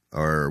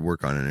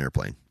work on an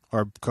airplane.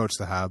 Or coach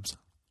the Habs.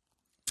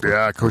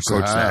 Yeah, coach the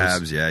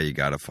Habs. Yeah, you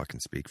gotta fucking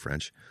speak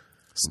French.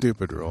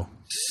 Stupid rule.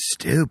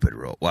 Stupid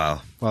rule.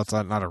 Wow. Well, it's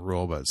not a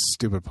rule, but it's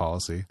stupid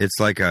policy. It's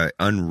like a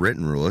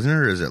unwritten rule, isn't it?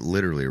 Or is it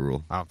literally a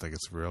rule? I don't think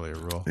it's really a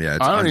rule. Yeah,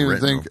 it's I don't even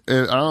think.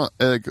 rule.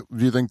 Do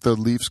you think the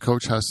Leafs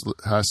coach has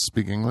to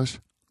speak English?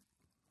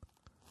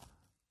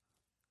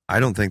 I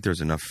don't think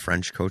there's enough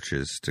French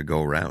coaches to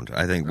go around.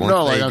 I think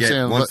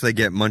once they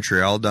get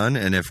Montreal done,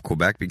 and if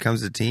Quebec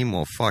becomes a team,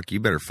 well, fuck,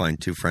 you better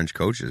find 2 French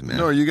coaches, man.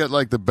 No, you get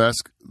like the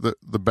best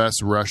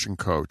Russian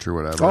coach or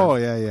whatever. Oh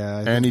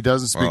yeah. And he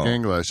doesn't speak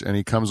English, and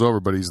he comes over,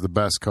 but he's the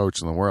best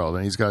coach in the world,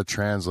 and he's got a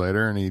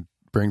translator, and he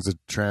brings the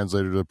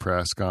translator to the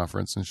press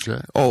conference and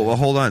shit. Oh, well,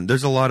 hold on.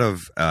 There's a lot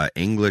of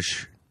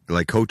English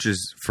like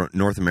coaches, from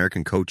North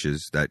American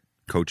coaches that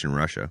coach in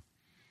Russia.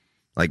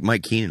 Like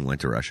Mike Keenan went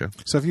to Russia.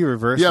 So if you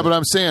reverse, but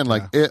I'm saying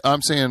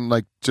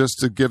just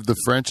to give the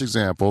French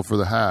example for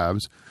the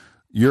Habs,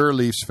 you're a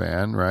Leafs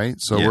fan, right?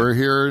 So we're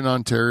here in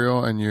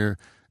Ontario, and you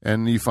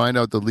find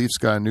out the Leafs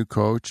got a new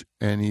coach,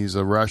 and he's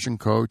a Russian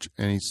coach,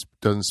 and he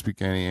doesn't speak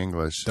any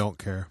English. Don't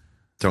care.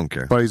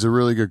 But he's a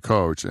really good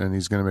coach, and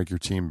he's going to make your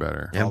team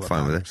better. Yeah, I'm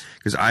fine with it.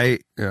 Because how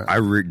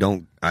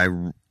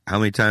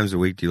many times a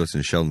week do you listen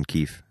to Sheldon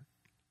Keefe?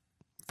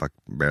 Fuck,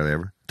 barely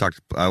ever.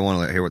 I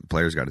want to hear what the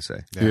players got to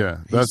say.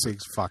 Yeah, he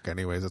speaks fuck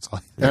anyways. That's all.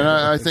 And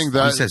I think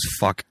that he says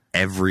fuck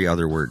every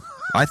other word.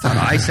 I thought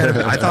I said it.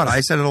 A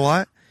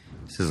lot.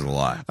 He says it a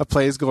lot. A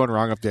play's going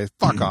wrong up there.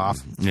 Fuck off.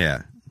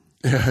 Yeah.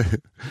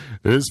 It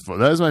is fun.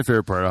 That is my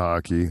favorite part of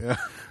hockey. Yeah.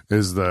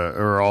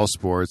 Or all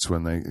sports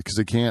because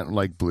you can't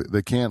bleep.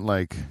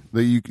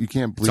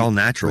 It's all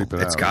natural.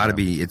 It's got to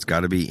be. It's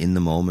got to be in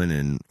the moment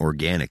and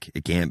organic.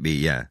 It can't be.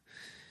 Yeah.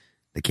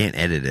 They can't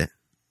edit it.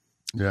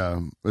 Yeah,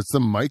 it's the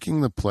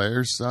miking the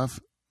player stuff.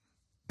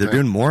 They're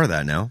doing more of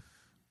that now.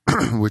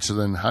 Which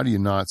then, how do you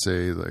not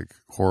say like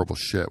horrible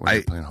shit when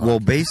you're playing hockey? Well,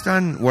 based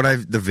on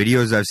the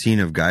videos I've seen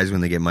of guys when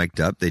they get mic'd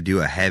up, they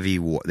do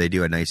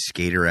a nice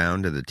skate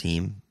around to the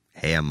team.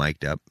 Hey, I'm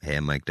mic'd up. Hey,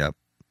 I'm mic'd up.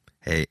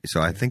 Hey, so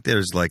I think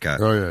there's like a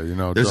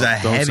there's a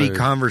heavy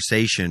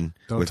conversation.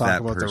 Don't with talk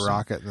that about person. the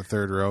rocket in the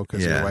third row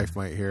because your wife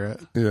might hear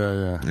it.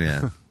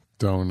 Yeah.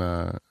 Don't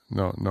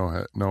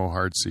no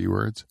hard C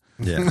words.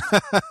 Yeah.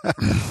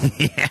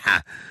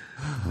 Yeah.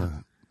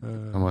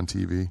 I'm on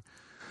TV.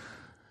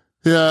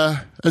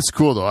 Yeah, it's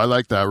cool though. I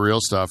like that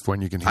real stuff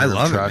when you can hear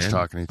them trash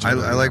talking each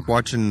other. I like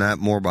watching that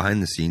more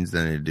behind the scenes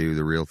than I do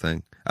the real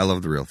thing. I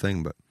love the real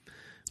thing, but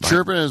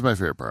chirping is my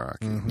favorite part of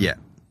hockey. Mm-hmm. Yeah.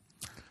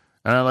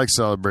 And I like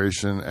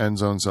end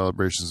zone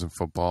celebrations in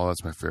football.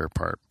 That's my favorite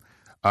part.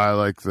 I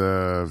like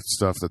the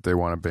stuff that they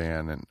want to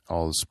ban in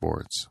all the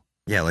sports.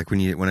 Yeah, like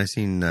when I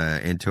seen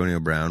Antonio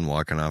Brown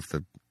walking off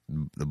the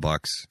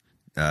Bucks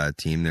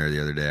team there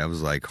the other day, I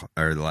was like,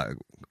 what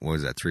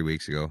was that, 3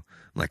 weeks ago?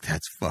 I'm like,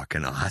 that's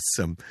fucking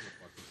awesome.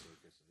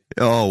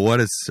 Oh, what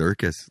a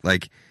circus.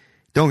 Like,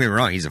 don't get me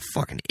wrong, he's a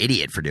fucking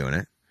idiot for doing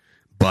it.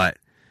 But,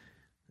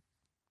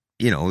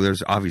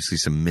 there's obviously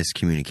some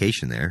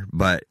miscommunication there.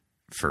 But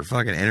for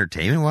fucking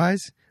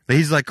entertainment-wise,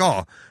 he's like,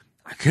 oh,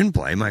 I couldn't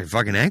play. My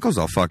fucking ankle's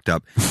all fucked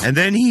up. And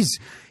then he's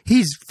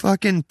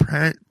fucking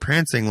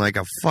prancing like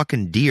a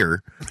fucking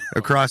deer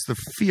across the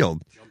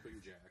field.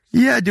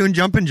 Yeah, doing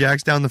jumping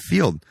jacks down the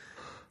field.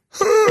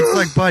 It's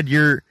like, bud,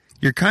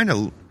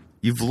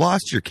 you've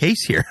lost your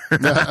case here.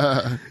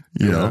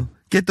 You know,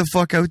 get the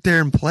fuck out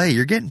there and play.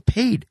 You're getting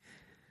paid.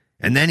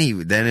 And then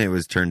it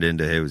was turned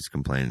into he was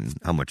complaining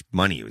how much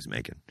money he was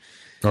making.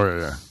 Oh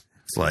yeah.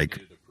 It's like,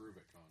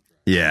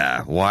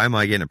 yeah, why am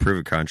I getting a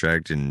prove-it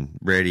contract? And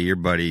Brady, your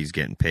buddy's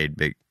getting paid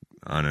big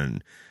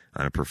on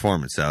a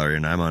performance salary,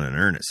 and I'm on an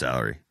earn it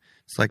salary.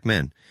 It's like,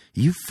 man,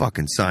 you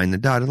fucking signed the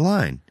dotted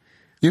line.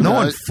 No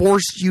one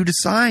forced you to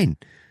sign.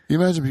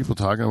 You imagine people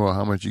talking about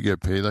how much you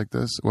get paid like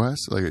this,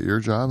 Wes? Like at your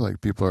job, like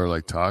people are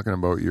like talking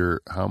about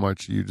how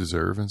much you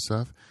deserve and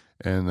stuff,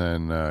 and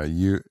then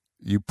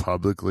you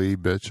publicly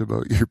bitch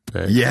about your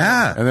pay.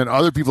 Yeah, and then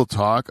other people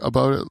talk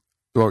about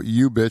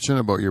you bitching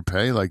about your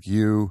pay, like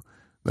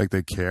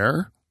they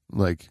care.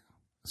 Like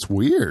it's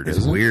weird.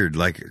 It's weird.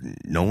 Like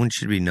no one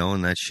should be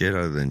knowing that shit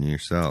other than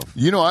yourself.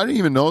 I didn't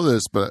even know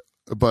this, but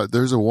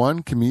there's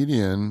one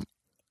comedian,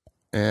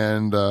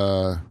 and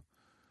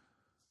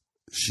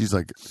she's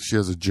like, she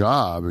has a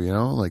job,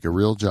 like a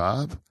real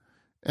job.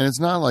 And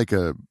it's not like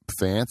a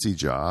fancy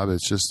job.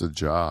 It's just a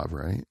job,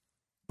 right?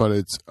 but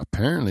it's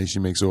apparently she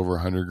makes over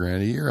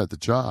 $100,000 a year at the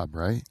job,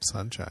 right?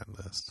 Sunshine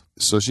list.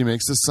 So she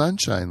makes the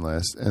sunshine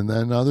list, and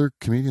then other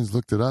comedians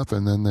looked it up,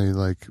 and then they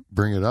like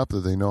bring it up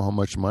that they know how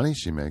much money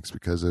she makes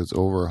because it's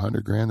over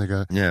 $100,000. They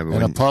got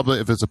but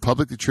if it's a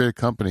publicly traded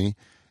company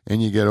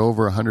and you get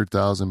over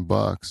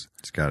 $100,000,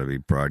 it's got to be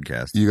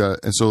broadcast.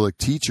 And so like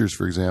teachers,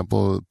 for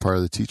example, part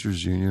of the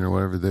teachers union or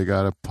whatever, they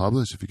got to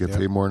publish if you get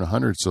paid more than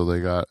 100. So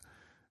they got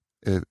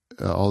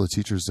all the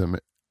teachers that.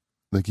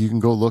 Like, you can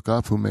go look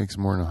up who makes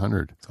more than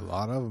 100. It's a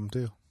lot of them,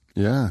 too.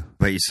 Yeah.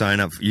 But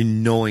you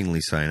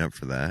knowingly sign up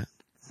for that.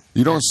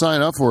 You don't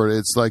sign up for it.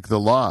 It's like the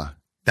law.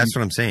 That's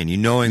what I'm saying. You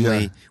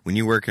knowingly, when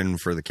you're working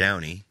for the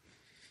county.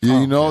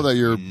 You know that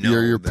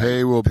your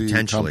pay will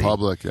become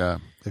public, yeah.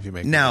 If you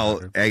make now,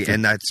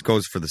 and that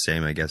goes for the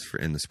same, I guess,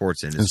 in the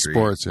sports industry. In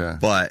sports, yeah.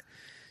 But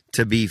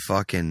to be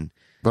fucking...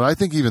 But I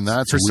think even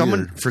that's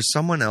weird. For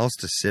someone else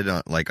to sit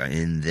on, like,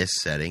 in this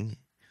setting...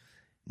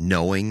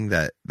 knowing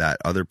that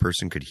other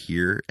person could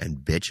hear and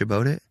bitch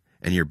about it,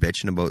 and you're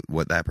bitching about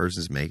what that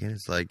person's making,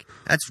 it's like,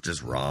 that's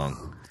just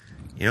wrong.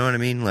 You know what I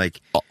mean?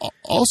 Like,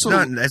 also,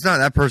 it's not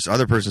that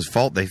other person's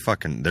fault. They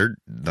fucking,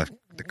 the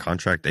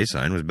contract they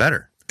signed was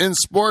better. In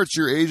sports,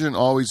 your agent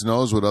always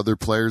knows what other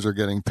players are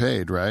getting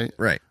paid, right?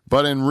 Right.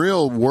 But in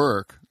real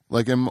work,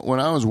 like when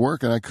I was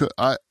working,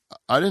 I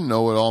didn't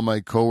know what all my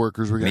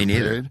coworkers were getting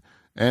paid,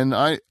 and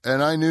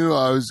I knew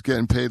I was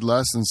getting paid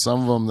less than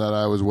some of them that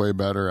I was way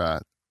better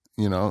at.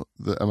 You know,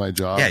 at my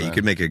job. Yeah, you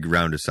could make a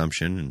round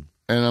assumption.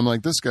 And I'm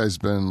like, this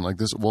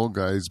old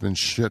guy's been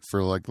shit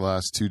for like the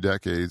last 2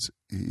 decades.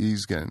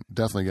 He's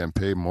definitely getting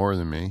paid more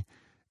than me.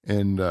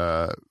 And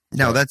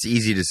now that's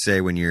easy to say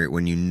when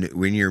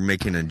you're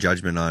making a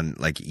judgment on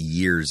like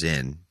years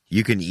in.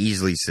 You can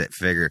easily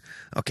figure,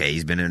 okay,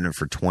 he's been in it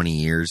for 20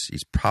 years.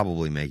 He's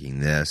probably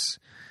making this.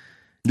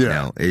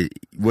 Yeah.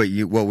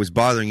 What was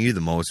bothering you the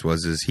most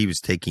was he was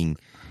taking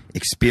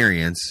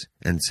experience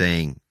and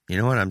saying, you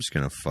know what, I'm just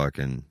gonna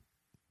fucking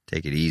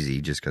take it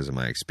easy just because of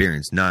my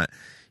experience. Not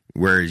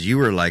whereas you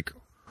were like,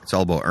 it's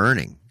all about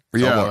earning.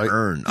 It's all about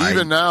earn.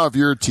 Even now, if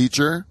you're a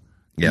teacher,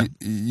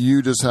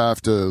 you just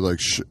have to like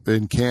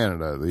in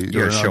Canada, or in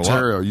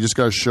Ontario, you just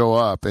got to show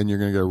up, and you're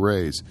gonna get a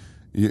raise.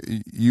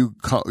 You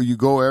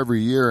go every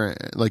year,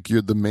 like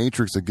you're the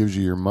matrix that gives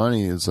you your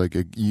money. It's like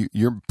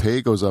your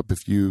pay goes up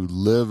if you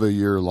live a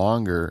year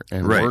longer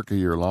and work a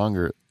year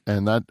longer,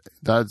 and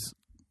that's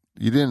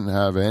you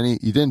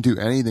didn't do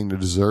anything to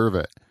deserve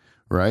it,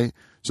 right?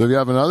 So if you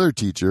have another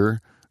teacher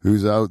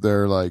who's out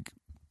there like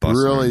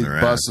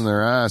busting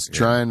their ass,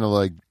 trying to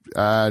like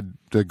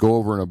to go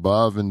over and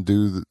above and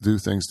do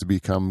things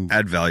to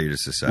add value to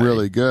society,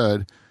 really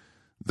good,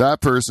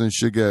 that person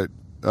should get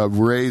a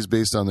raise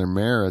based on their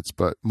merits,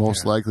 but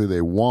most likely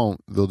they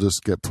won't. They'll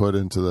just get put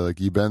into the, like,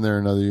 you've been there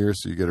another year,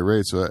 so you get a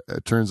raise. So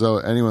it turns out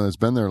anyone that's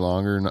been there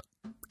longer,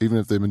 even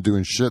if they've been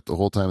doing shit the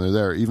whole time they're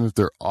there, even if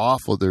they're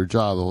awful at their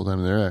job the whole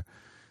time they're there,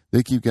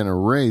 they keep getting a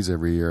raise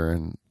every year,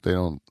 and they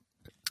don't.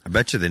 I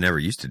bet you they never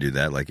used to do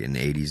that, like in the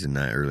 80s and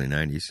early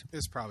 90s.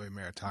 It's probably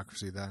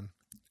meritocracy then.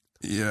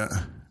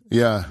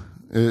 Yeah.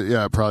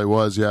 It probably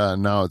was. Yeah,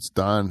 and now it's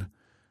done.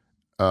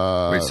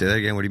 Wait, say that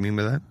again. What do you mean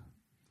by that?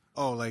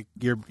 Oh, like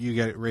you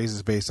get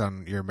raises based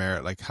on your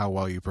merit, like how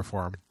well you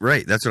perform.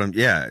 Right. That's what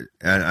and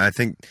I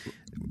think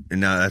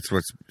now that's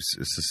what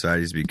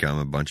society's become,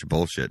 a bunch of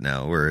bullshit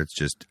now, where it's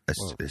just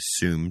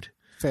assumed.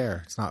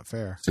 Fair. It's not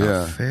fair. It's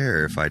not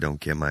fair if I don't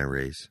get my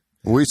raise.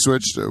 We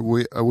switched.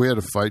 We had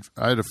to fight.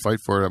 I had to fight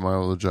for it at my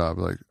old job.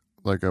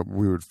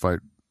 We would fight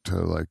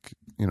to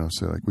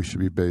say like we should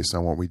be based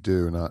on what we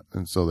do, not.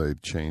 And so they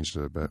changed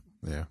it a bit.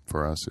 Yeah,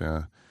 for us.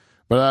 Yeah,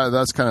 but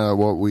that's kind of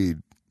what we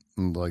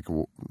like.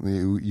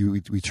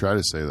 We try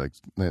to say like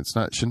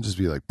shouldn't just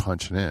be like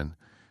punching in,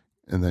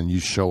 and then you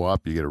show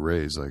up, you get a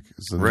raise. Like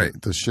right.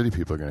 The shitty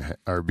people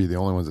are be the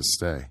only ones that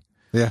stay.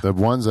 Yeah, the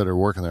ones that are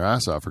working their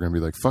ass off are going to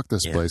be like, fuck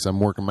this place. I'm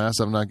working my ass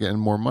off. I'm not getting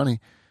more money.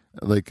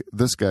 Like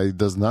this guy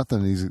does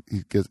nothing.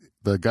 He gets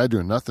the guy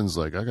doing nothing's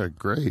like, I got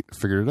great,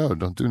 figured it out.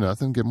 Don't do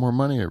nothing, get more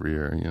money every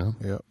year. You know.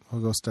 Yeah, I'll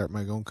go start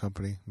my own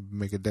company,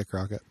 make a dick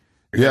rocket.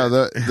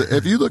 Yeah,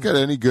 if you look at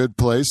any good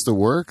place to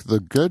work,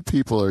 the good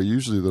people are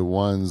usually the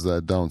ones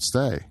that don't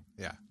stay.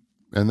 Yeah,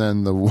 and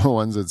then the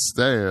ones that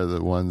stay are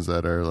the ones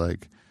that are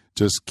like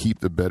just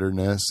keep the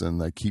bitterness and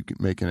like keep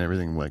making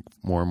everything like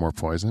more and more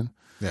poison.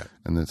 Yeah,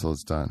 and until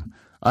it's done.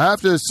 I have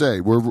to say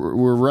we're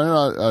running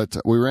out.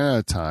 We ran out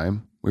of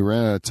time. We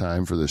ran out of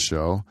time for this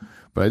show,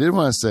 but I did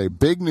want to say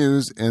big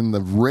news in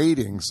the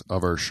ratings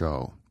of our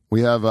show.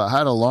 We have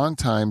had a long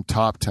time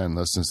top 10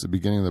 list since the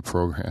beginning of the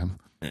program.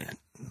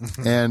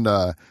 And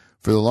for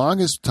the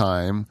longest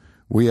time,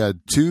 we had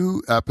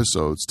 2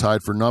 episodes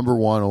tied for number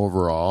 1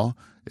 overall.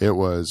 It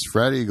was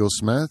Fred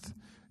Eaglesmith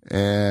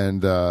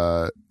and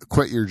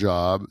Quit Your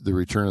Job, The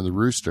Return of the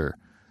Rooster.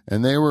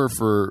 And they were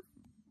for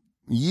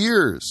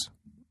years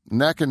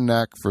neck and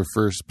neck for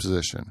first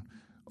position.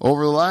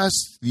 Over the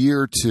last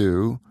year or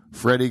two,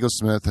 Fred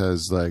Eaglesmith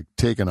has like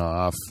taken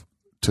off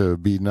to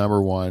be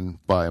number 1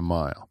 by a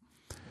mile.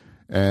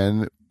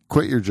 And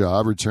Quit Your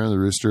Job, Return of the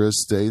Rooster has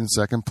stayed in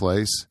second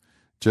place.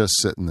 just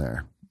sitting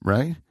there,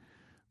 right?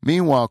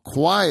 Meanwhile,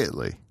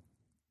 quietly,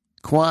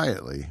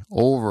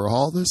 over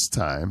all this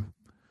time,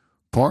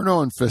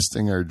 Porno and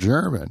Fisting Are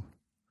German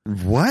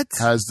What?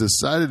 has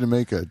decided to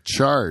make a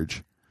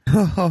charge.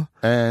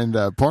 And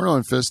Porno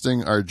and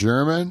Fisting Are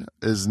German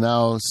is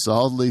now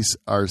solidly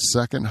our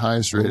second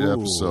highest rated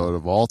episode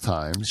of all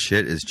time.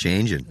 Shit is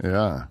changing.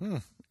 Yeah.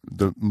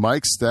 The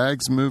Mike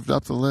Staggs moved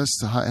up the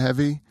list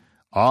heavy.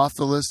 Off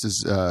the list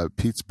is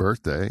Pete's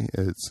Birthday.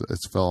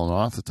 It's fallen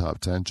off the top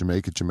 10.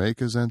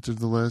 Jamaica's entered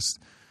the list.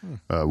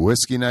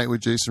 Whiskey Night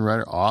with Jason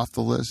Ryder off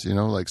the list. You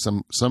know, like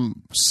some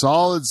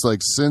solids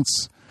like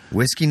since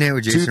Whiskey Night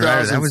with Jason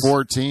Ryder.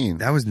 2014.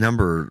 That was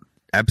number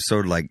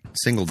episode like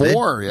single digit.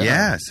 4,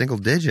 yeah, single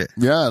digit.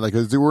 Yeah, like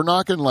we're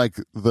knocking like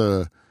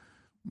the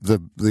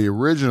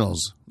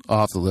originals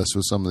off the list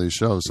with some of these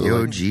shows. So the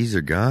OGs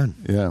are gone.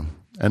 Yeah,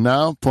 and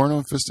now Porno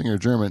and Fisting Are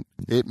German.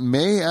 It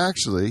may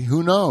actually,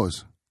 who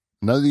knows?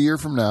 Another year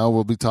from now,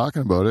 we'll be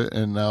talking about it,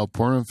 and now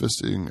Porno and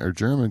Fisting Are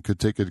German could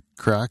take a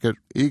crack at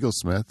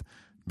Eaglesmith,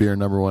 be our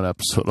number 1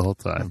 episode all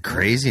time.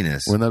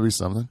 Craziness. Wouldn't that be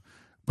something?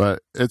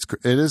 But it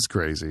is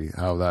crazy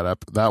how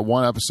that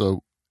one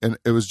episode, and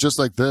it was just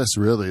like this,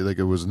 really. Like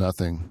it was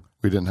nothing.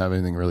 We didn't have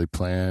anything really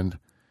planned,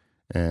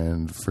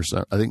 and for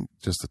some, I think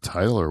just the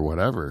title or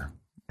whatever.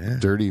 Yeah.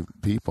 Dirty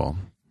People.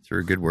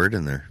 Threw a good word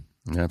in there.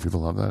 Yeah, people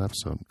love that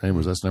episode.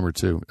 Anyways, that's number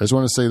 2. I just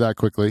want to say that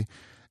quickly.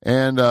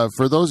 And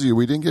for those of you,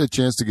 we didn't get a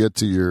chance to get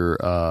to your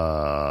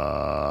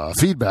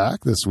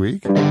feedback this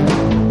week.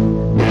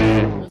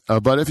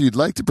 But if you'd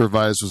like to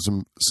provide us with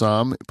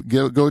some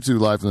go to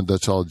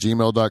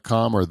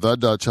livefromthedutchhall@gmail.com or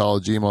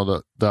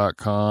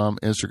thedutchhall@gmail.com,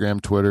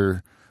 Instagram,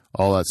 Twitter,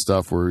 all that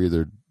stuff. We're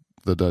either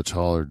the Dutch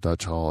Hall or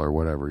Dutch Hall or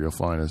whatever. You'll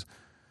find us.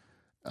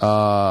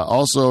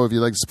 Also, if you'd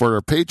like to support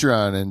our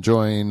Patreon and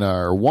join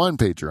our one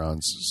Patreon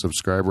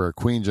subscriber, our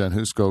Queen Jen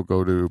Husko,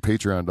 go to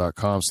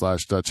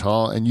patreon.com/Dutch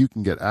Hall and you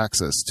can get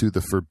access to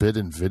the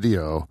forbidden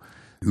video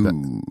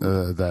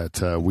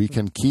that we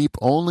can keep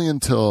only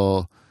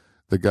until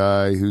the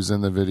guy who's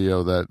in the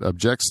video that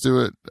objects to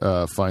it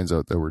finds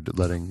out that we're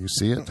letting you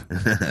see it,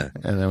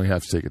 and then we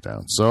have to take it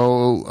down.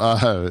 So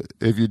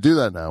if you do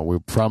that now, we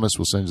promise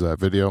we'll send you that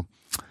video.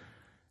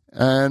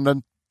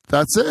 And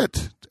that's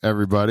it,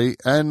 everybody.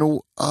 And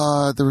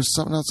there was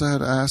something else I had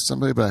to ask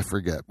somebody, but I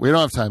forget. We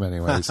don't have time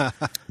anyways.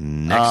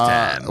 Next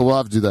time. We'll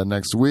have to do that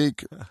next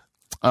week.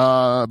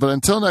 But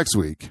until next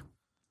week,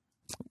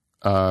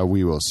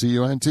 we will see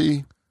you,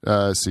 NT.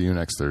 See you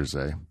next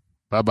Thursday.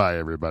 Bye-bye,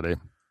 everybody.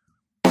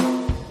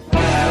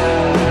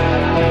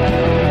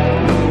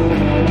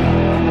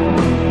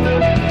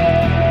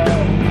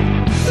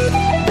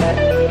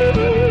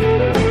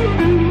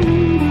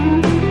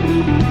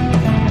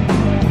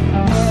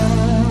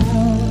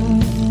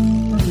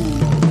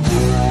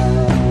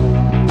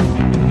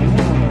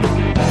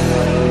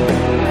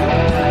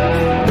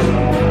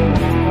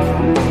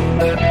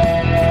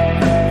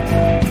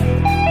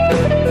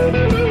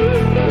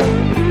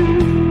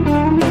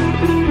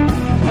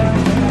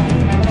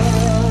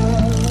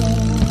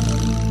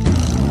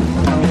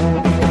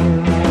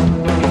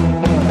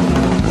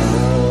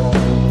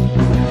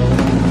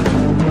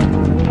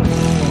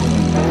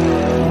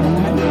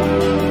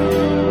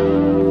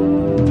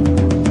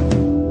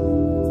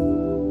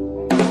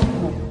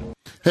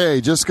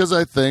 Hey, just because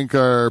I think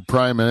our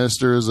prime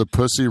minister is a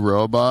pussy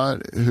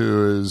robot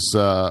who is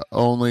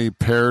only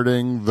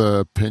parroting the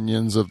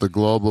opinions of the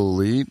global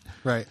elite,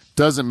 Right.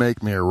 doesn't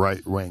make me a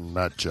right-wing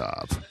nut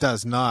job.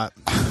 Does not.